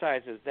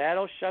exercises.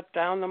 That'll shut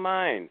down the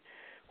mind.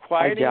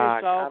 Quieting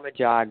yourself. I'm a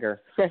jogger.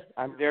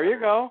 There you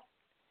go.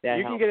 That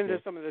you can get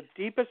into some of the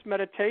deepest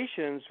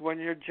meditations when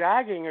you're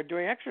jogging or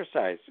doing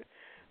exercise.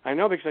 I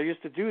know because I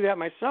used to do that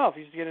myself. I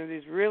used to get into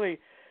these really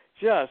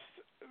just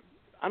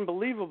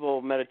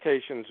unbelievable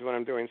meditations when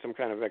I'm doing some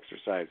kind of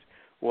exercise,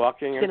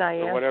 walking or whatever. Can I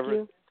ask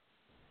you?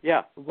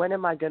 Yeah. When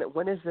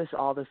is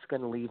all this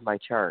gonna leave my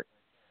chart?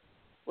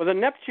 Well, the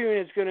Neptune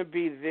is going to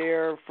be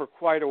there for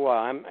quite a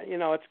while.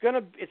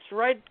 It's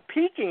right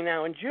peaking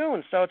now in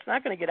June, so it's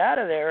not going to get out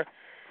of there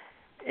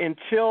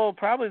until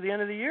probably the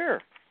end of the year.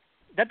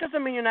 That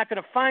doesn't mean you're not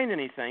going to find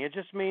anything. It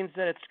just means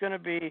that it's going to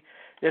be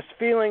this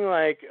feeling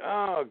like,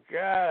 oh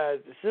God,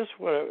 is this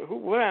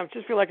what I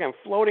just feel like I'm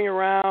floating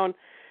around,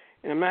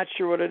 and I'm not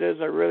sure what it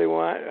is I really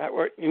want.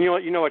 Or, you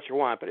know what you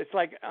want, but it's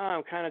like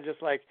I'm kind of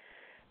just like,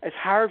 it's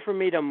hard for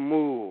me to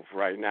move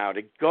right now,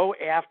 to go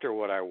after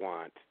what I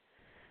want.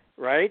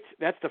 Right?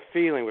 That's the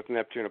feeling with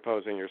Neptune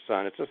opposing your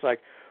Sun. It's just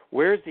like,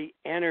 where's the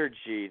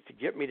energy to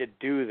get me to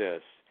do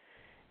this?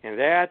 And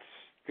that's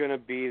going to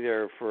be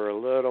there for a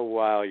little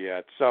while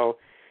yet. So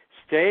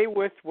stay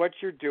with what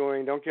you're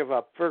doing. Don't give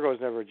up.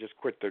 Virgos never just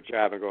quit their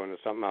job and go into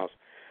something else.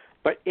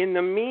 But in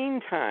the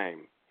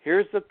meantime,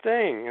 here's the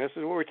thing, and this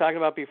is what we were talking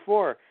about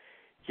before.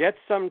 Get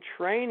some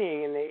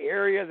training in the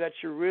area that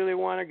you really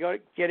want to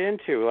get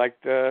into, like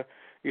you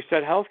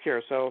said,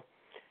 healthcare. So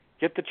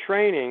get the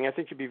training. I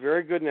think you'd be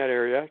very good in that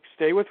area.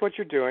 Stay with what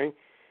you're doing.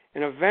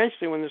 And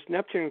eventually when this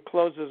Neptune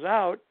closes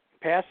out,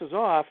 passes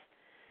off,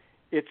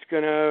 it's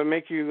going to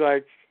make you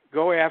like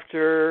go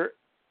after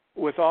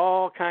with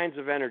all kinds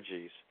of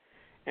energies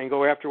and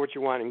go after what you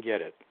want and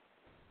get it.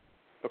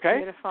 Okay?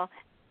 Beautiful.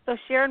 So,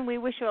 Sharon, we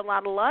wish you a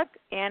lot of luck.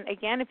 And,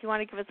 again, if you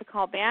want to give us a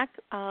call back,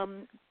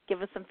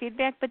 give us some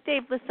feedback. But,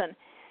 Dave, listen,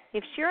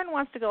 if Sharon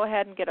wants to go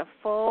ahead and get a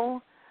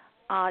full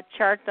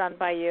chart done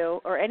by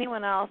you or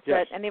anyone else,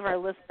 yes, any of our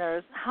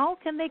listeners, how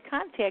can they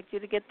contact you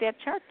to get that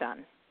chart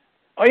done?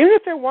 Oh, even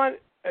if they want,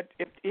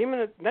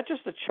 not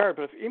just the chart,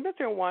 but even if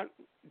they want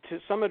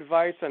some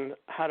advice on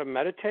how to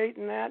meditate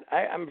in that,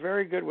 I'm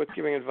very good with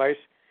giving advice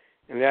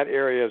in that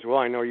area as well.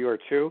 I know you are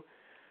too.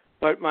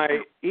 But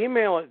my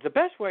email, the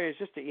best way is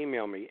just to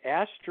email me,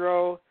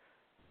 astrogunning,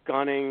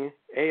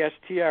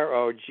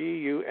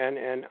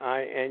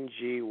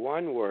 ASTROGUNNING,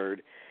 one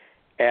word,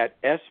 at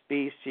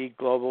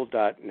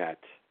sbcglobal.net.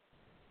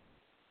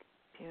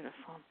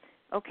 Beautiful.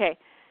 Okay.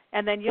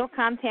 And then you'll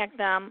contact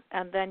them,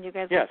 and then you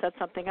guys will set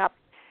something up.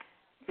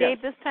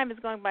 Dave, this time is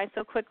going by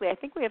so quickly. I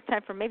think we have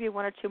time for maybe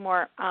one or two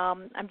more.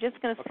 I'm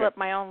just going to slip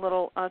my own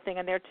little thing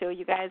in there, too.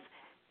 You guys,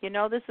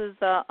 this is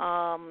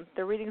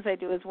the readings I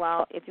do as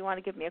well. If you want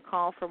to give me a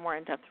call for more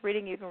in-depth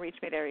reading, you can reach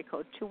me at area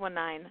code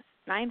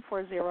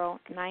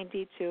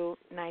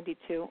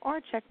 219-940-9292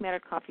 or check me out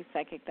at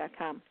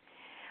coffeepsychic.com.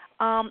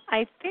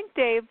 I think,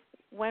 Dave,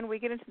 when we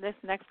get into this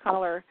next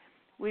caller,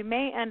 we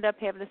may end up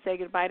having to say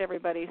goodbye to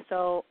everybody.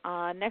 So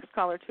next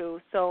caller,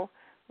 too. So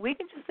we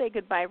can just say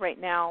goodbye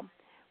right now.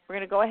 We're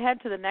going to go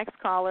ahead to the next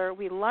caller.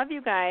 We love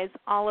you guys,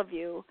 all of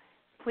you.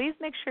 Please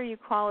make sure you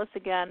call us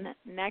again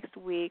next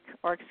week,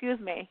 or excuse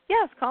me.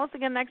 Yes, call us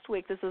again next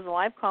week. This is a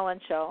live call-in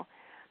show.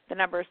 The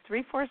number is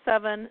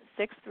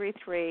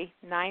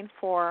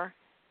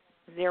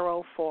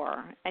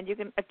 347-633-9404. And you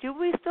can. Do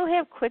we still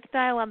have quick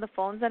dial on the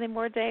phones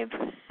anymore, Dave?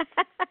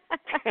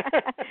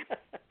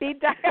 Speed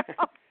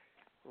dial.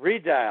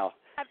 Redial.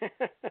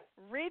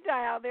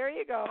 Redial. There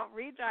you go.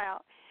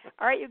 Redial.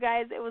 All right, you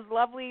guys. It was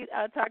lovely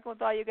talking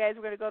with all you guys.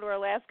 We're going to go to our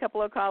last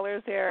couple of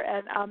callers here,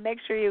 and make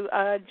sure you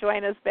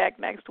join us back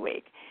next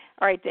week.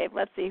 All right, Dave,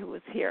 let's see who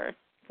is here.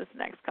 This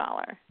next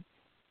caller.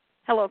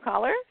 Hello,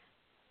 caller.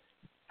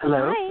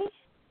 Hello. Hi.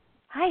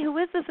 Hi, who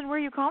is this and where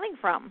are you calling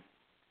from?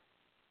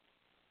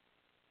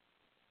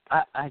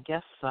 I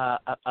guess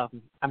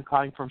I'm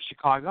calling from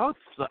Chicago. It's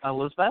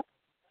Elizabeth.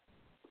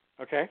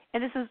 Okay.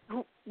 And this is,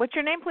 what's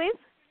your name, please?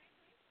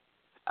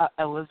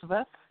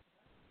 Elizabeth.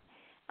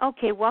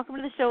 Okay, welcome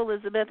to the show,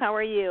 Elizabeth. How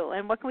are you?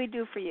 And what can we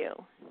do for you?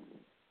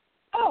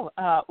 Oh,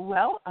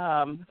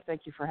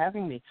 thank you for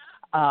having me.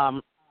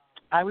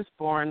 I was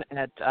born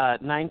at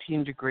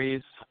 19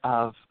 degrees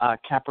of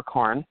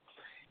Capricorn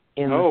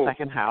in the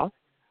second house.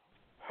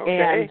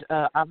 Okay.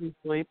 And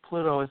obviously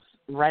Pluto is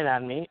right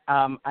on me.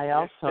 I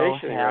also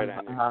have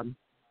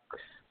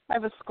I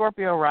have a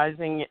Scorpio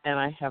rising, and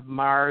I have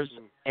Mars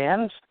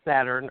and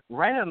Saturn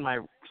right on my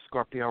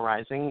Scorpio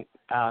rising.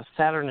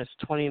 Saturn is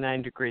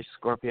 29 degrees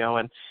Scorpio,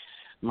 and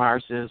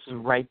Mars is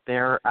right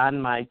there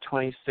on my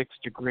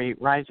 26-degree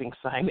rising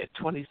sign at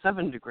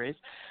 27 degrees.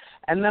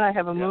 And then I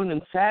have a moon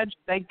in Sag.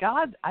 Thank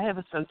God I have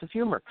a sense of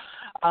humor.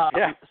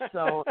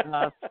 So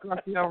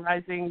Scorpio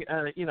rising,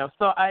 so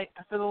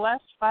for the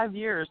last 5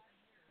 years,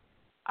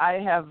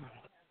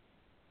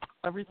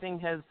 everything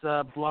has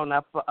blown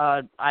up.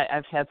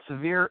 I've had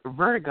severe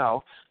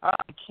vertigo,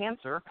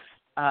 cancer,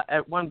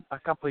 a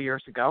couple of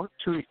years ago,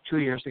 two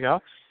years ago.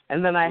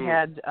 And then I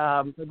had,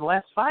 for the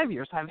last 5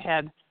 years, I've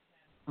had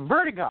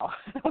vertigo.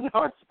 I don't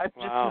know. I'm just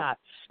not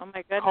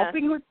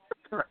coping with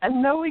it. I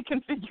know we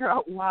can figure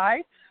out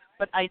why,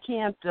 but I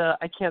can't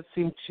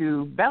seem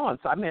to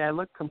balance. I mean, I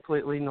look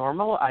completely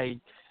normal. I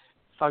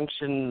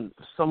function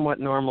somewhat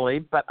normally,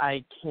 but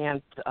I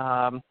can't.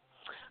 I'm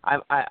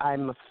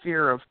a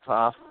fear of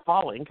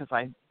falling because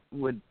I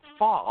would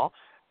fall.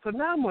 So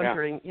now I'm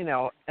wondering,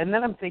 and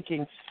then I'm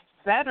thinking,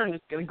 Saturn is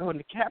going to go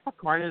into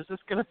Capricorn. Is this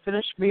going to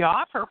finish me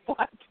off or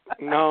what?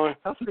 No.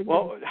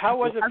 Well, how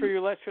was it for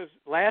you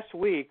last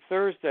week,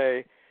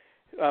 Thursday,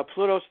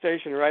 Pluto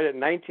stationed right at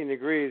 19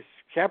 degrees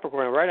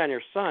Capricorn, right on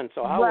your sun.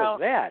 So how was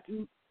that?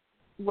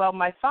 Well,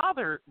 my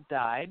father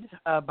died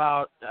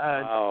about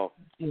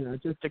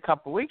just a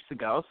couple weeks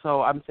ago.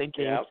 So I'm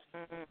thinking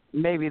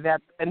maybe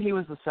that, and he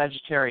was a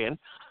Sagittarian.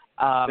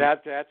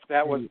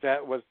 That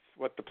was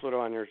what the Pluto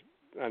on your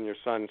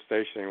sun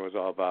stationing was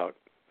all about.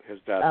 His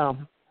death.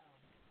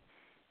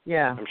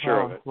 Yeah, I'm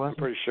sure of it. Well, I'm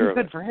pretty sure of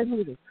it. Good for him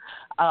either.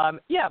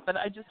 But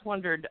I just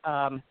wondered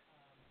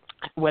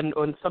when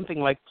something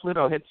like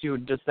Pluto hits you,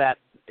 does that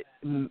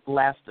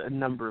last a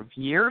number of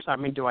years? I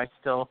mean,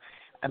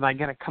 am I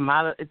going to come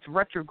out of it's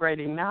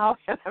retrograding now?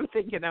 And I'm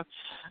thinking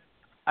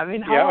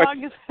how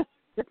long is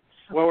it?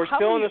 Well, we're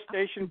still in the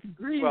station.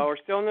 Well, we're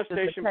still in the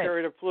station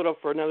period of Pluto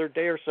for another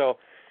day or so.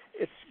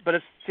 It's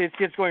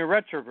going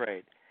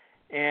retrograde,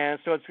 and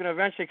so it's going to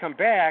eventually come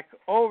back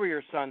over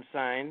your sun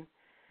sign.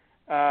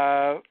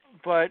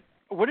 But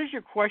what is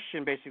your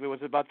question, basically?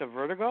 Was it about the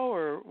vertigo,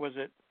 or was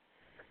it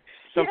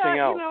something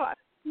else?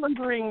 I'm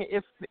wondering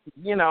if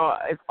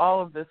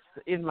all of this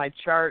in my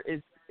chart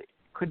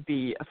could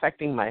be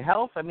affecting my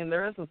health. I mean,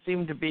 there doesn't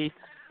seem to be.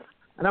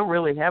 I don't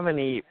really have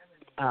any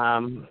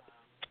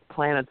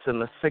planets in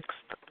the sixth.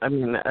 I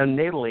mean,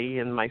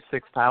 natally in my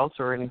sixth house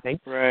or anything.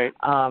 Right.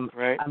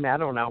 Right. I mean, I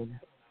don't know.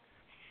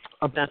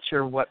 I'm not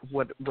sure what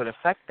would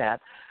affect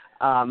that.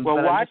 Well,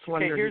 but watch.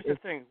 Okay, here's the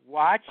thing.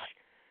 Watch.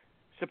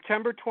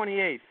 September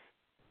 28th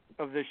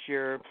of this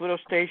year, Pluto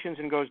stations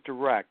and goes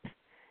direct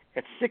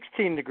at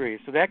 16 degrees.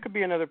 So that could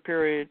be another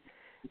period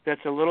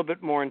that's a little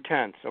bit more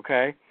intense,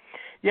 okay?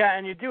 Yeah,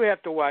 and you do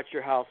have to watch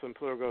your house when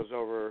Pluto goes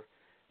over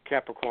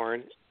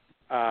Capricorn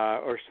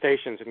or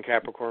stations in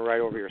Capricorn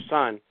right over your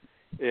sun,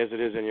 as it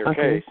is in your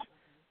case.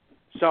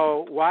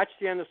 So watch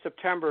the end of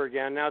September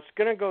again. Now, it's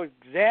going to go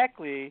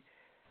exactly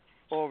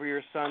over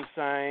your sun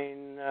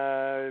sign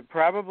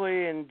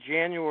probably in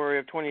January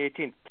of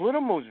 2018. Pluto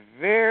moves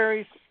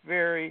very,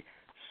 very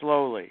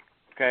slowly,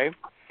 okay?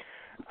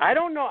 I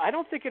don't know. I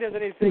don't think it has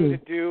anything to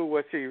do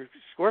with your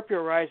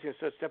Scorpio rising,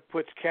 so that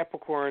puts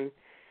Capricorn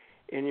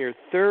in your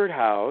third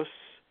house.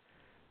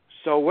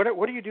 So what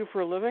do you do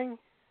for a living?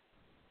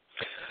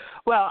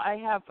 Well, I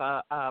have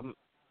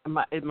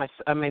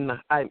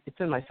it's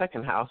in my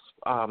second house.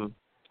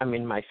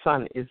 My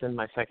son is in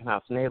my second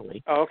house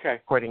natally. Oh, okay.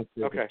 According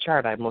to the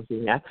chart I'm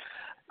looking at.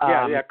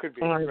 Yeah, it could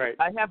be. Right.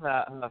 I have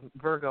a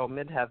Virgo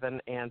midheaven,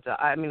 and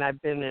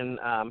I've been in.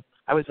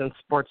 I was in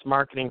sports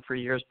marketing for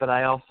years, but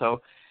I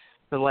also,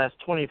 for the last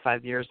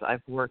 25 years,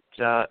 I've worked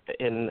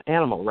in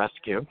animal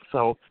rescue.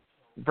 So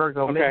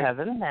Virgo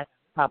midheaven, that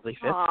probably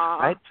fits,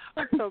 right?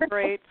 That's so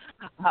great.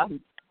 That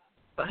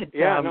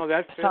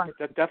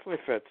definitely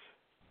fits.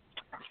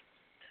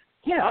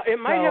 Yeah, it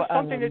might have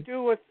something to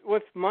do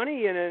with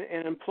money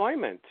and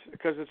employment,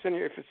 because if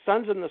the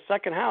sun's in the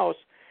second house,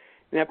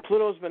 and that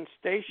Pluto's been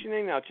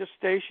stationing, now it's just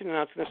stationed, and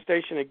now it's going to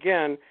station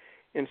again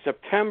in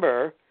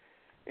September,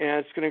 and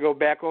it's going to go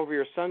back over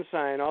your sun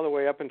sign all the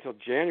way up until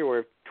January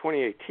of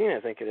 2018,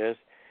 I think it is.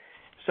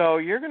 So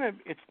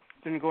it's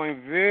been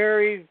going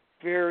very,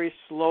 very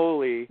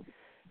slowly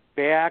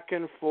back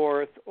and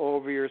forth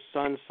over your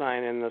sun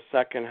sign in the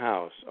second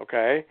house,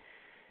 okay?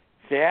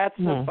 That's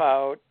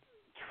about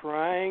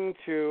trying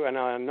to, and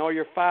I know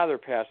your father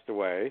passed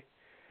away,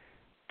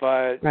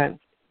 but, and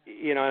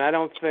I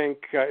don't think,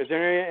 is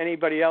there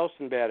anybody else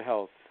in bad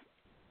health,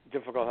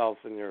 difficult health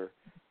in your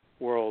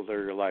world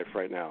or your life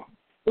right now?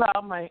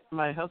 Well,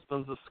 my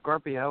husband's a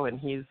Scorpio, and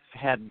he's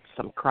had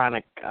some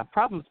chronic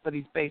problems, but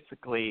he's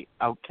basically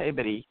okay,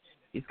 but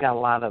he's got a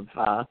lot of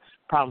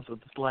problems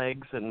with his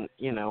legs, and,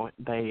 he's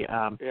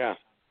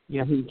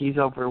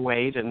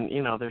overweight, and,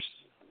 there's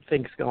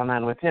things going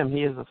on with him.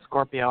 He is a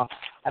Scorpio.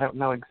 I don't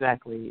know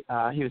exactly.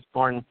 He was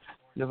born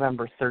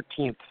November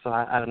 13th, so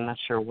I'm not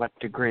sure what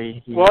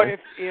degree he is.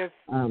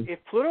 If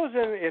Pluto's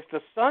if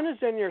the sun is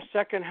in your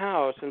second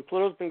house and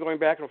Pluto's been going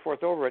back and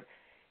forth over it,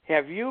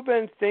 have you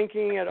been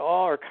thinking at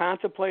all or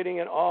contemplating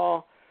at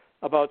all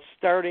about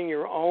starting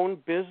your own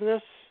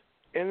business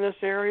in this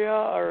area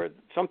or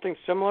something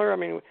similar? I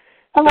mean,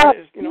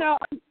 I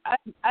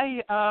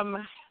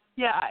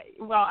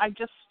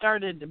just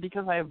started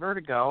because I have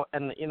vertigo,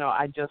 and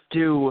I just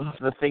do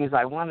the things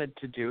I wanted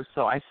to do.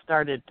 So I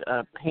started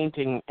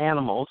painting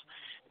animals,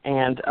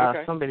 and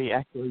somebody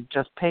actually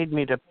just paid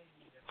me to.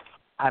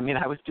 I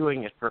was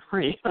doing it for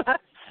free,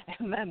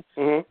 and then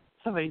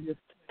somebody just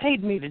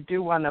paid me to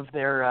do one of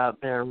their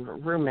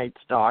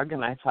roommate's dog,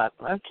 and I thought,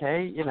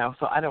 okay,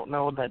 so I don't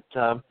know that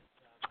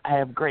I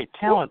have great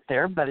talent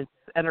there, but it's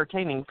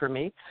entertaining for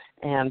me.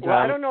 And well,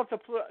 I don't know if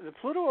the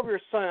Pluto of your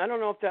Sun, I don't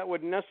know if that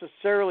would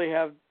necessarily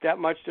have that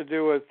much to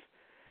do with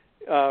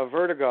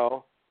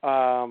vertigo.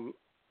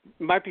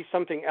 Might be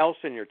something else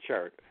in your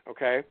chart,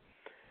 okay?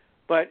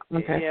 But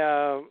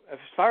as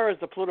far as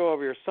the Pluto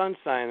of your Sun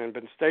sign and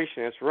been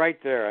stationed, it's right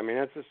there. I mean,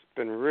 that's just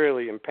been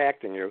really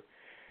impacting you.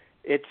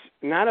 It's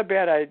not a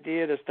bad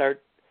idea to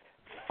start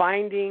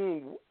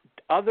finding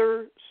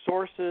other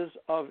sources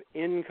of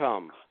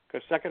income,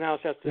 because second house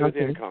has to do with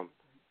income.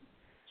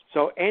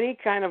 So any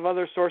kind of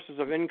other sources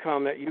of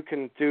income that you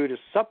can do to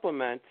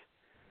supplement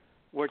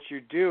what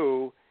you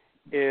do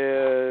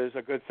is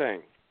a good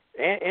thing.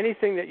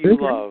 Anything that you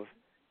love,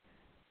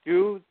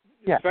 do,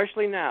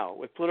 especially now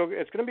with Pluto.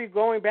 It's going to be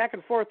going back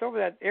and forth over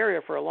that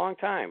area for a long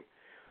time,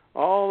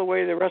 all the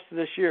way the rest of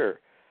this year.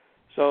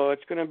 So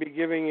it's going to be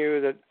giving you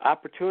the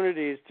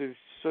opportunities to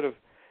sort of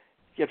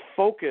get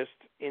focused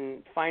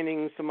in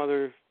finding some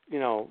other,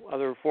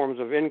 other forms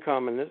of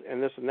income and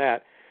this and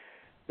that.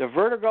 The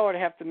vertigo, I'd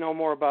have to know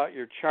more about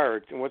your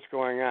chart and what's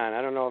going on.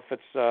 I don't know if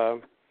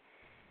it's,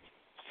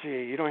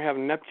 you don't have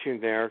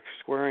Neptune there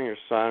squaring your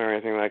Sun or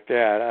anything like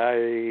that.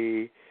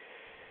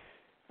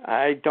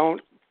 I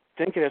don't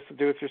think it has to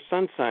do with your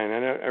Sun sign.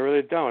 I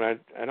really don't.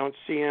 I don't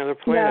see any other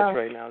planets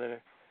right now that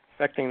are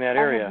affecting that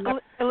area.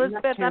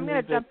 Elizabeth, I'm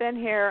going to jump in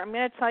here. I'm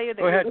going to tell you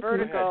that your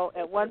vertigo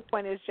at one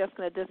point is just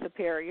going to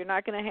disappear. You're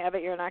not going to have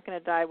it. You're not going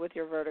to die with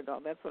your vertigo.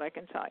 That's what I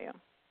can tell you.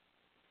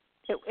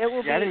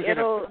 It'll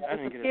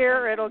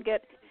disappear. It'll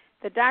get.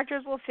 The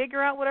doctors will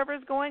figure out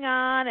whatever's going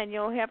on, and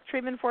you'll have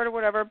treatment for it or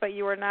whatever. But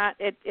you are not.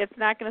 It's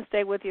not going to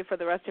stay with you for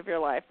the rest of your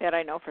life. That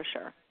I know for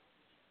sure.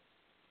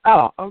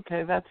 Oh,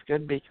 okay, that's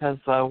good because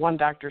one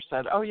doctor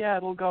said, "Oh yeah,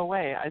 it'll go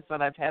away." I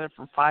said, "I've had it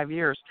for 5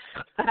 years."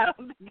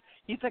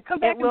 He said, "Come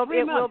back in 3 months."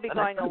 It will be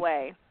going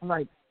away. I'm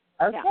like,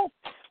 okay,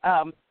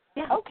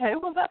 okay,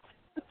 well that's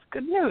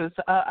good news.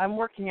 I'm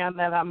working on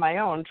that on my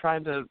own,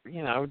 trying to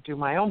do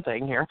my own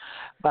thing here,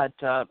 but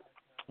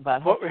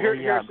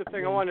here's the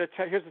thing I want to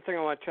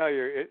tell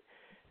you.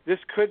 This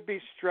could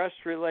be stress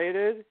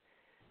related.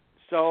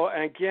 So,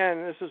 and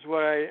again, this is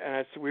what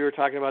we were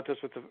talking about this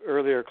with the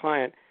earlier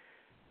client.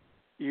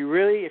 You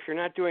really, if you're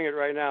not doing it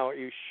right now,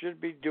 you should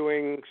be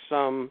doing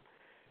some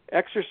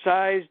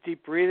exercise,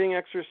 deep breathing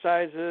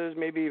exercises,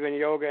 maybe even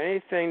yoga,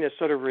 anything that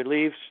sort of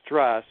relieves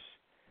stress.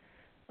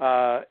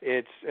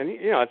 It's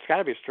got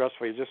to be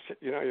stressful.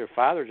 Your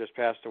father just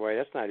passed away.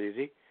 That's not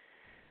easy.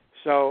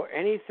 So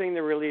anything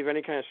to relieve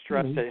any kind of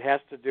stress that has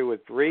to do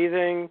with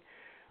breathing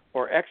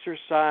or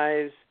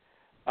exercise,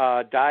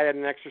 diet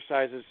and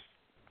exercises,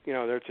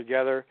 they're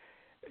together.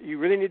 You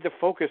really need to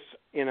focus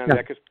in on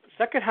that because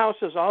second house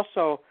is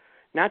also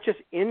not just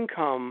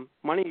income,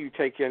 money you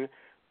take in,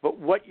 but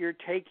what you're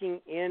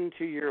taking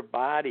into your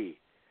body.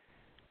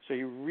 So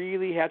you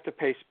really have to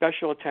pay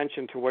special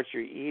attention to what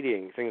you're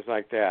eating, things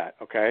like that,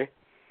 okay?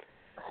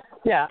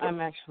 Yeah, I'm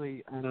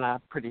actually on a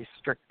pretty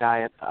strict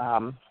diet.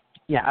 Because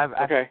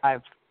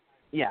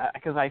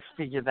I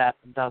figure that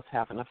does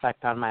have an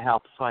effect on my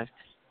health. So I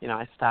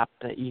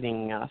stopped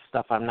eating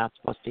stuff I'm not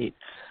supposed to eat.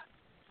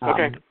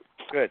 Okay,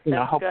 good.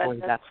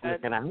 Hopefully that's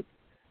working out.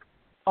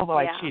 Although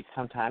I cheat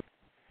sometimes.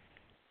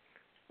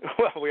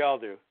 Well, we all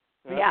do.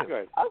 That's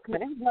good.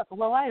 Okay.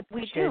 Well, I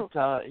appreciate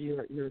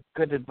your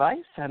good advice,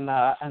 and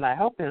I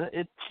hope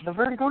the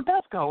vertigo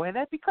does go away.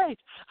 That'd be great.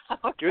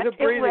 Okay. Do the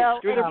breathing.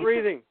 Do the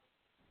breathing.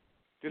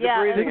 Do the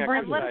breathing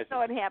exercises. Let us know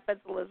what happens,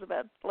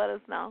 Elizabeth. Let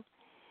us know.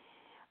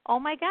 Oh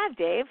my God,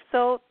 Dave!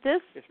 So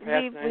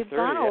we've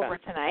gone over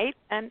tonight,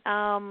 and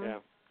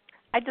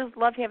I just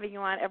love having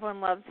you on.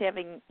 Everyone loves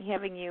having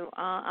you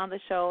on the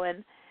show,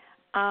 and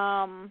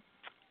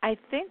I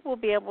think you'll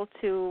be able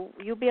to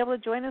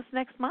join us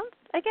next month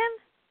again.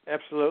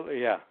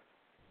 Absolutely, yeah.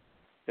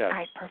 Yes. All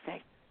right,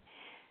 perfect.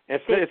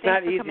 It's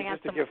not easy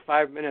just to give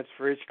 5 minutes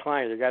for each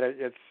client.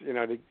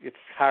 It's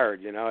hard.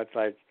 It's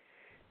like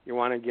you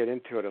want to get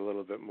into it a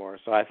little bit more.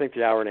 So I think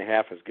the hour and a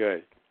half is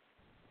good.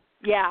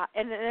 Yeah,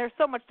 and there's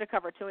so much to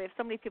cover too. We have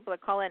so many people that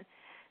call in.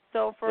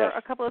 So for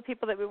a couple of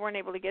people that we weren't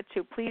able to get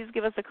to, please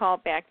give us a call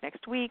back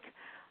next week.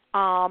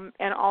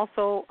 And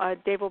also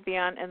Dave will be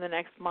on in the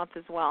next month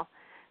as well.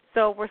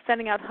 So we're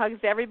sending out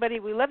hugs to everybody.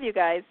 We love you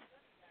guys.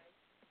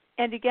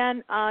 And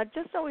again,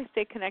 just always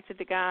stay connected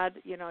to God,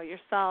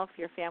 yourself,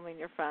 your family, and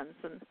your friends.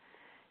 And,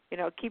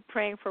 keep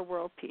praying for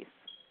world peace.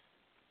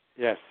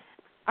 Yes.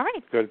 All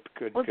right. Good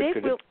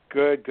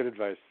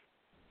advice.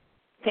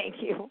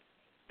 Thank you.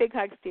 Big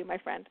hugs to you, my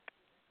friend.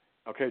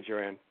 Okay,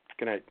 Jorianne.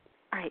 Good night.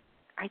 All right.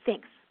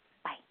 Thanks.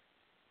 Bye.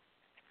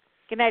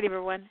 Good night,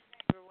 everyone.